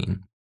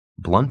dopamine,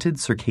 blunted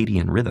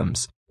circadian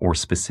rhythms, or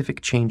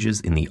specific changes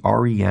in the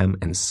REM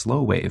and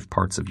slow wave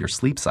parts of your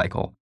sleep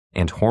cycle,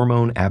 and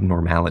hormone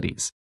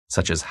abnormalities,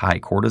 such as high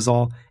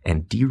cortisol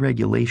and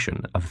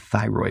deregulation of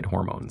thyroid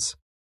hormones.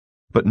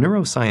 But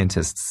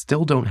neuroscientists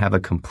still don't have a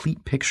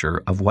complete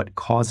picture of what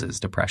causes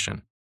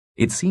depression.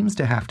 It seems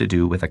to have to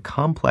do with a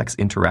complex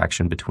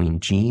interaction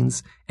between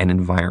genes and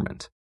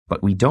environment,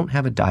 but we don't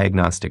have a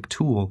diagnostic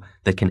tool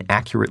that can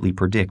accurately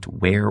predict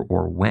where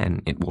or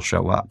when it will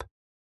show up.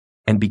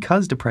 And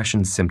because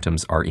depression's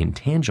symptoms are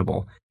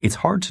intangible, it's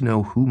hard to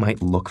know who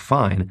might look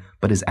fine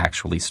but is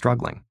actually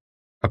struggling.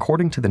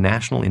 According to the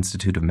National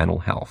Institute of Mental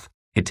Health,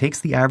 it takes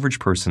the average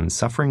person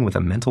suffering with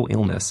a mental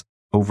illness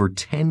over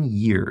 10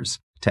 years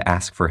to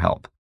ask for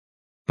help.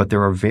 But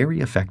there are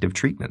very effective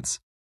treatments.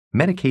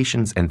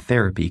 Medications and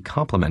therapy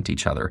complement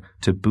each other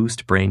to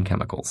boost brain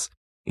chemicals.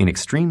 In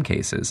extreme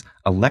cases,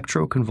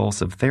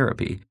 electroconvulsive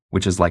therapy,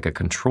 which is like a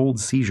controlled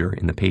seizure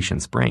in the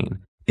patient's brain,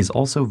 is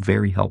also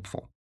very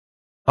helpful.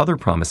 Other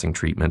promising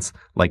treatments,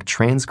 like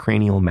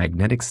transcranial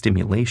magnetic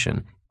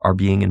stimulation, are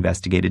being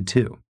investigated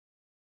too.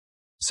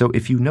 So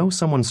if you know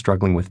someone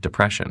struggling with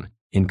depression,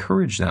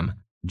 encourage them,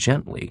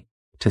 gently,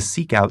 to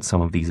seek out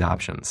some of these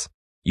options.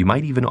 You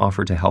might even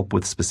offer to help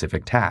with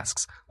specific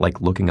tasks,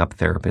 like looking up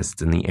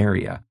therapists in the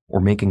area or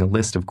making a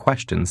list of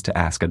questions to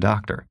ask a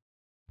doctor.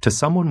 To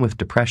someone with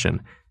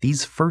depression,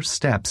 these first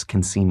steps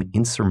can seem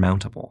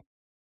insurmountable.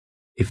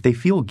 If they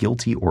feel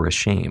guilty or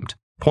ashamed,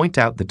 point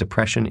out that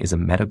depression is a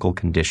medical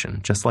condition,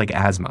 just like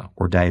asthma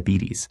or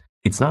diabetes.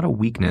 It's not a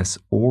weakness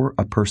or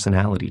a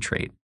personality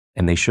trait,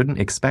 and they shouldn't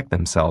expect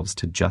themselves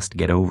to just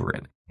get over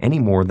it, any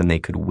more than they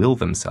could will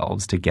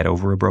themselves to get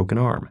over a broken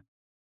arm.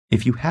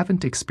 If you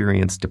haven't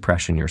experienced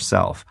depression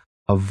yourself,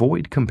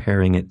 avoid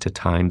comparing it to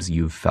times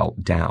you've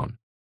felt down.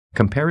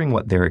 Comparing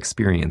what they're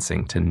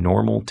experiencing to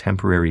normal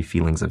temporary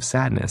feelings of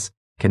sadness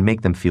can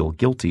make them feel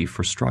guilty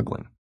for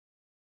struggling.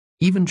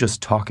 Even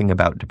just talking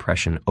about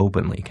depression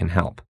openly can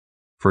help.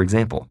 For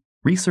example,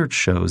 research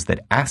shows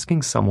that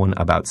asking someone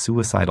about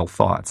suicidal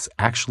thoughts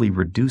actually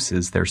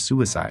reduces their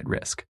suicide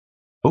risk.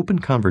 Open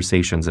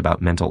conversations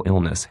about mental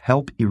illness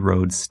help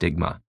erode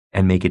stigma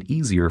and make it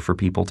easier for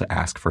people to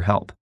ask for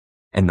help.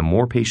 And the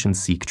more patients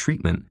seek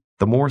treatment,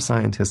 the more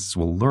scientists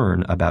will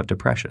learn about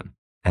depression,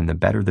 and the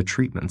better the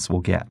treatments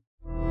will get.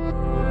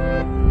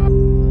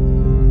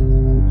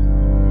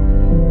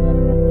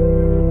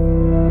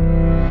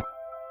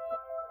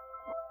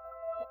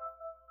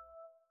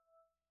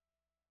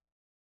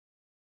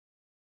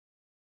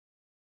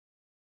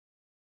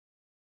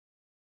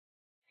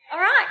 All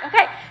right,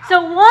 okay.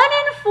 So 1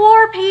 in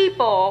 4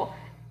 people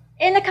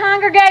in the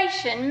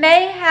congregation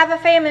may have a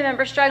family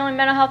member struggling with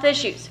mental health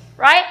issues,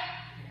 right?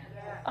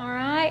 All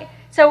right.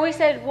 So we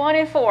said 1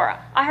 in 4.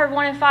 I heard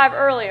 1 in 5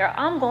 earlier.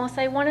 I'm going to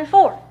say 1 in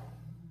 4.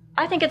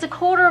 I think it's a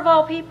quarter of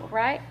all people,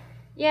 right?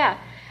 Yeah.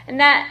 And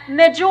that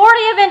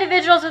majority of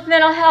individuals with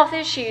mental health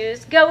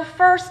issues go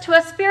first to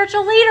a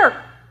spiritual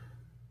leader,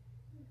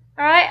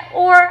 all right,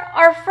 or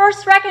are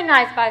first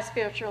recognized by a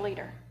spiritual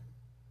leader.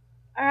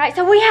 All right.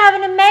 So we have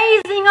an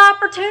amazing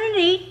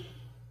opportunity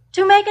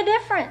to make a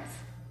difference.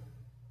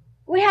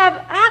 We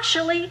have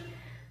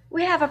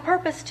a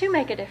purpose to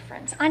make a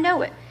difference. I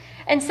know it.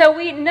 And so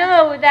we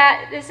know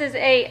that this is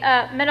a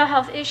mental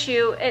health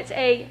issue. It's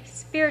a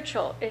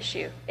spiritual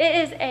issue. It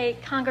is a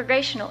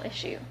congregational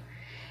issue.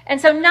 And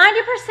so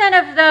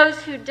 90% of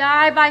those who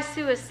die by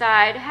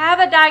suicide have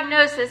a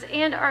diagnosis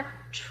and are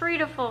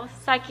treatable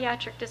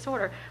psychiatric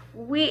disorder.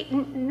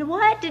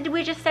 What? Did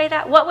we just say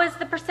that? What was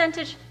the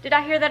percentage? Did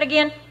I hear that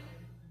again?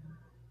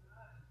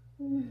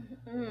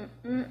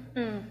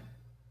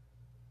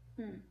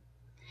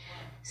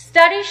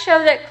 Studies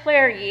show that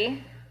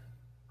clergy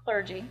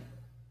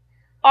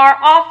are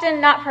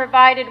often not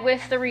provided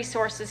with the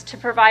resources to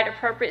provide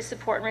appropriate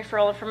support and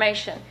referral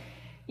information.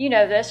 You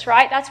know this,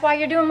 right? That's why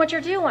you're doing what you're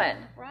doing,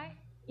 right?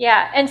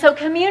 Yeah, and so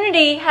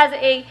Community has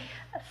a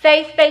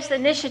faith-based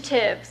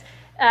initiatives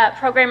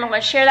program. I'm going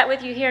to share that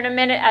with you here in a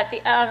minute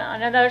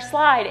on another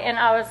slide. And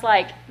I was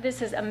like,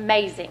 this is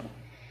amazing.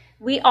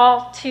 We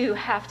all, too,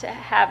 have to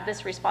have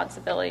this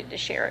responsibility to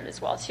share it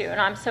as well, too. And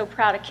I'm so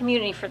proud of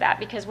Community for that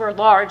because we're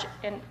large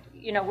and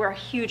we're a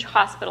huge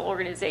hospital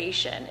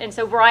organization. And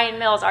so Brian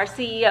Mills, our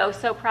CEO,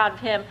 so proud of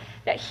him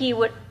that he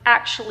would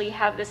actually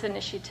have this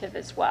initiative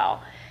as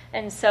well.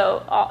 And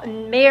so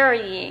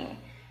marrying,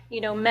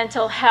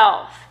 mental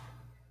health,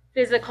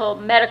 physical,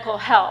 medical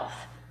health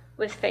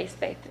with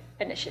faith-based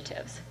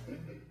initiatives.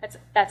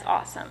 That's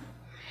awesome.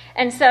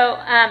 And so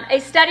a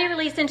study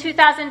released in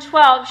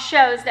 2012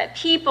 shows that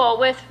people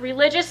with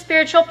religious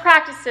spiritual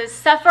practices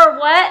suffer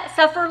what?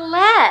 Suffer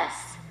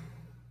less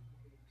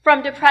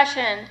from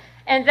depression,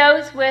 and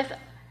those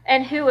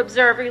who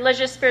observe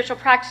religious spiritual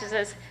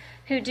practices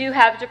who do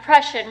have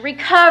depression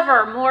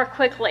recover more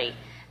quickly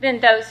than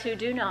those who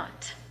do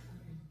not.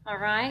 All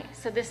right?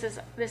 So this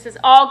is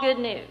all good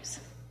news.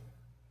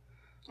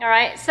 All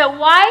right? So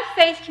why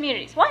faith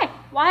communities? Why?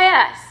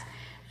 Why us?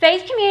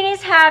 Faith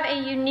communities have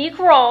a unique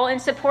role in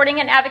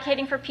supporting and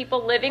advocating for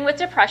people living with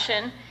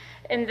depression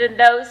and then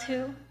those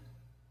who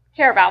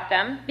care about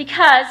them,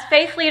 because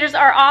faith leaders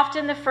are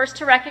often the first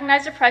to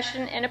recognize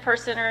depression in a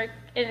person or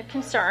in a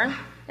concern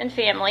and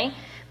family,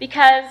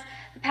 because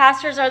the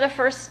pastors are the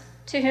first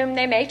to whom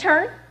they may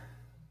turn.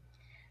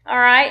 All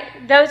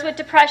right? Those with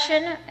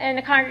depression in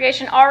the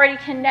congregation already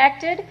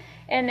connected,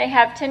 and they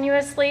have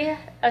tenuously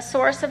a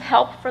source of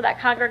help for that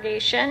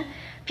congregation.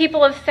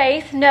 People of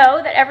faith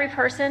know that every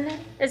person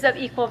is of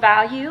equal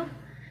value.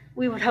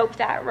 We would hope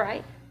that,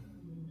 right?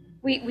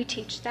 We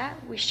teach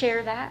that. We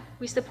share that.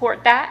 We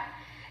support that.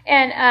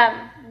 And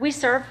we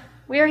serve.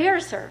 We are here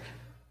to serve.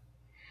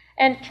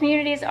 And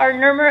communities are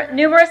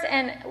numerous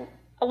and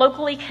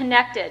locally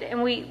connected,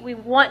 and we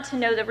want to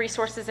know the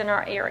resources in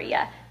our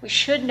area. We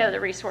should know the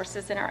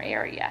resources in our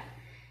area,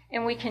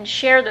 and we can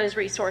share those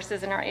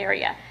resources in our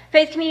area.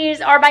 Faith communities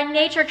are by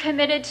nature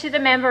committed to the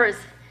members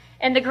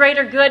and the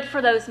greater good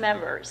for those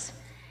members.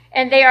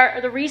 And they are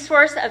the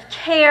resource of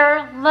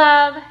care,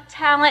 love,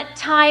 talent,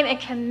 time, and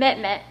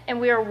commitment, and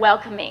we are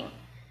welcoming.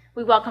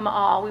 We welcome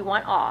all. We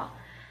want all.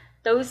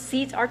 Those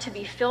seats are to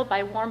be filled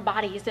by warm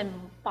bodies and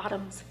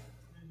bottoms,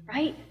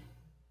 right?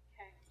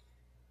 Okay.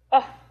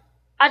 Oh,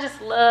 I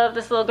just love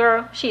this little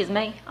girl. She is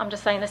me. I'm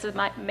just saying this is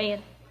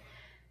me.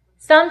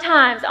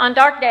 Sometimes on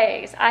dark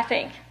days, I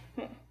think,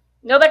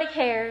 nobody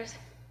cares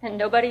and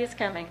nobody is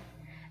coming.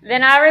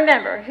 Then I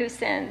remember who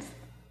sends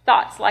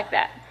thoughts like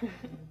that.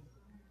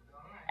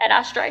 And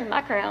I straighten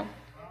my crown.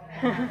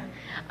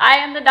 I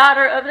am the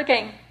daughter of the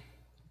King.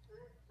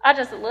 I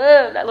just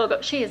love that little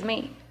girl. She is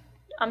me.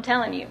 I'm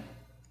telling you.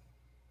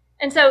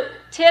 And so,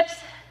 tips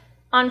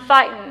on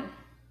fighting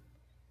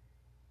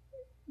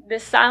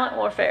this silent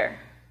warfare.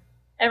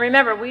 And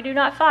remember, we do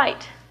not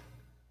fight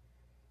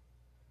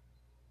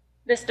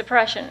this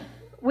depression.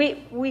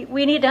 We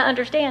need to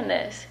understand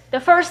this.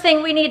 The first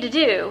thing we need to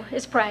do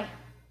is pray.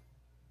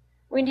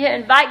 We need to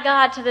invite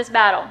God to this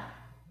battle.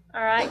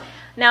 All right?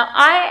 Now,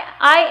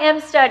 I am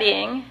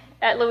studying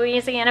at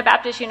Louisiana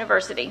Baptist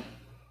University,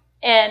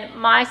 and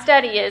my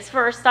study is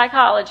first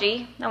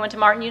psychology. I went to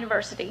Martin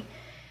University.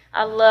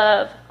 I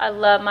love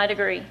my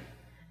degree.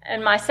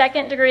 And my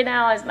second degree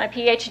now is my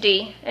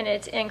PhD, and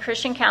it's in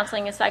Christian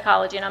counseling and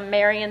psychology, and I'm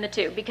marrying the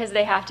two because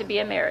they have to be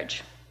a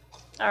marriage.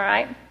 All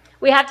right?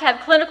 We have to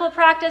have clinical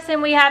practice,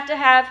 and we have to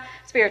have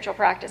spiritual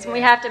practice, and we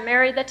have to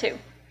marry the two.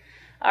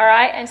 All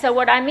right? And so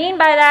what I mean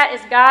by that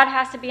is God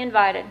has to be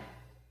invited,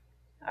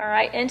 all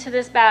right, into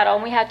this battle.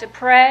 And we have to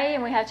pray,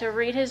 and we have to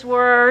read His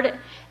Word,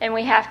 and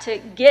we have to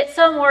get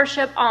some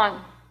worship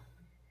on.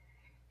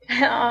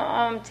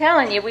 I'm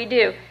telling you, we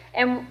do.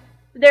 And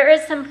there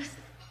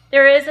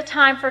is a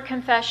time for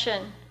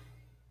confession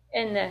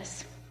in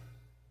this.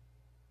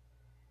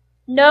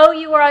 Know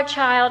you are a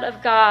child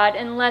of God,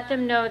 and let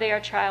them know they are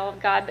a child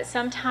of God. But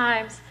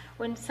sometimes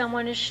when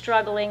someone is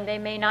struggling, they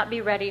may not be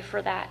ready for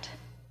that.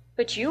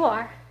 But you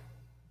are.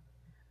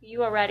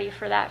 You are ready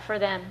for that for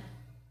them.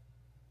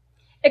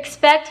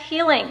 Expect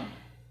healing,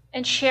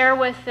 and share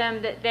with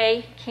them that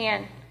they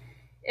can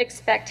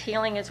expect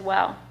healing as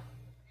well.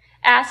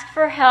 Ask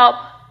for help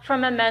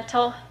from a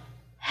mental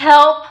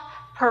help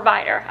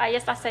provider. I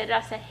said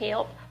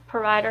help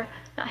provider,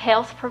 not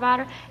health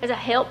provider. As a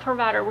help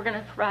provider, we're going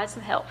to provide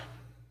some help.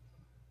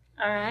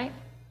 All right?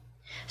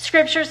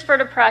 Scriptures for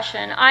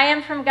depression. I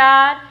am from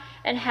God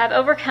and have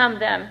overcome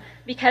them,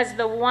 because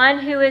the one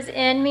who is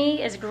in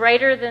me is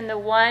greater than the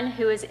one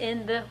who is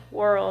in the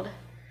world.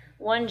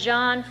 1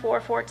 John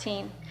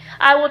 4:14.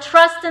 I will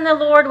trust in the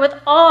Lord with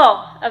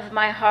all of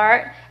my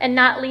heart and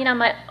not lean on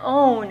my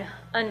own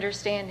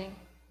understanding.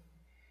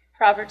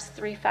 Proverbs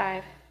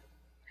 3:5.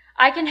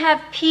 I can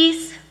have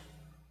peace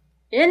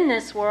in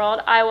this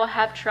world. I will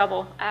have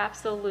trouble,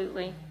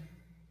 absolutely.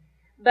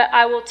 But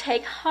I will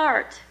take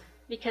heart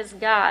because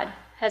God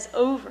has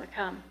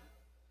overcome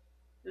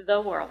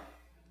the world.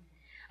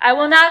 I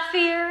will not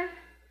fear,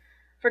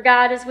 for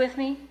God is with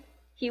me.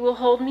 He will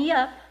hold me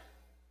up.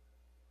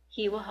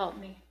 He will help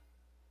me.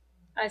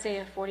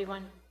 Isaiah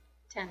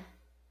 41:10.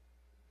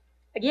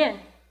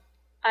 Again,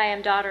 I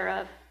am daughter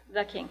of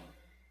the King.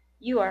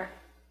 You are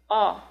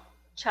all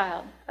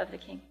child of the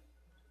King.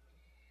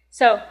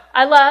 So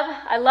I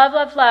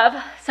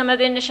love some of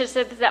the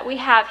initiatives that we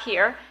have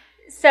here.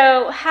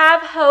 So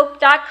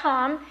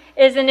havehope.com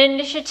is an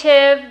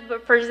initiative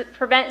for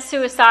prevent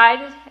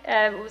suicide.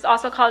 It was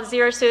also called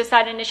Zero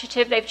Suicide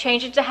Initiative. They've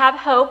changed it to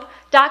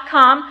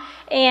havehope.com.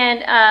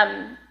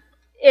 And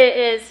it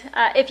is,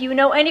 if you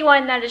know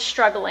anyone that is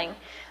struggling,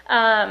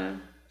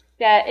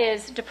 that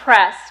is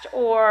depressed,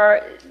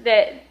 or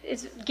that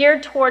is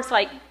geared towards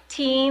like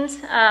teens,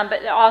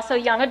 but also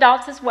young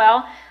adults as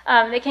well,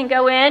 they can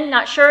go in.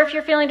 Not sure if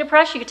you're feeling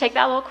depressed, you can take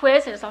that little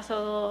quiz. There's also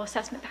a little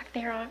assessment back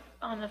there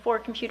on the 4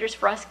 computers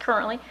for us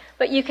currently.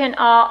 But you can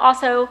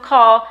also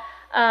call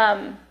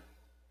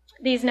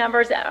these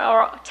numbers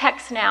or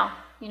text now.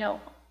 You know,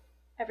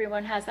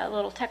 everyone has that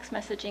little text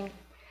messaging.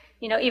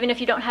 You know, even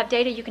if you don't have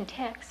data, you can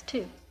text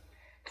too.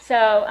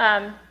 So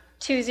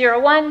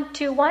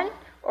 20121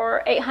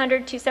 or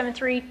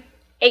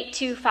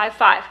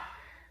 800-273-8255.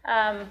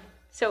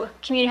 So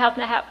Community Health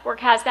Network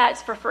has that.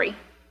 It's for free.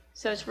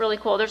 So it's really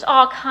cool. There's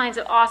all kinds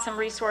of awesome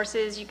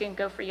resources. You can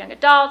go for young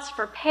adults,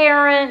 for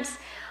parents,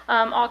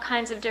 all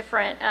kinds of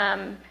different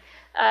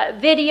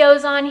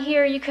videos on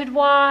here you could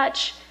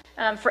watch,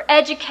 for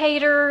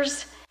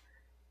educators.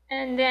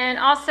 And then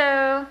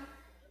also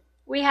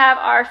we have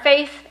our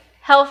Faith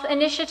Health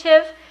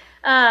Initiative.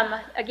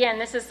 Again,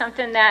 this is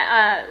something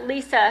that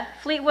Lisa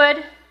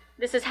Fleetwood,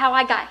 this is how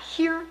I got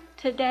here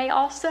today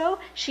also.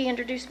 She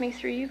introduced me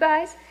through you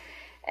guys.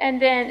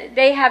 And then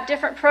they have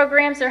different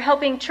programs. They're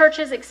helping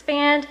churches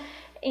expand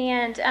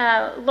and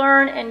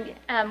learn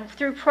and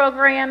through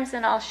programs,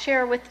 and I'll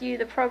share with you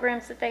the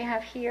programs that they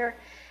have here.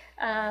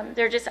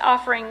 They're just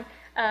offering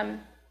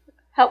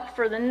help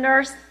for the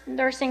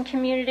nursing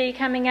community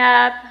coming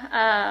up,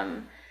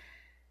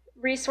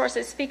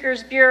 resources,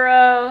 Speakers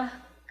Bureau,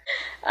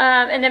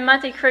 and then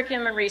monthly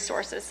curriculum and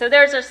resources. So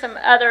there's some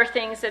other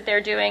things that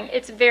they're doing.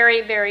 It's very,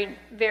 very,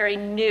 very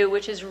new,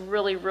 which is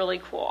really, really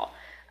cool.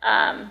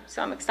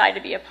 So I'm excited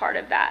to be a part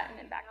of that.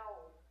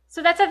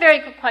 So that's a very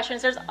good question.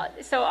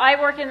 So I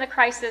work in the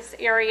crisis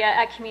area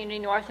at Community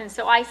North, and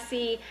so I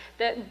see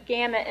the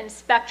gamut and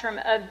spectrum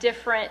of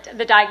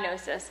the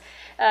diagnosis,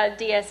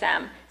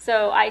 DSM.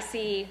 So I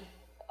see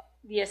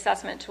the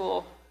assessment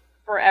tool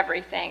for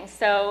everything.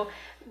 So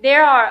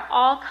there are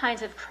all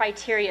kinds of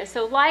criteria.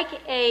 So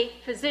like a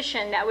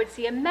physician that would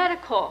see a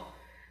medical,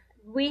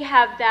 we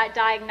have that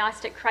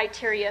diagnostic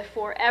criteria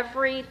for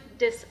every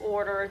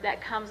disorder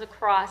that comes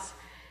across.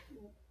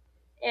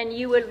 And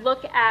you would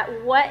look at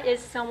what is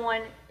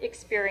someone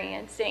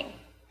experiencing.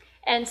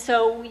 And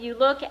so you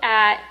look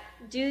at,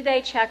 do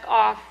they check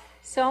off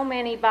so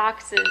many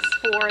boxes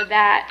for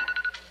that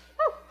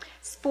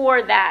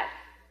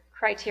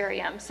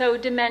criterion. So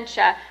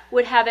dementia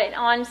would have an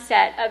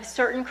onset of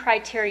certain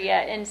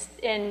criteria,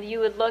 and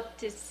you would look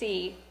to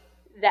see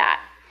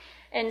that.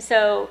 And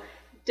so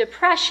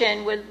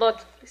depression would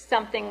look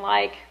something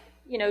like,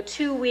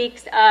 2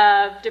 weeks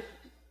of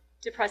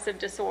depressive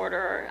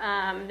disorder.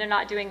 They're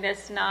not doing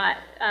this, not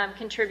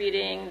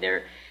contributing.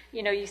 They're,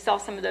 you saw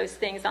some of those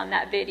things on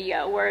that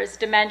video, whereas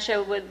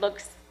dementia would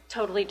look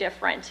totally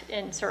different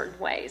in certain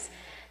ways.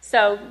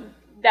 So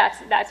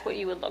that's what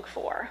you would look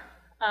for.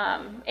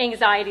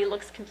 Anxiety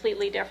looks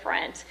completely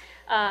different.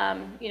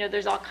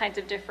 There's all kinds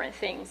of different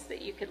things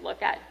that you could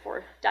look at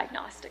for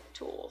diagnostic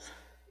tools.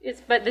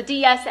 But the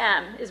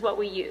DSM is what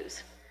we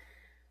use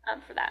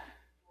for that.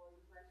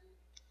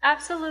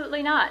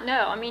 Absolutely not.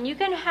 No. I mean, you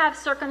can have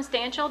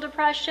circumstantial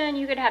depression.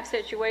 You could have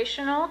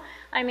situational.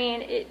 I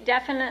mean, it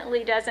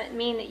definitely doesn't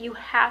mean that you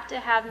have to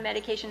have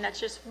medication. That's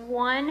just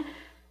one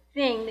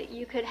thing that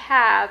you could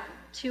have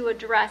to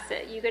address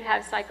it. You could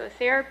have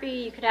psychotherapy.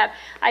 You could have,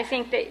 I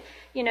think that,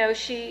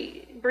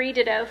 Bree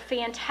did a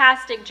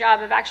fantastic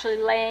job of actually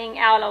laying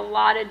out a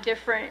lot of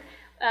different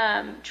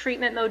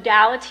treatment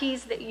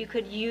modalities that you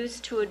could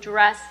use to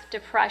address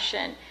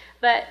depression.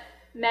 But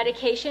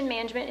medication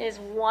management is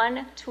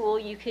one tool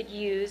you could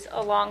use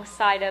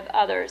alongside of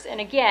others. And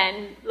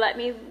again, let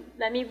me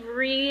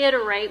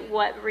reiterate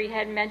what Bree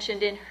had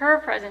mentioned in her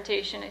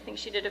presentation. I think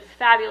she did a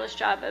fabulous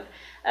job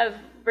of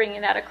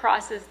bringing that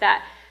across, is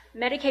that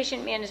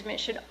medication management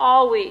should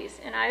always,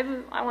 and I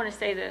want to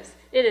say this,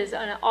 it is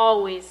an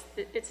always,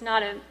 it's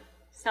not a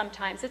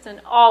sometimes, it's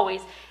an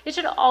always, it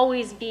should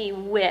always be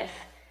with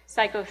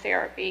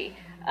psychotherapy.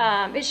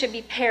 It should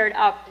be paired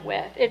up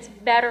with. It's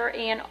better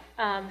and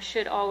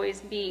should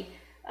always be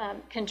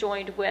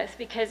conjoined with,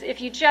 because if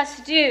you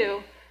just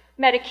do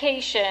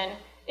medication,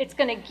 it's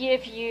going to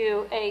give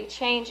you a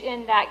change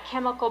in that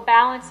chemical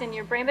balance in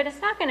your brain, but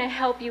it's not going to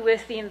help you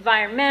with the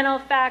environmental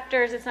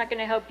factors. It's not going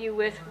to help you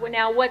with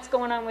now what's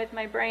going on with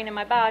my brain and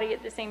my body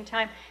at the same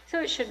time.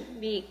 So it should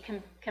be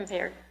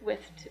compared with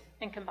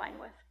and combined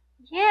with.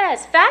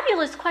 Yes,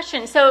 fabulous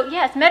question. So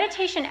yes,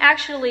 meditation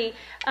actually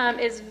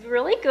is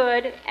really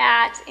good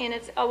at, and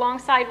it's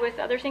alongside with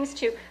other things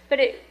too, but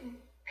it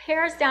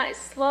pares down, it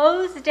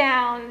slows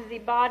down the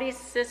body's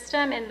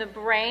system and the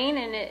brain,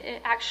 and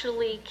it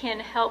actually can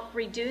help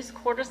reduce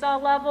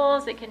cortisol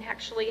levels. It can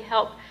actually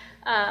help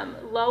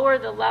lower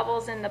the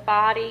levels in the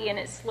body, and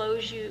it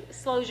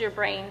slows your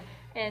brain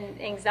and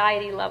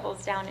anxiety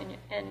levels down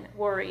and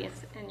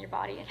worries in your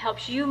body. It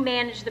helps you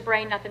manage the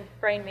brain, not the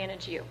brain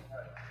manage you.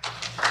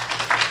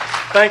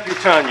 Thank you,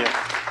 Tanya.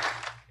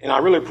 And I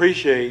really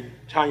appreciate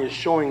Tanya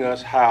showing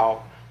us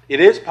how it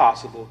is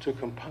possible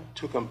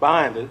to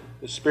combine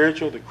the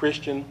spiritual, the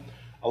Christian,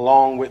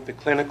 along with the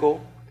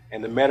clinical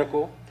and the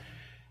medical.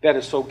 That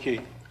is so key.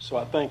 So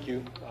I thank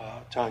you,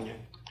 Tanya.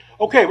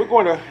 Okay, we're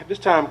going to, at this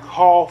time,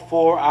 call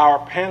for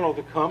our panel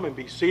to come and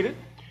be seated.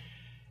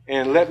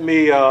 And let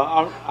me,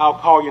 I'll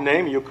call your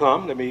name and you'll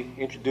come. Let me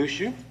introduce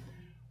you.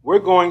 We're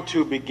going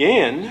to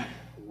begin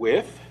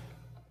with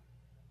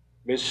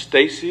Miss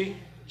Stacy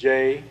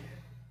J.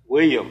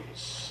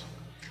 Williams.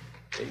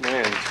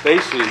 Amen.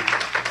 Stacy,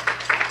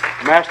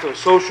 Master of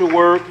Social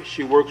Work.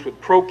 She works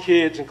with Pro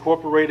Kids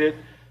Incorporated,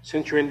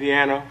 Central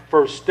Indiana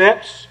First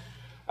Steps.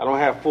 I don't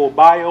have full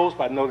bios,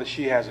 but I know that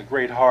she has a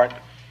great heart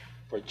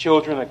for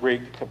children, a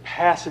great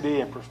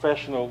capacity and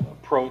professional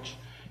approach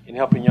in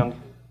helping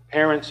young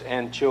parents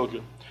and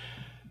children.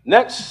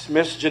 Next,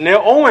 Miss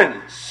Janelle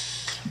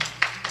Owens,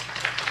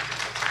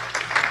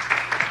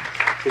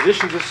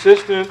 physician's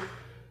assistant,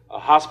 a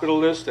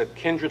hospitalist at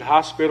Kindred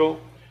Hospital.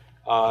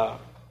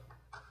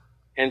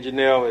 And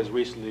Janelle has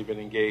recently been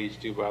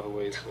engaged too, by the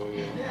way, so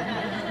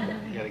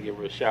yeah, you got to give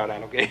her a shout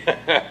out, okay?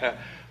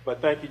 But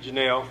thank you,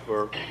 Janelle,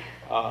 for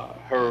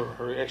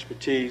her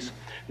expertise.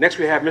 Next,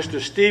 we have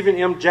Mr. Stephen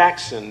M.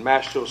 Jackson,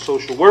 Master of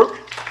Social Work,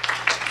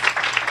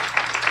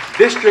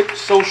 District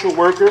Social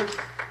Worker,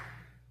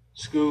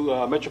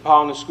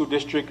 Metropolitan School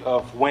District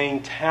of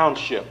Wayne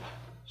Township.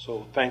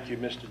 So thank you,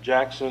 Mr.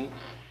 Jackson.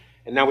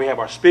 And now we have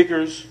our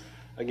speakers.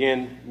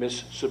 Again,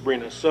 Miss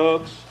Sabrina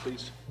Suggs.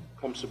 Please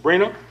come,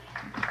 Sabrina.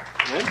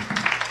 And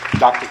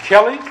Dr.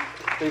 Kelly,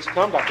 please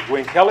come, Dr.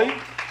 Gwen Kelly.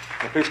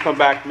 And please come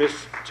back,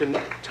 Miss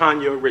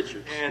Tanya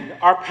Richards. And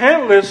our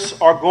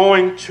panelists are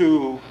going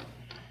to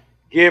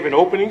give an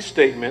opening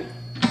statement,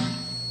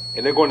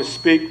 and they're going to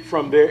speak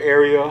from their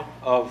area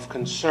of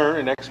concern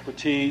and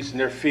expertise in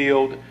their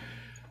field,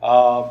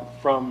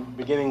 from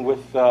beginning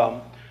with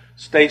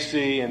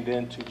Stacy, and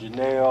then to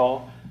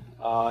Janelle,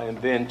 and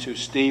then to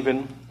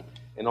Stephen,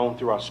 and on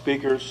through our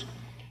speakers.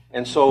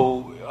 And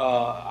so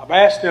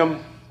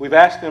we've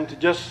asked them to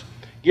just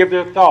give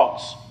their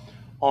thoughts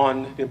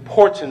on the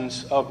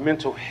importance of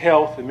mental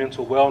health and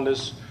mental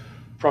wellness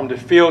from the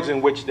fields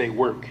in which they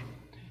work.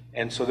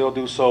 And so they'll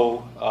do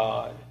so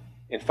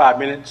in 5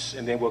 minutes,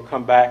 and then we'll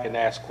come back and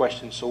ask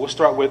questions. So we'll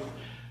start with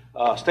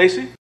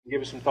Stacy.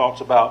 Give us some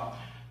thoughts about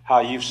how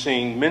you've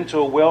seen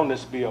mental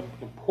wellness be an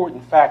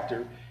important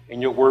factor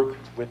in your work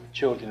with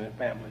children and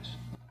families.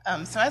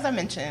 So as I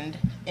mentioned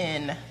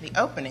in the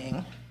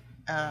opening,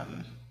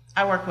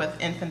 I work with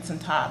infants and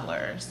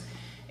toddlers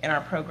in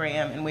our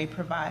program, and we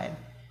provide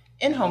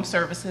in-home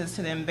services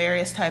to them,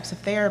 various types of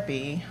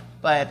therapy.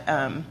 But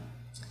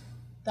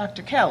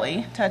Dr.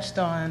 Kelly touched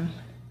on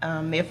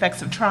the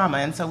effects of trauma,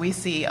 and so we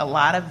see a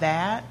lot of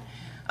that.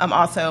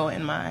 Also,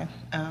 in my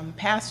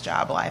past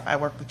job life, I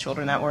worked with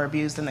children that were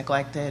abused and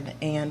neglected,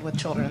 and with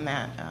children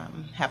that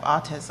have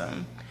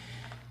autism.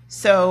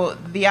 So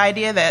the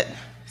idea that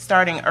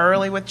starting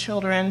early with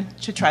children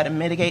to try to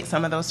mitigate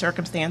some of those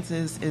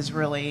circumstances is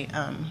really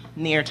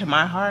near to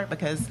my heart,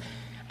 because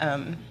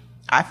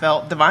I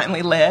felt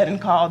divinely led and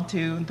called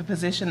to the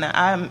position that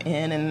I'm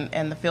in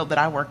and the field that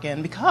I work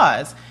in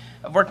because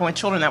of working with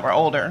children that were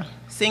older,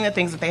 seeing the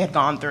things that they had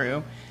gone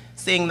through,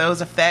 seeing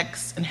those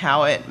effects and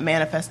how it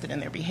manifested in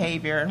their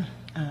behavior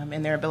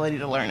and their ability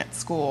to learn at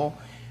school,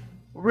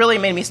 really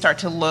made me start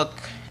to look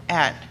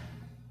at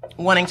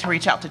wanting to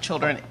reach out to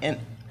children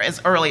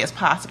as early as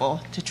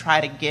possible to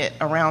try to get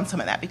around some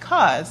of that,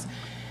 because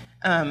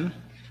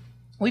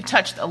we've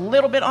touched a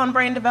little bit on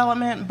brain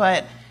development,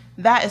 but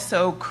that is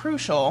so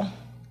crucial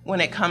when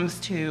it comes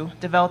to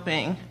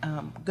developing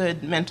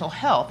good mental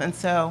health. And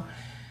so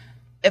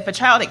if a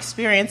child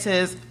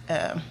experiences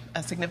a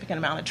significant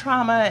amount of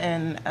trauma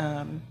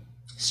and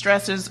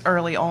stresses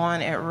early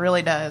on, it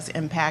really does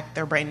impact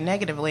their brain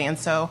negatively. And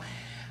so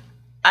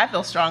I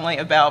feel strongly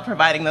about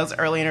providing those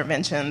early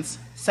interventions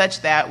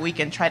such that we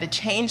can try to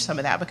change some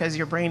of that, because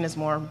your brain is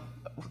more,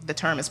 the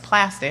term is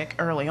plastic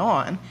early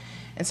on.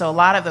 And so a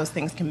lot of those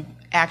things can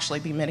actually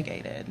be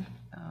mitigated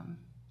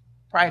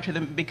prior to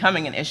them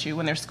becoming an issue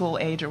when they're school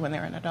age or when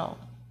they're an adult.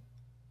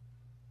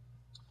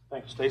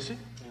 Thanks, Stacy.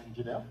 And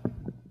Janelle?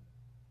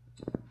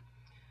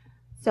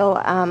 So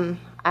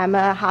I'm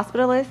a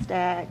hospitalist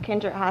at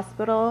Kindred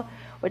Hospital,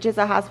 which is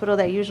a hospital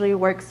that usually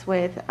works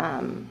with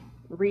a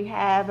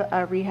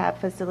rehab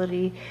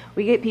facility.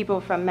 We get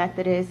people from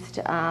Methodist,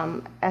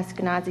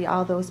 Eskenazi,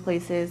 all those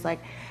places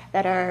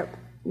that are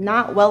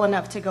not well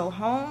enough to go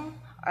home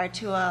or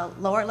to a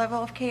lower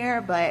level of care,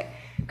 but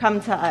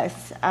come to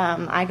us.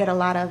 I get a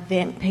lot of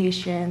vent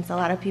patients, a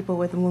lot of people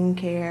with wound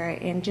care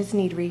and just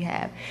need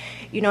rehab.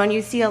 And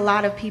you see a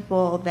lot of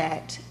people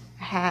that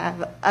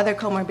have other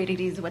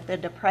comorbidities with the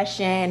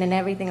depression and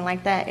everything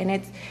like that, and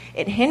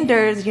it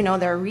hinders,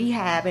 their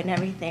rehab and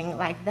everything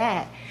like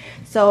that.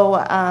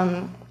 So,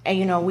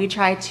 we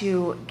try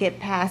to get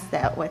past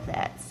that with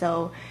that.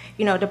 So,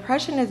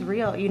 depression is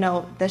real.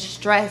 The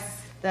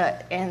stress,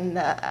 the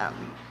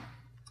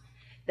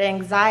the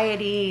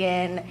anxiety,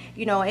 and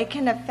it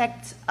can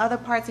affect other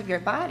parts of your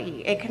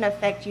body. It can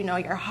affect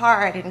your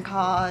heart and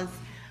cause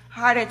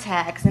heart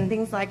attacks and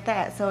things like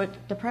that. So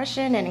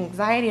depression and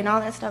anxiety and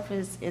all that stuff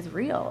is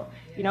real,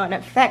 and it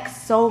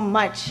affects so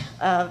much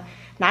of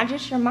not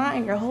just your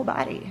mind, your whole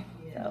body.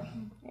 So,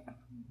 yeah.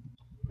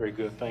 Very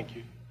good, thank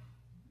you.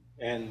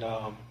 And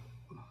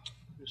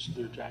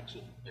Mr.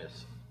 Jackson.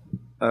 Yes.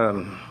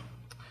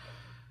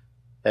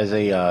 As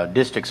a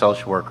district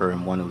social worker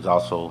and one who's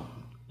also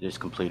just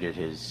completed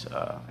his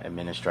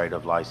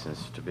administrative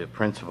license to be a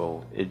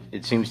principal,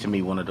 it seems to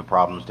me one of the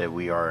problems that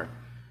we are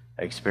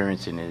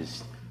experiencing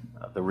is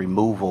the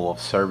removal of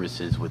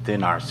services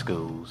within our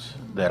schools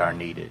that are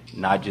needed,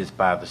 not just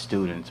by the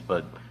students,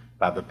 but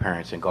by the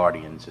parents and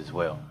guardians as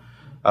well.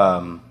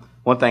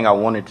 One thing I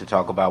wanted to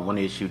talk about, one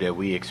issue that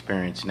we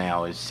experience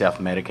now is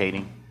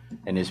self-medicating,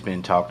 and it's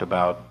been talked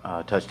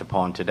about, touched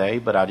upon today,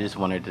 but I just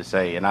wanted to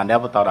say, and I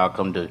never thought I'd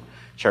come to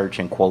church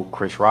and quote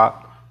Chris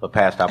Rock, but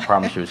Pastor, I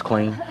promise you it's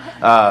clean.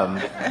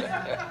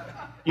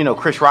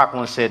 Chris Rock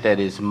once said that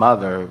his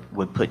mother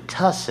would put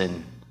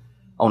tussin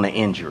on an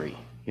injury.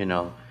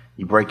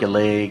 You break your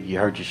leg, you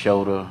hurt your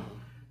shoulder,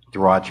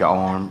 throw out your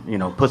arm,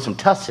 put some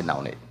tussin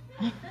on it.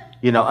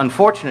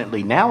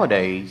 Unfortunately,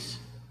 nowadays,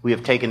 we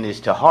have taken this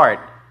to heart,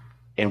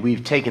 and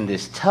we've taken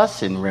this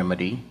tussin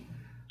remedy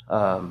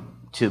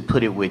to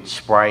put it with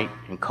Sprite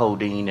and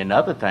codeine and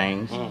other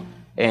things.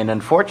 And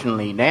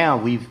unfortunately, now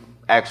we've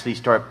actually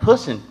started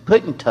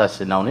putting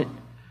tussin on it,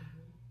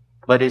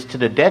 but it's to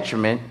the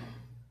detriment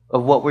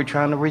of what we're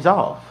trying to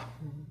resolve.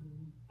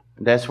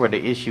 That's where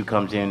the issue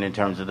comes in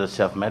terms of the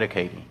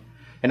self-medicating.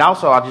 And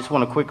also, I just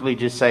want to quickly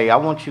just say, I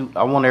want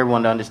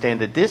everyone to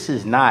understand that this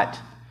is not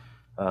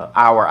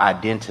our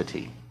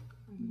identity,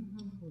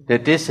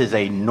 that this is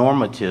a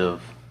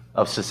normative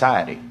of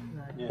society.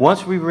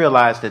 Once we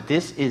realize that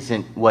this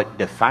isn't what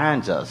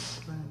defines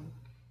us,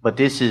 but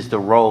this is the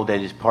role that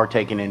is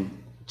partaken in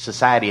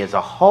society as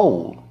a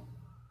whole,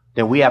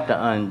 then we have to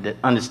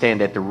understand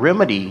that the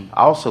remedy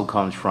also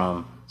comes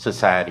from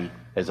society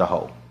as a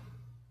whole.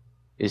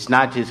 It's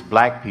not just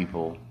black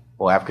people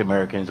or African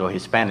Americans or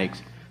Hispanics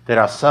that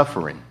are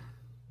suffering.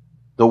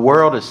 The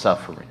world is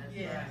suffering.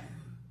 Yeah.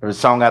 There's a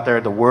song out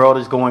there, the world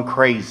is going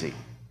crazy.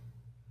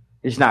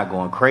 It's not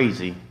going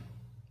crazy.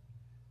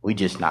 We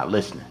just not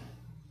listening.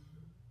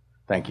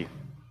 Thank you.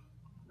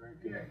 Very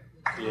good.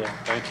 Yeah,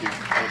 thank you.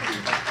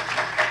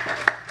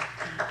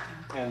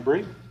 And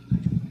Bree?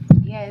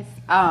 Yes.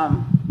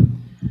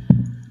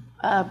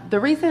 The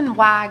reason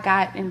why I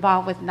got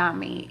involved with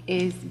NAMI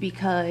is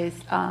because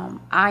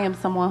I am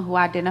someone who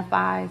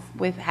identifies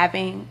with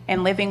having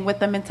and living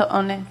with a mental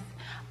illness.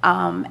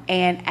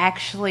 And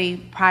actually,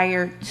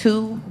 prior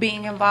to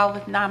being involved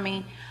with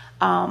NAMI,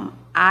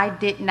 I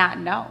did not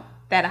know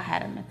that I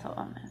had a mental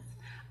illness.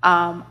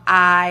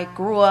 I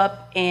grew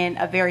up in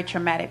a very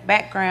traumatic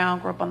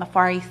background, grew up on the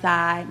Far East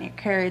Side, near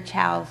Carriage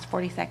House,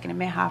 42nd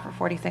and Midhoff,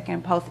 42nd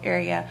and Post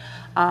area,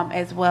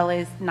 as well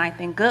as 9th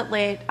and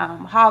Goodlett,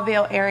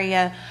 Hallville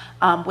area,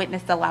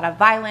 witnessed a lot of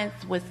violence,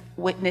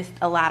 witnessed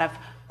a lot of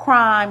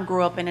crime,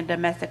 grew up in a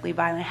domestically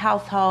violent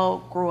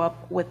household, grew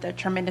up with a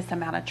tremendous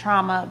amount of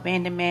trauma,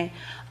 abandonment,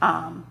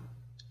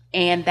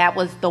 and that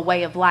was the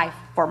way of life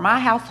for my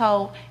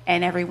household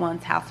and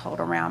everyone's household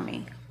around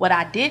me. What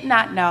I did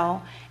not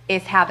know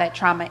is how that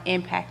trauma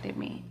impacted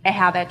me and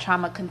how that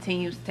trauma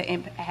continues to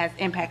has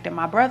impacted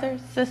my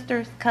brothers,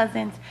 sisters,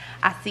 cousins.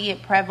 I see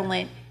it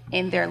prevalent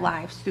in their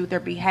lives through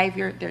their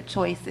behavior, their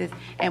choices,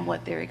 and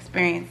what they're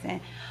experiencing.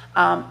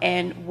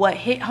 And what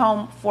hit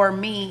home for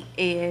me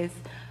is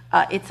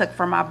it took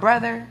for my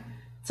brother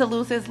to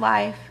lose his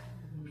life,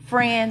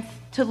 friends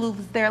to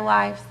lose their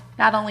lives,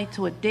 not only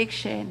to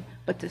addiction,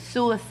 but to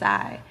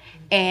suicide.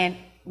 And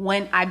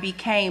when I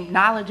became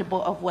knowledgeable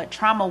of what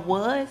trauma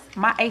was,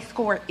 my ACE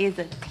score is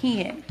a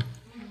 10.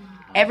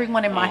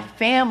 Everyone in my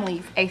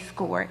family's ACE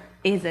score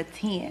is a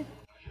 10.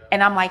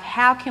 And I'm like,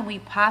 how can we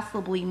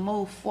possibly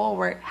move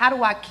forward? How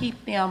do I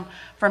keep them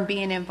from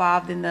being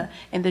involved in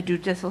the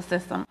judicial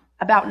system?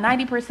 About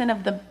 90%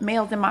 of the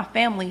males in my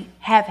family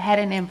have had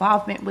an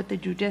involvement with the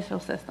judicial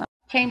system.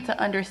 Came to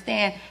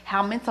understand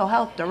how mental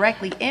health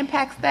directly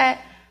impacts that.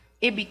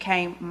 It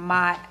became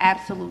my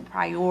absolute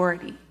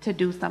priority to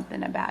do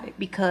something about it,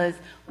 because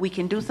we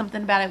can do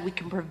something about it. We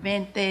can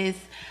prevent this.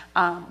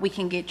 We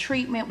can get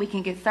treatment. We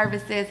can get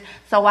services.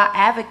 So I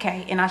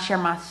advocate and I share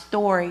my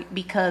story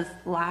because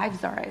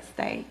lives are at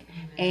stake.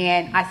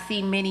 And I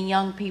see many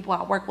young people.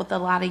 I work with a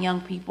lot of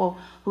young people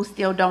who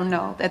still don't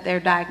know that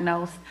they're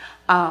diagnosed,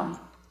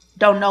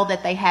 don't know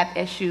that they have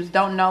issues,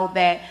 don't know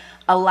that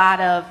a lot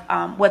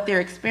of what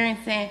they're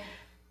experiencing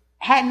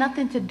had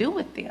nothing to do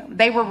with them.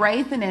 They were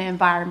raised in an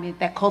environment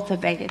that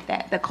cultivated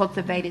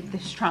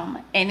this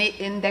trauma,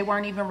 and they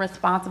weren't even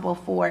responsible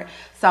for it.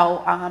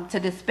 So to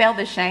dispel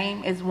the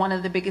shame is one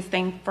of the biggest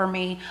things for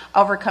me,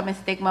 overcoming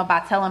stigma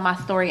by telling my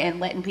story and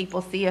letting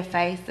people see a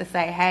face to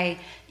say, hey,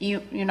 you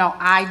know,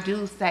 I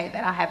do say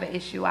that I have an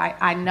issue.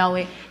 I know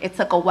it. It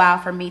took a while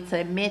for me to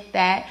admit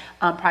that,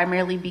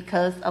 primarily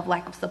because of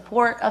lack of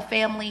support of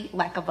family,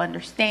 lack of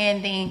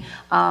understanding,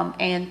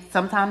 and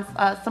sometimes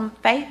some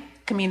faith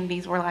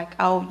communities were like,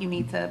 oh, you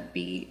need to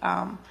be,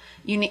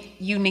 you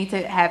need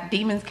to have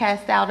demons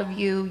cast out of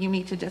you. You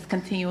need to just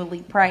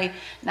continually pray,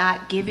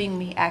 not giving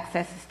me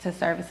access to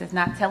services,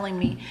 not telling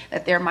me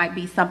that there might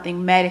be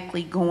something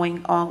medically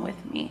going on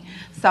with me.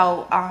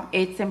 So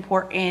it's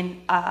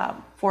important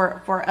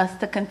for us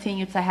to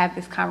continue to have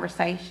this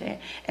conversation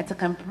and to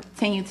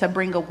continue to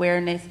bring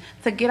awareness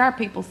to get our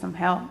people some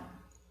help.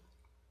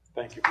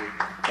 Thank you, Bree.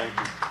 Thank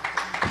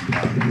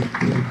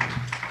you.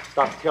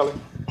 Dr. Kelly?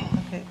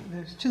 Okay,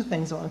 there's two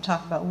things I want to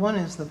talk about. One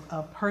is the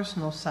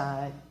personal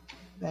side,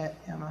 that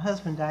my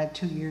husband died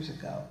 2 years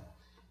ago.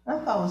 I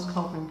thought I was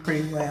coping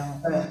pretty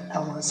well, but I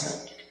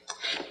wasn't.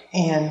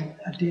 And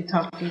I did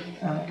talk to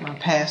my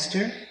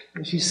pastor,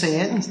 as you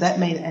said, and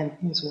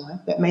his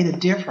wife, that made a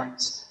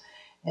difference.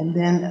 And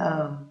then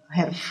I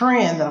had a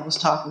friend that I was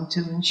talking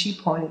to, and she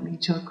pointed me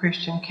to a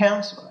Christian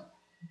counselor.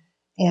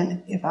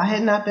 And if I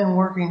had not been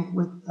working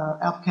with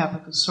Alpha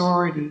Kappa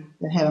sorority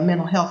that had a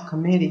mental health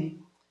committee,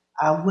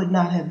 I would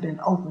not have been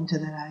open to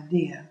that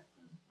idea.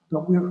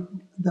 But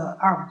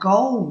our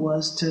goal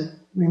was to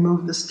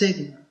remove the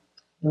stigma.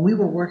 And we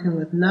were working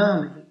with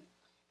NAMI.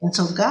 And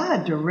so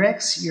God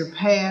directs your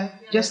path,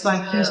 just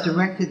like He's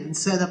directed and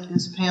set up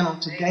this panel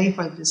today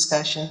for the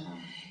discussion.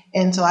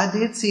 And so I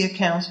did see a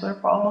counselor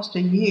for almost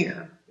a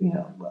year,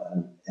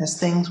 as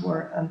things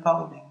were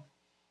unfolding.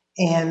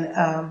 And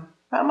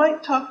I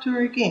might talk to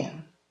her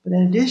again. But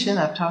in addition,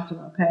 I've talked to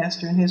my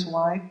pastor and his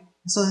wife.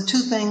 So the two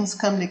things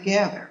come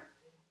together.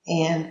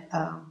 And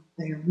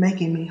they're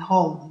making me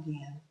whole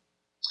again.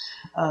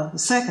 The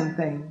second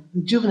thing,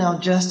 the juvenile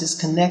justice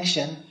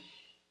connection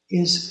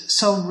is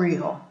so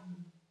real.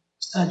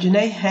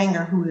 Janae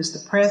Hanger, who is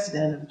the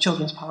president of the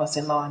Children's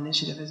Policy and Law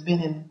Initiative, has been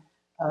in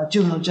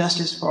juvenile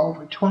justice for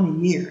over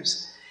 20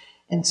 years.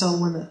 And so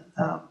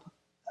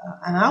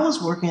and I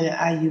was working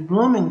at IU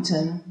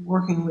Bloomington,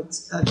 working with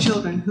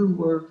children who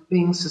were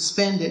being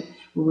suspended.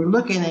 We were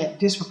looking at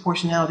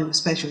disproportionality with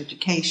special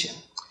education.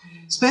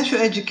 Special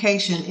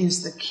education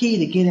is the key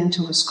to get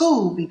into a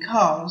school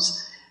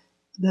because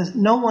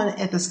no one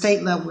at the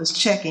state level is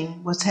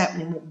checking what's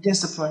happening with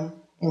discipline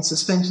and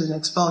suspension and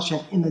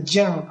expulsion in the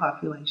general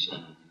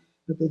population.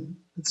 But the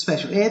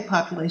special ed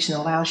population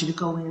allows you to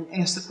go in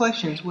and ask the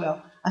questions.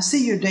 Well, I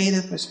see your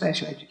data for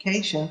special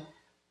education.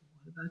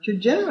 What about your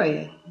general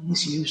ed? And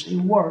it's usually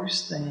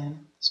worse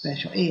than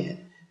special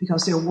ed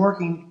because they're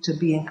working to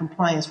be in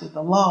compliance with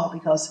the law.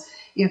 Because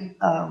if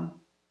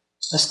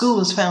a school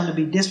is found to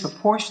be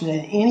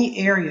disproportionate in any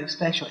area of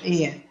special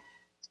ed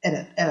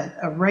at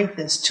a rate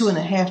that's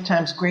 2.5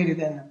 times greater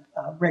than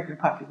the regular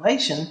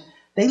population,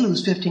 they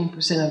lose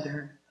 15% of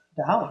their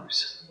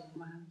dollars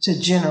to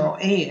general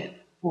ed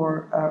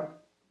for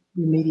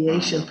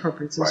remediation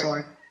purposes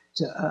or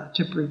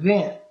to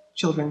prevent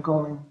children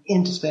going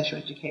into special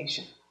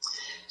education.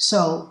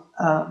 So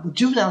the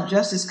juvenile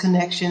justice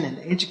connection and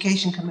the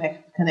education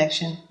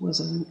connection was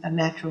a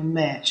natural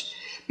match.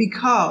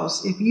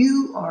 Because if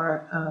you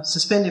are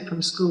suspended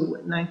from school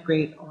at 9th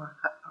grade or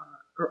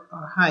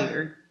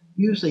higher,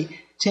 usually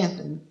 10th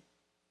and,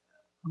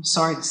 I'm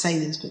sorry to say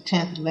this, but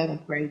 10th and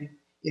 11th grade,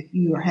 if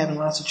you are having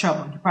lots of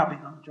trouble, you're probably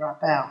going to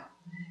drop out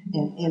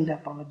and end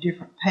up on a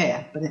different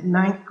path. But at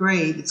 9th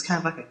grade, it's kind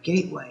of like a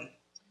gateway.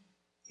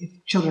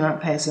 If children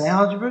aren't passing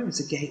algebra, it's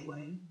a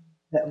gateway.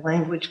 That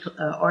language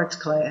arts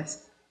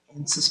class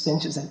and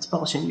suspensions and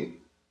expulsion,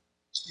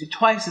 you're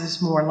twice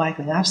as more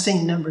likely. I've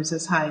seen numbers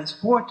as high as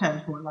 4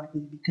 times more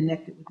likely to be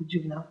connected with the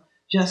juvenile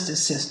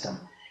justice system,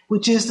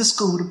 which is the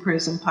school to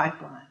prison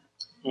pipeline.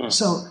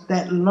 So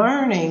that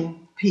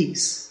learning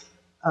piece,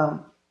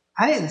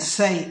 I didn't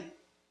say,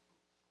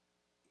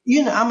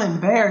 I'm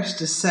embarrassed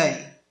to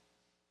say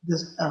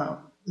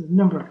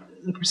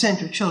the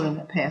percentage of children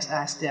that passed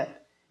ISTEP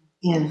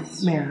in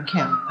Marion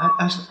County.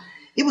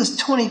 It was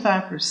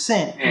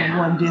 25% in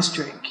one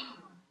district,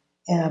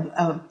 and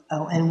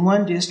in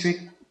one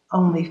district,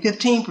 only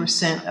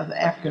 15% of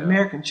the African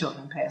American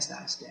children passed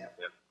ISTEP.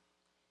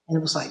 And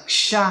it was like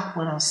shock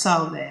when I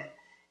saw that.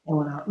 And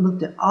when I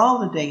looked at all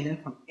the data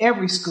from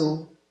every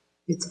school,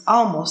 it's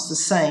almost the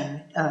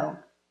same.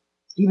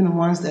 Even the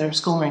ones that are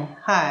scoring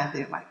high,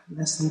 they're like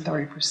less than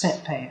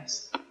 30%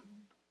 pass.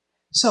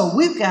 So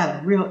we've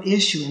got a real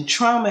issue, and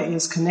trauma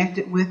is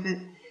connected with it.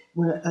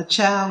 When a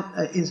child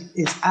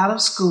is out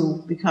of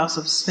school because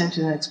of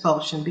suspension and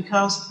expulsion,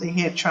 because they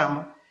had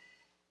trauma,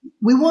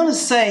 we want to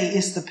say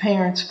it's the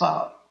parents'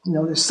 fault.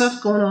 There's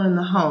stuff going on in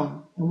the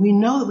home, and we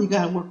know that we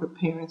got to work with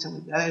parents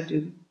and we got to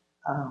do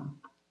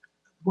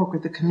work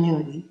with the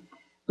community.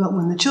 But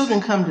when the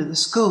children come to the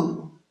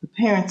school, the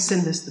parents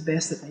send us the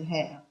best that they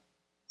have.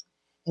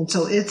 And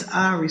so it's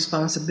our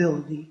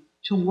responsibility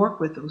to work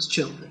with those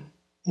children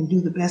and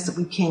do the best that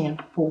we can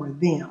for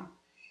them.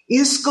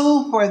 Is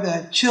school for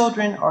the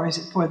children or is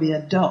it for the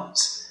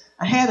adults?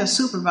 I had a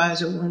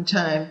supervisor one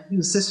time, he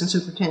was assistant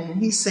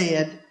superintendent, he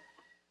said,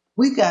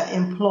 we've got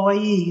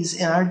employees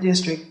in our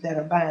district that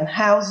are buying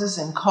houses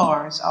and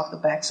cars off the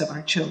backs of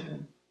our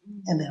children,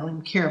 and they don't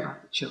even care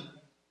about the children.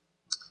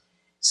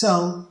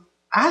 So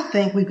I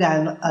think we've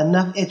got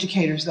enough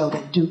educators, though,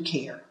 that do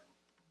care.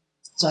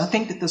 So I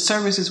think that the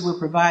services we're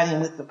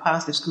providing with the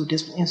Positive School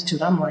Discipline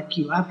Institute, I'm like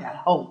you, I've got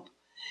hope.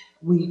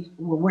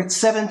 We're at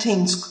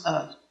 17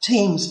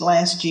 teams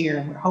last year,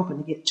 and we're hoping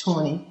to get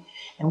 20.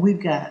 And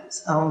we've got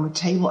on the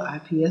table,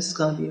 IPS is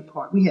going to be a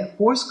part. We had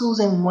 4 schools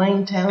in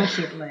Wayne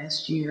Township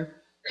last year,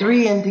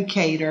 3 in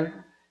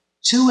Decatur,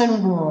 2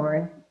 in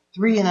Warren,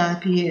 3 in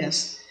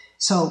IPS.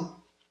 So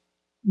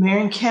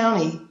Marion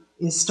County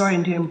is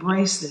starting to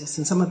embrace this,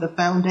 and some of the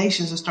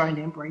foundations are starting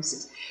to embrace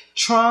this.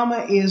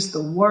 Trauma is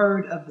the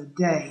word of the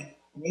day,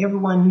 and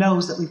everyone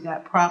knows that we've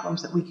got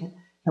problems that we can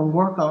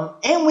work on,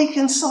 and we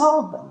can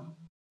solve them.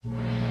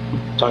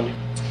 Tanya?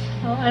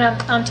 Well,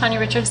 and I'm Tanya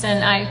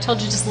Richardson. I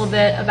told you just a little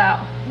bit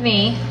about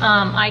me.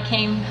 I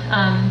came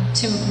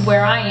to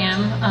where I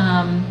am.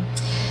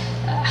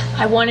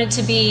 I wanted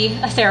to be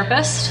a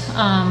therapist.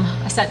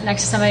 I sat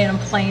next to somebody on a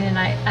plane, and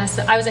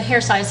I was a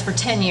hair stylist for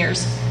 10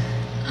 years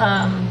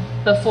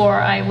before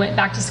I went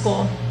back to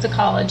school, to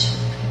college,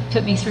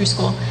 put me through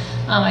school.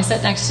 I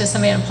sat next to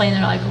somebody on a plane,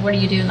 and they're like, what do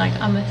you do? And like,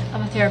 I'm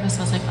a therapist.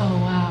 I was like, oh,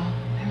 wow,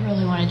 I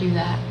really want to do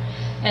that.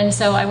 And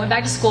so I went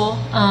back to school,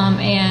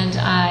 and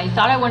I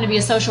thought I wanted to be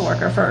a social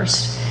worker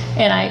first.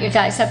 And I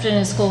got accepted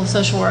into school of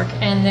social work.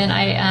 And then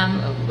I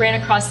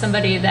ran across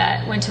somebody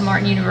that went to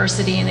Martin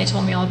University, and they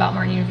told me all about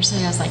Martin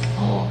University. I was like,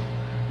 oh.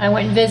 I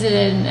went and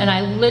visited, and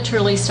I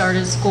literally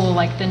started school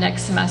like the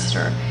next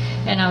semester.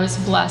 And I was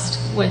blessed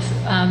with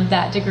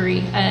that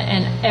degree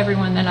and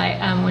everyone that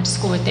I went to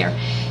school with there.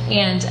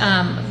 And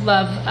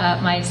love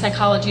my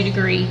psychology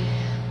degree.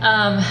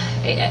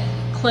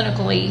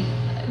 Clinically,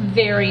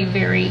 very,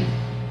 very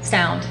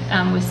sound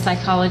with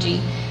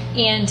psychology,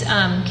 and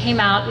came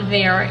out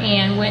there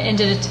and went and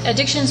did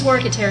addictions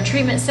work at Terra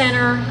Treatment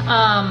Center,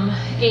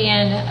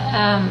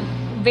 and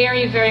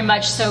very, very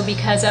much so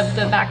because of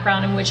the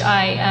background in which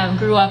I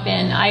grew up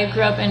in. I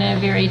grew up in a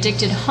very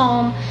addicted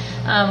home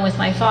with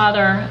my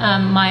father.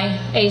 My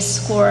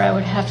ACE score, I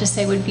would have to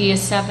say, would be a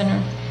 7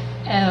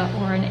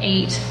 or an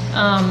 8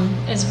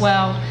 as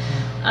well.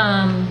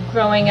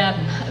 Growing up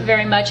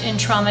very much in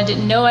trauma,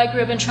 didn't know I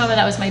grew up in trauma.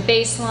 That was my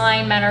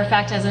baseline. Matter of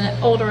fact, as an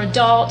older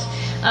adult,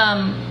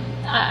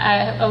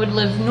 I would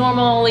live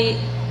normally,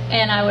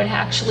 and I would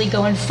actually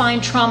go and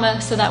find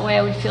trauma so that way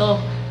I would feel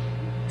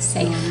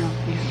safe.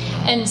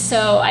 And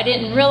so I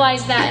didn't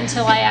realize that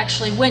until I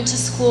actually went to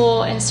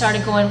school and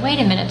started going, wait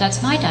a minute,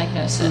 that's my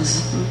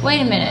diagnosis. Wait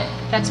a minute,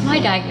 that's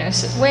my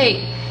diagnosis.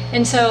 Wait.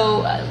 And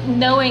so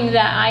knowing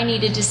that I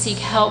needed to seek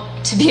help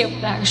to be able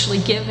to actually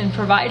give and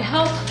provide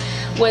help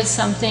was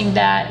something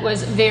that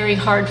was very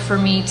hard for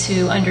me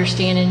to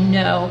understand and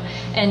know.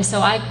 And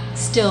so I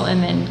still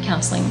am in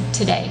counseling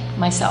today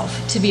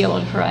myself, to be able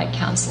to provide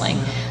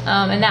counseling.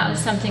 And that was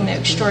something that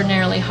was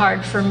extraordinarily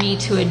hard for me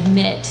to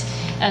admit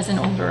as an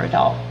older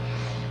adult.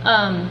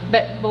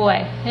 But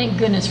boy, thank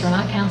goodness for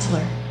my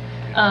counselor.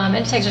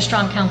 It takes a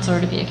strong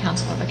counselor to be a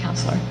counselor of a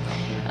counselor.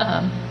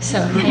 It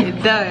does.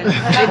 It does.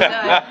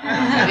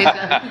 It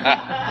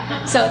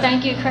does. So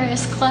thank you,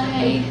 Chris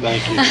Clay.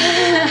 Thank you.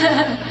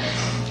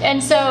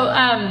 And so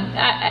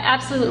I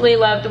absolutely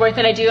love the work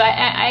that I do.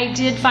 I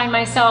did find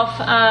myself,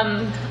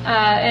 and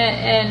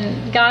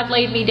God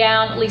laid me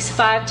down at least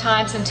 5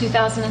 times in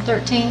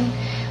 2013.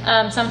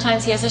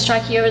 Sometimes he has to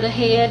strike you over the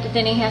head,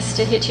 then he has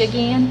to hit you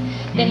again,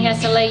 then he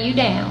has to lay you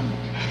down.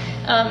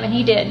 And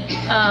he did.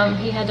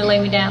 He had to lay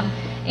me down.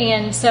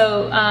 And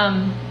so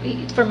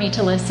for me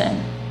to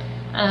listen,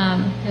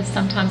 because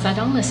sometimes I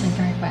don't listen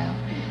very well.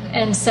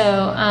 And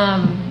so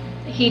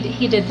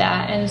he did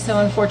that. And so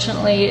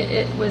unfortunately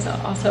it was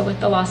also with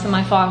the loss of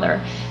my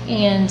father.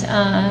 And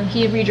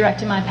he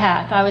redirected my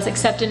path. I was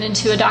accepted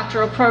into a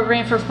doctoral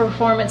program for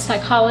performance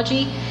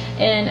psychology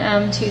in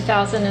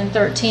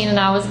 2013, and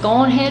I was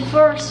going head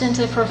first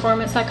into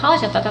performance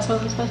psychology. I thought that's what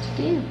I was supposed to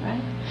do,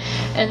 right?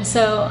 And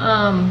so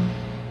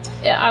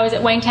I was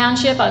at Wayne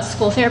Township. I was a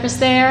school therapist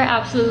there.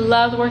 Absolutely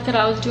loved the work that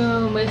I was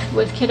doing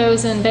with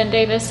kiddos and Ben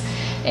Davis.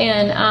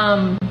 And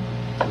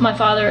my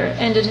father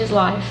ended his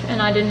life,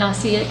 and I did not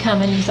see it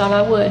coming. You thought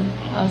I would.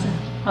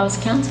 I was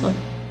a counselor.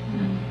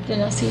 Did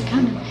not see it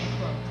coming.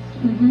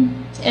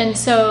 And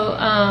so,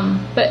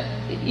 but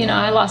you know,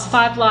 I lost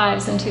 5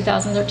 lives in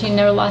 2013.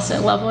 Never lost a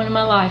loved one in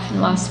my life,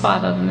 and lost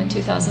 5 of them in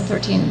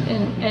 2013,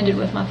 and ended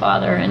with my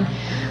father. And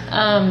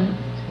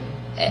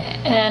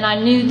I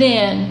knew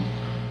then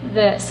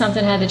that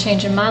something had to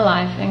change in my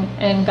life,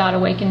 and God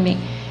awakened me.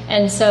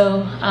 And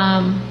so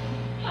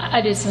I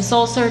did some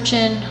soul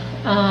searching,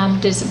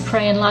 did some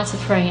praying, lots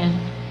of praying.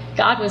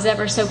 God was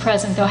ever so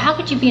present, though. How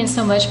could you be in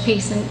so much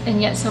peace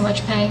and yet so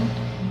much pain?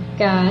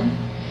 God.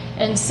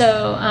 And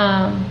so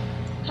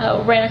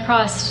ran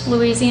across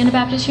Louisiana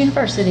Baptist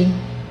University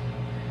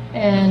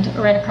and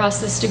ran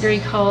across this degree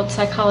called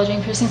Psychology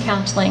and Prison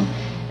Counseling,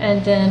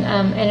 and then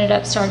ended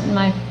up starting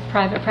my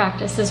private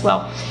practice as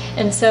well.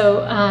 And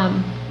so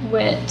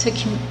went to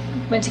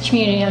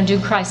community and do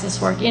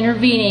crisis work,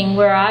 intervening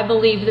where I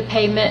believe the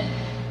pavement,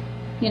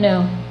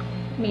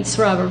 meets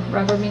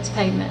rubber meets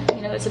pavement.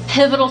 It's a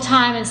pivotal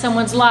time in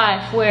someone's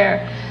life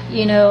where,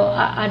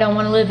 I don't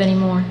want to live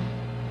anymore.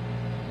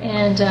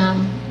 And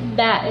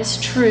that is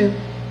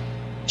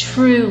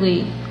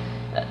truly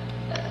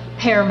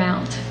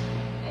paramount.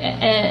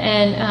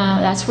 And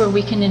that's where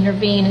we can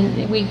intervene,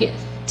 and we get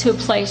to a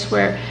place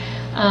where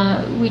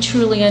we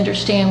truly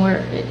understand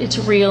where it's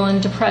real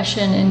and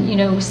depression.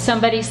 And,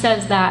 somebody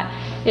says that,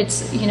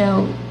 it's,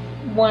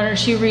 one or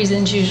two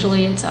reasons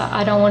usually. It's,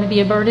 I don't want to be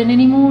a burden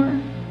anymore.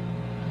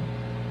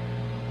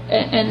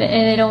 And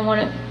they don't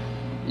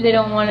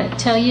want to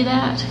tell you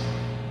that,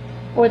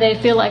 or they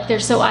feel like they're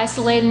so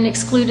isolated and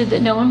excluded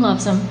that no one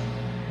loves them,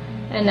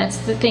 and that's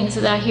the things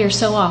that I hear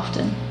so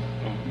often.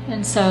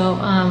 And so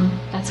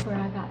that's where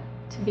I got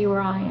to be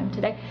where I am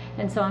today,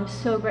 and so I'm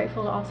so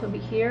grateful to also be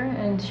here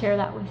and share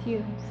that with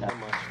you. So.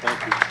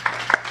 Thank you.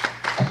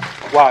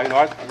 Wow,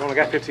 I've only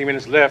got 15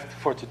 minutes left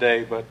for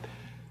today, but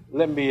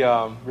let me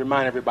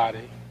remind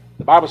everybody,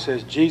 the Bible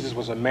says Jesus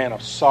was a man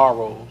of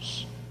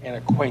sorrows and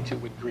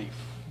acquainted with grief.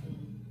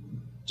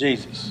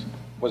 Jesus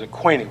was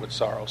acquainted with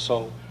sorrow.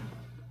 So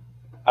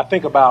I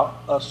think about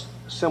us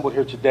assembled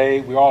here today.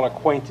 We're all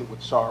acquainted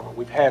with sorrow.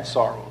 We've had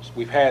sorrows.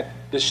 We've had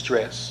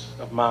distress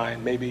of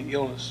mind, maybe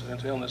illness,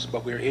 mental illness,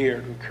 but we're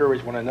here to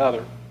encourage one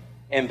another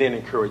and then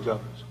encourage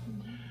others.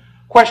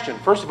 Question,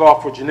 first of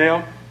all, for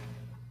Janelle.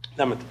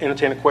 I'm going to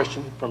entertain a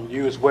question from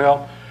you as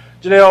well.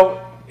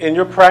 Janelle, in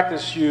your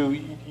practice,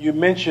 you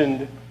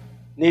mentioned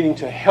needing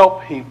to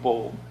help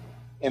people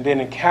and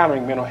then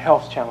encountering mental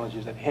health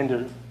challenges that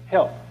hinder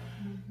health.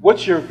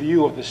 What's your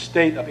view of the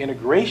state of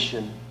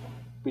integration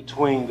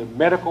between the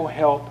medical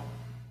help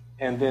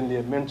and then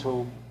the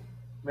mental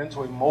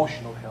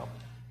emotional help?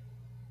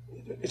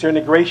 Is there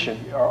integration?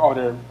 Are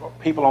there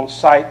people on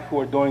site who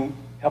are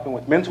helping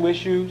with mental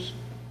issues?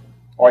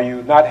 Are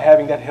you not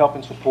having that help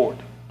and support?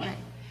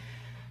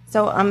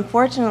 So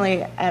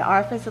unfortunately, at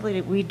our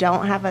facility, we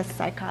don't have a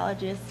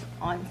psychologist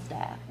on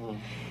staff.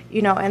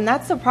 And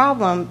that's a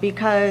problem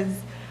because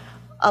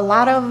a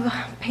lot of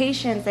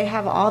patients, they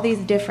have all these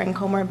different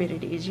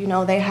comorbidities.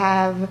 They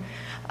have,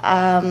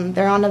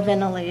 they're on a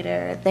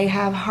ventilator, they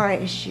have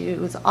heart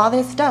issues, all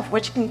this stuff,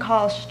 which can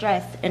cause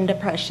stress and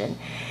depression.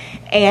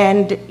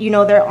 And,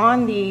 they're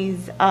on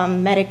these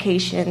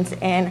medications.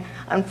 And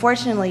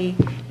unfortunately,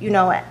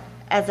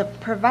 as a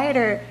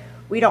provider,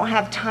 we don't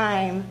have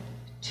time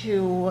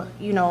to,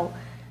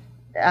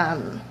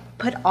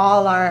 put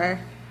all our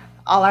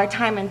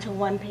time into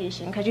one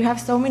patient, because you have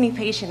so many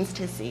patients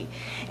to see.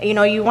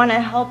 And, you want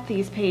to help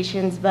these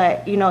patients,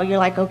 but you're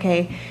like,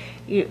 okay,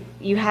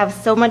 you have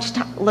so much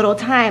little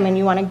time, and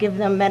you want to give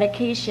them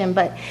medication,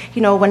 but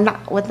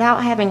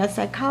without having a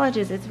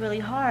psychologist, it's really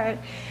hard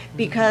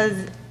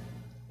because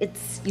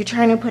you're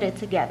trying to put it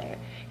together.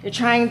 You're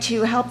trying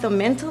to help them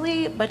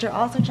mentally, but you're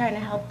also trying to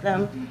help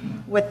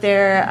them with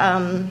their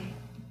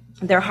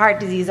heart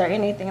disease or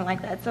anything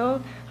like that.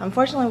 So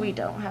unfortunately, we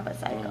don't have a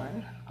psych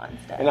on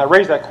staff. And I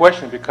raise that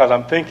question because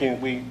I'm thinking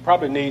we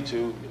probably need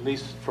to, at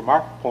least from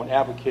our point,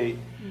 advocate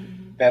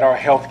that our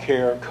health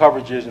care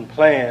coverages and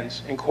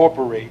plans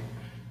incorporate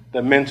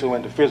the mental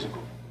and the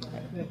physical,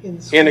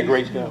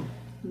 integrate them,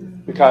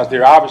 because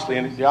they're obviously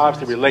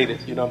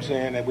related. You know what I'm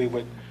saying? And we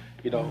would,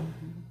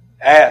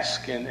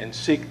 ask and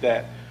seek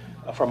that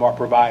from our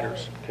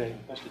providers. Okay,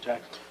 Mr.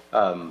 Jackson.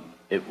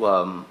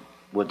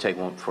 We'll take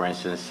one, for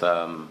instance,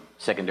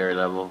 secondary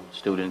level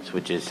students,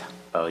 which is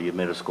your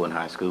middle school and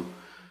high school.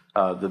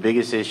 The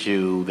biggest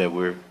issue that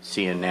we're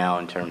seeing now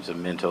in terms of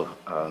mental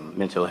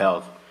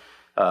health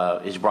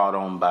is brought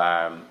on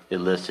by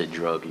illicit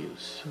drug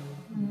use.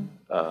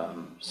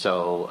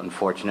 So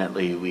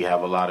unfortunately, we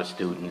have a lot of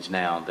students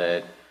now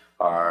that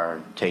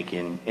are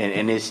taking,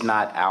 and it's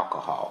not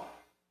alcohol,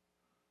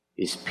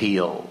 it's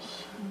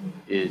pills,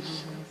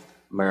 it's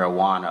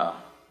marijuana,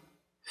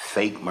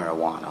 fake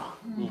marijuana,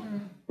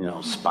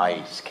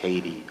 Spice,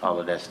 Katie, all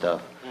of that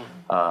stuff.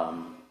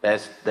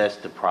 That's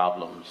the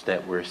problems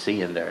that we're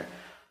seeing there.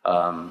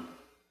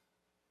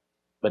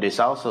 But it's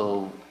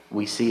also,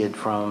 we see it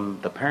from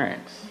the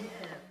parents.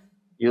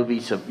 You'll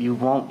be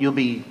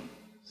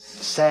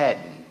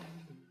saddened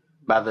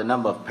by the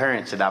number of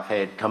parents that I've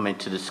had come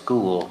into the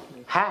school.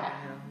 Hi.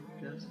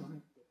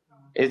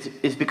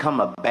 It's become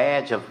a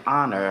badge of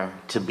honor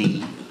to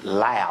be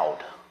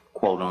loud,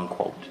 quote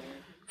unquote.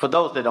 For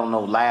those that don't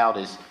know, loud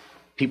is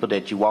people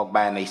that you walk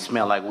by and they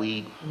smell like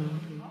weed.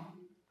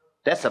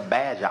 That's a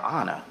badge of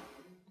honor.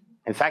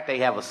 In fact, we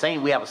have a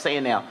saying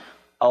now,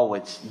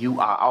 it's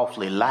you are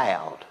awfully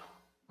loud,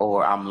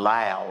 or I'm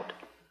loud.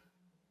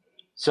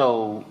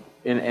 So,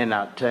 to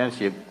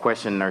answer your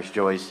question, Nurse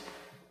Joyce,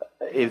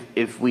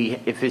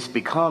 if it's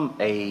become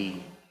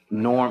a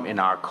norm in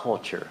our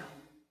culture,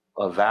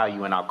 a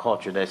value in our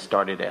culture that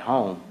started at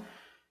home,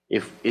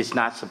 if it's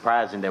not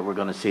surprising that we're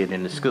going to see it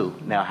in the school.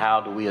 Now,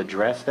 how do we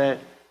address that?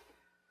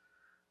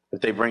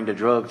 If they bring the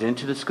drugs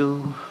into the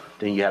school,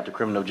 then you have the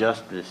criminal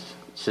justice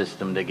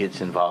system that gets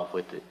involved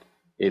with it.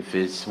 If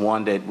it's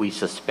one that we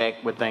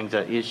suspect where things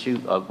are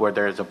issued, where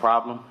there's a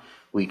problem,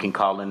 we can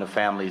call in the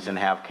families and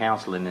have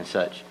counseling and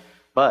such.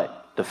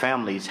 But the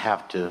families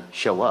have to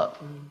show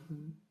up.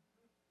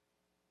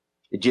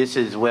 Just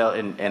as well,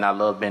 and I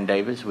love Ben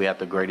Davis. We have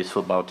the greatest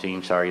football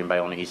team. Sorry,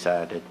 anybody on the east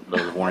side that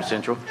loves Warren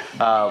Central.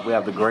 We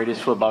have the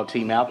greatest football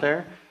team out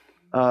there.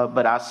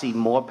 But I see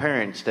more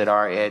parents that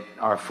are at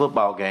our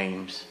football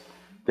games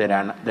than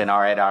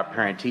are at our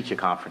parent-teacher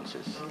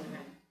conferences.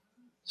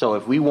 So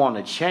if we want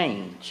to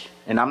change,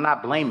 and I'm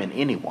not blaming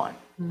anyone,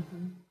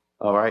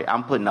 all right?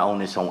 I'm putting the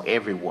onus on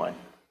everyone.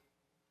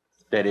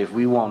 That if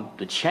we want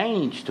the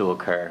change to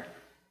occur,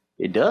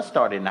 it does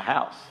start in the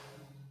house.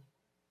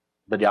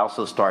 But it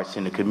also starts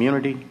in the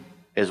community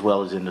as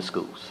well as in the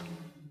schools.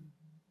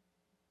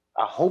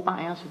 I hope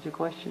I answered your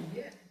question.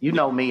 You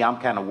know me, I'm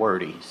kind of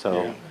wordy,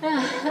 so.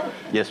 Yeah.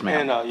 Yes,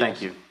 ma'am. And,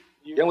 thank you.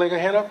 Young lady,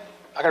 hand up.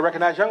 I can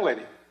recognize young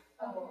lady.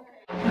 So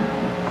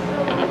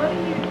what do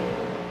you do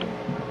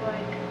when,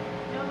 like,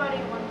 nobody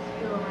wants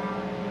you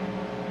around and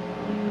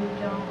you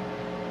don't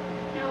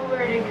know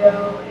where to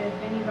go if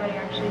anybody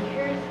actually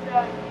cares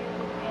about you?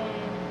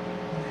 And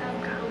some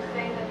people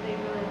say that they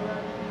really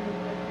love you,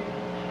 but they're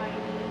just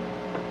hiding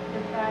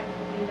the fact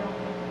that they don't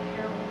really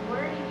care.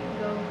 Where do you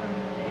go from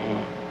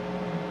there?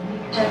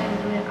 Because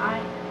when I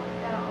feel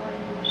that, all I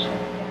do is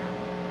shut down.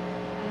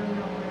 I don't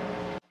know where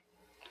else.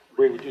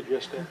 Ray, would you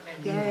address that?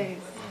 Yes.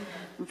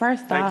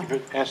 First off, thank you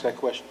for answering that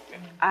question.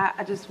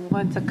 I just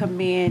want to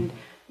commend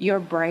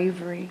your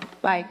bravery,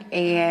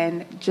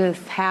 and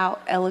just how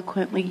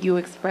eloquently you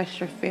express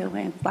your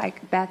feelings.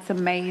 That's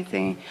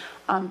amazing,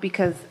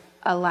 because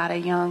a lot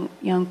of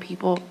young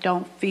people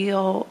don't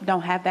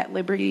have that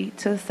liberty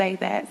to say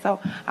that. So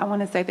I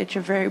want to say that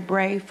you're very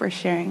brave for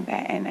sharing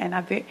that, and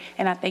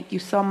I thank you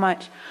so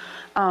much.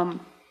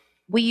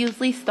 We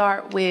usually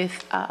start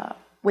with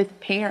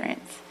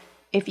parents.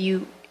 If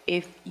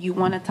you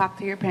want to talk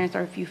to your parents,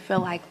 or if you feel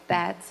like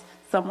that's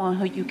someone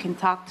who you can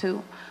talk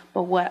to.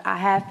 But what I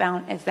have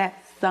found is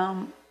that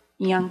some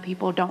young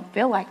people don't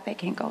feel like they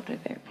can go to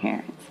their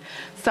parents.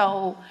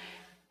 So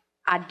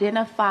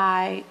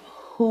identify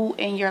who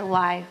in your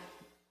life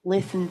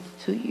listens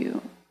to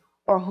you,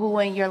 or who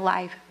in your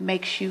life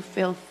makes you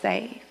feel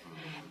safe,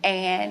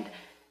 and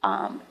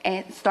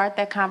start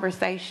that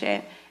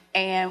conversation.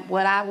 And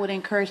what I would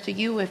encourage to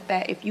you is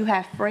that if you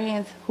have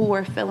friends who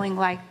are feeling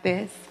like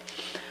this,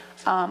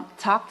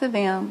 talk to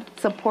them,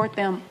 support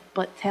them,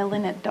 but tell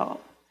an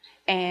adult,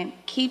 and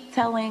keep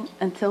telling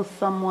until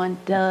someone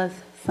does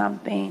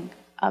something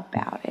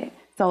about it.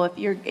 So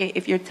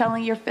if you're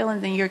telling your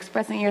feelings and you're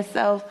expressing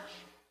yourself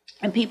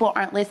and people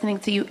aren't listening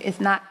to you, it's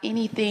not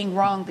anything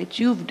wrong that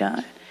you've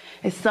done.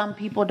 It's some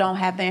people don't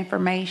have the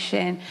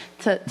information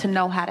to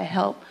know how to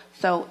help.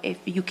 So if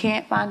you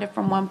can't find it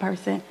from one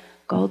person,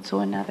 go to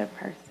another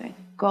person.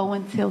 Go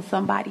until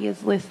somebody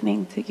is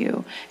listening to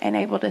you and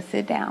able to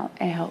sit down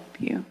and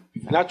help you.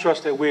 And I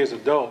trust that we as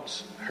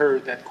adults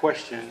heard that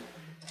question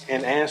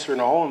and answer in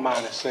our own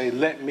mind and say,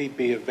 let me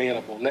be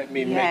available. Let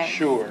me make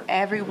sure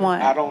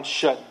everyone. I don't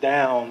shut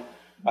down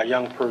a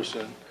young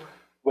person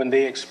when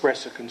they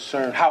express a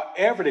concern,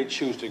 however they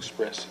choose to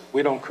express it.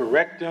 We don't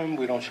correct them.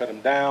 We don't shut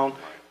them down.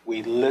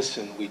 We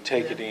listen. We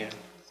take it in.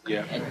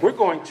 Yeah. We're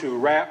going to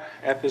wrap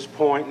at this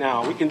point.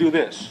 Now, we can do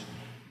this.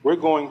 We're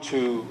going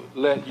to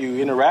let you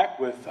interact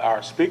with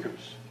our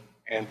speakers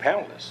and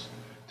panelists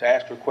to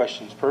ask your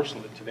questions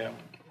personally to them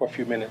for a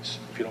few minutes,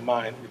 if you don't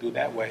mind. We do it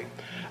that way.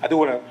 I do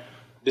want to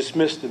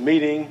dismiss the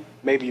meeting.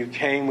 Maybe you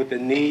came with the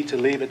need to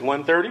leave at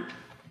 1:30.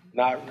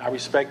 Now, I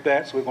respect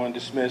that, so we're going to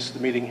dismiss the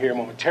meeting here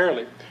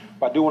momentarily.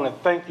 But I do want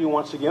to thank you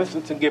once again.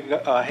 Let's give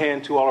a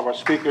hand to all of our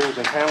speakers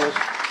and panelists.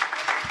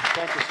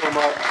 Thank you so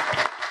much.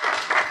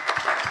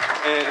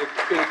 And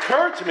it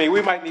occurred to me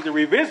we might need to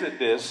revisit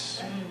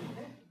this,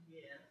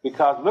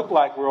 because it looked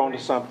like we're onto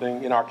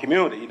something in our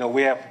community. You know,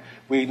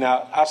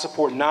 I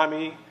support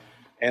NAMI,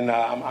 and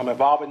I'm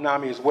involved in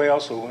NAMI as well,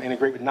 so we'll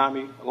integrate with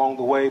NAMI along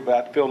the way.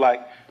 But I feel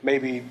like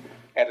maybe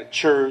at a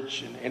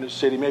church in the inner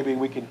city, maybe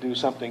we can do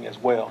something as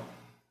well.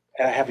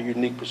 And I have a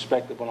unique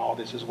perspective on all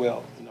this as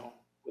well, you know,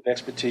 with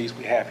expertise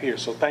we have here.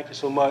 So thank you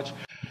so much.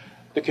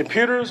 The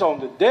computers on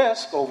the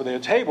desk over their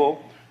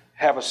table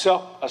have a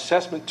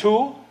self-assessment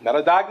tool, not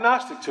a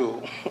diagnostic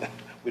tool.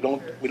 We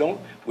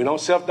don't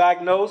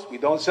self-diagnose. We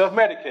don't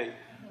self-medicate,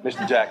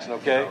 Mr. Jackson,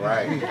 okay? All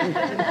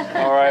right.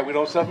 All right, we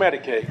don't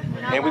self-medicate.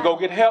 And we go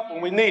get help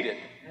when we need it.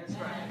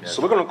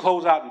 So we're going to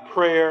close out in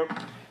prayer,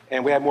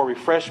 and we have more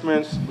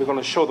refreshments. We're going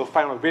to show the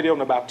final video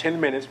in about 10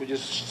 minutes. We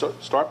just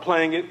start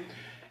playing it.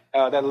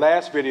 That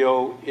last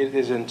video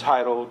is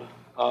entitled,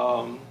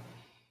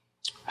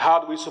 How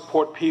Do We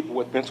Support People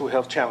with Mental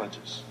Health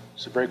Challenges?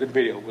 It's a very good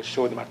video. We'll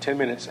show it in about 10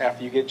 minutes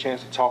after you get a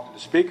chance to talk to the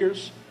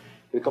speakers,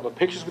 get a couple of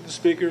pictures with the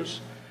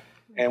speakers,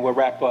 and we'll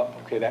wrap up,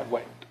 okay, that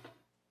way.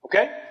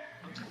 Okay?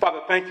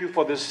 Father, thank you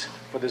for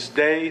this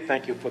day.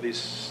 Thank you for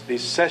these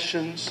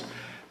sessions.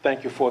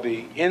 Thank you for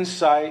the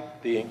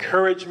insight, the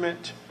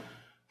encouragement,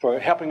 for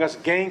helping us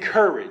gain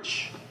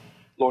courage,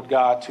 Lord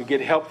God, to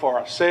get help for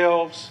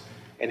ourselves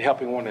and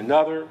helping one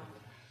another.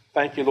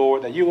 Thank you,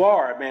 Lord, that you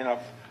are a man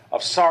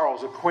of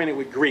sorrows, acquainted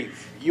with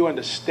grief. You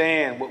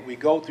understand what we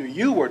go through.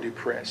 You were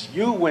depressed.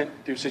 You went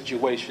through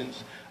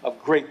situations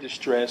of great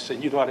distress,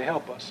 and you know how to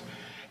help us.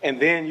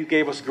 And then you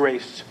gave us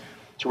grace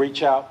to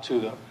reach out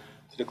to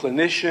the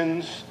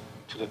clinicians,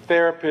 to the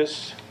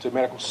therapists, to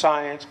medical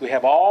science. We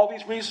have all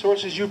these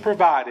resources you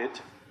provided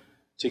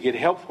to get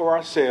help for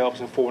ourselves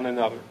and for one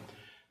another.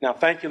 Now,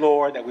 thank you,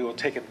 Lord, that we will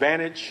take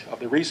advantage of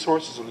the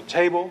resources on the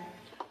table.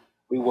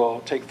 We will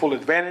take full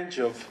advantage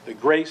of the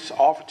grace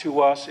offered to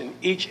us in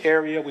each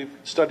area we've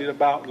studied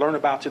about, learned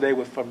about today,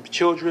 from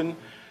children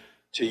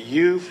to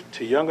youth,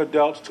 to young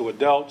adults, to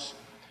adults.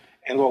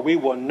 And Lord, we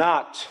will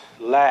not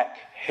lack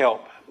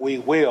help. We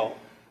will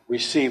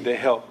receive the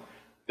help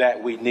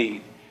that we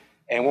need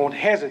and won't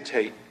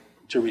hesitate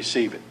to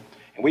receive it.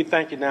 And we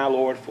thank you now,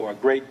 Lord, for a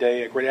great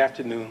day, a great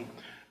afternoon,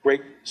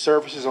 great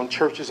services on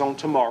churches on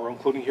tomorrow,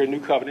 including here at New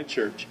Covenant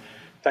Church.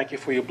 Thank you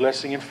for your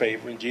blessing and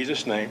favor in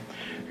Jesus' name.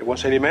 Everyone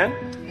say amen?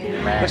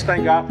 Amen. Let's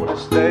thank God for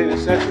this day,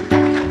 this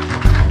session.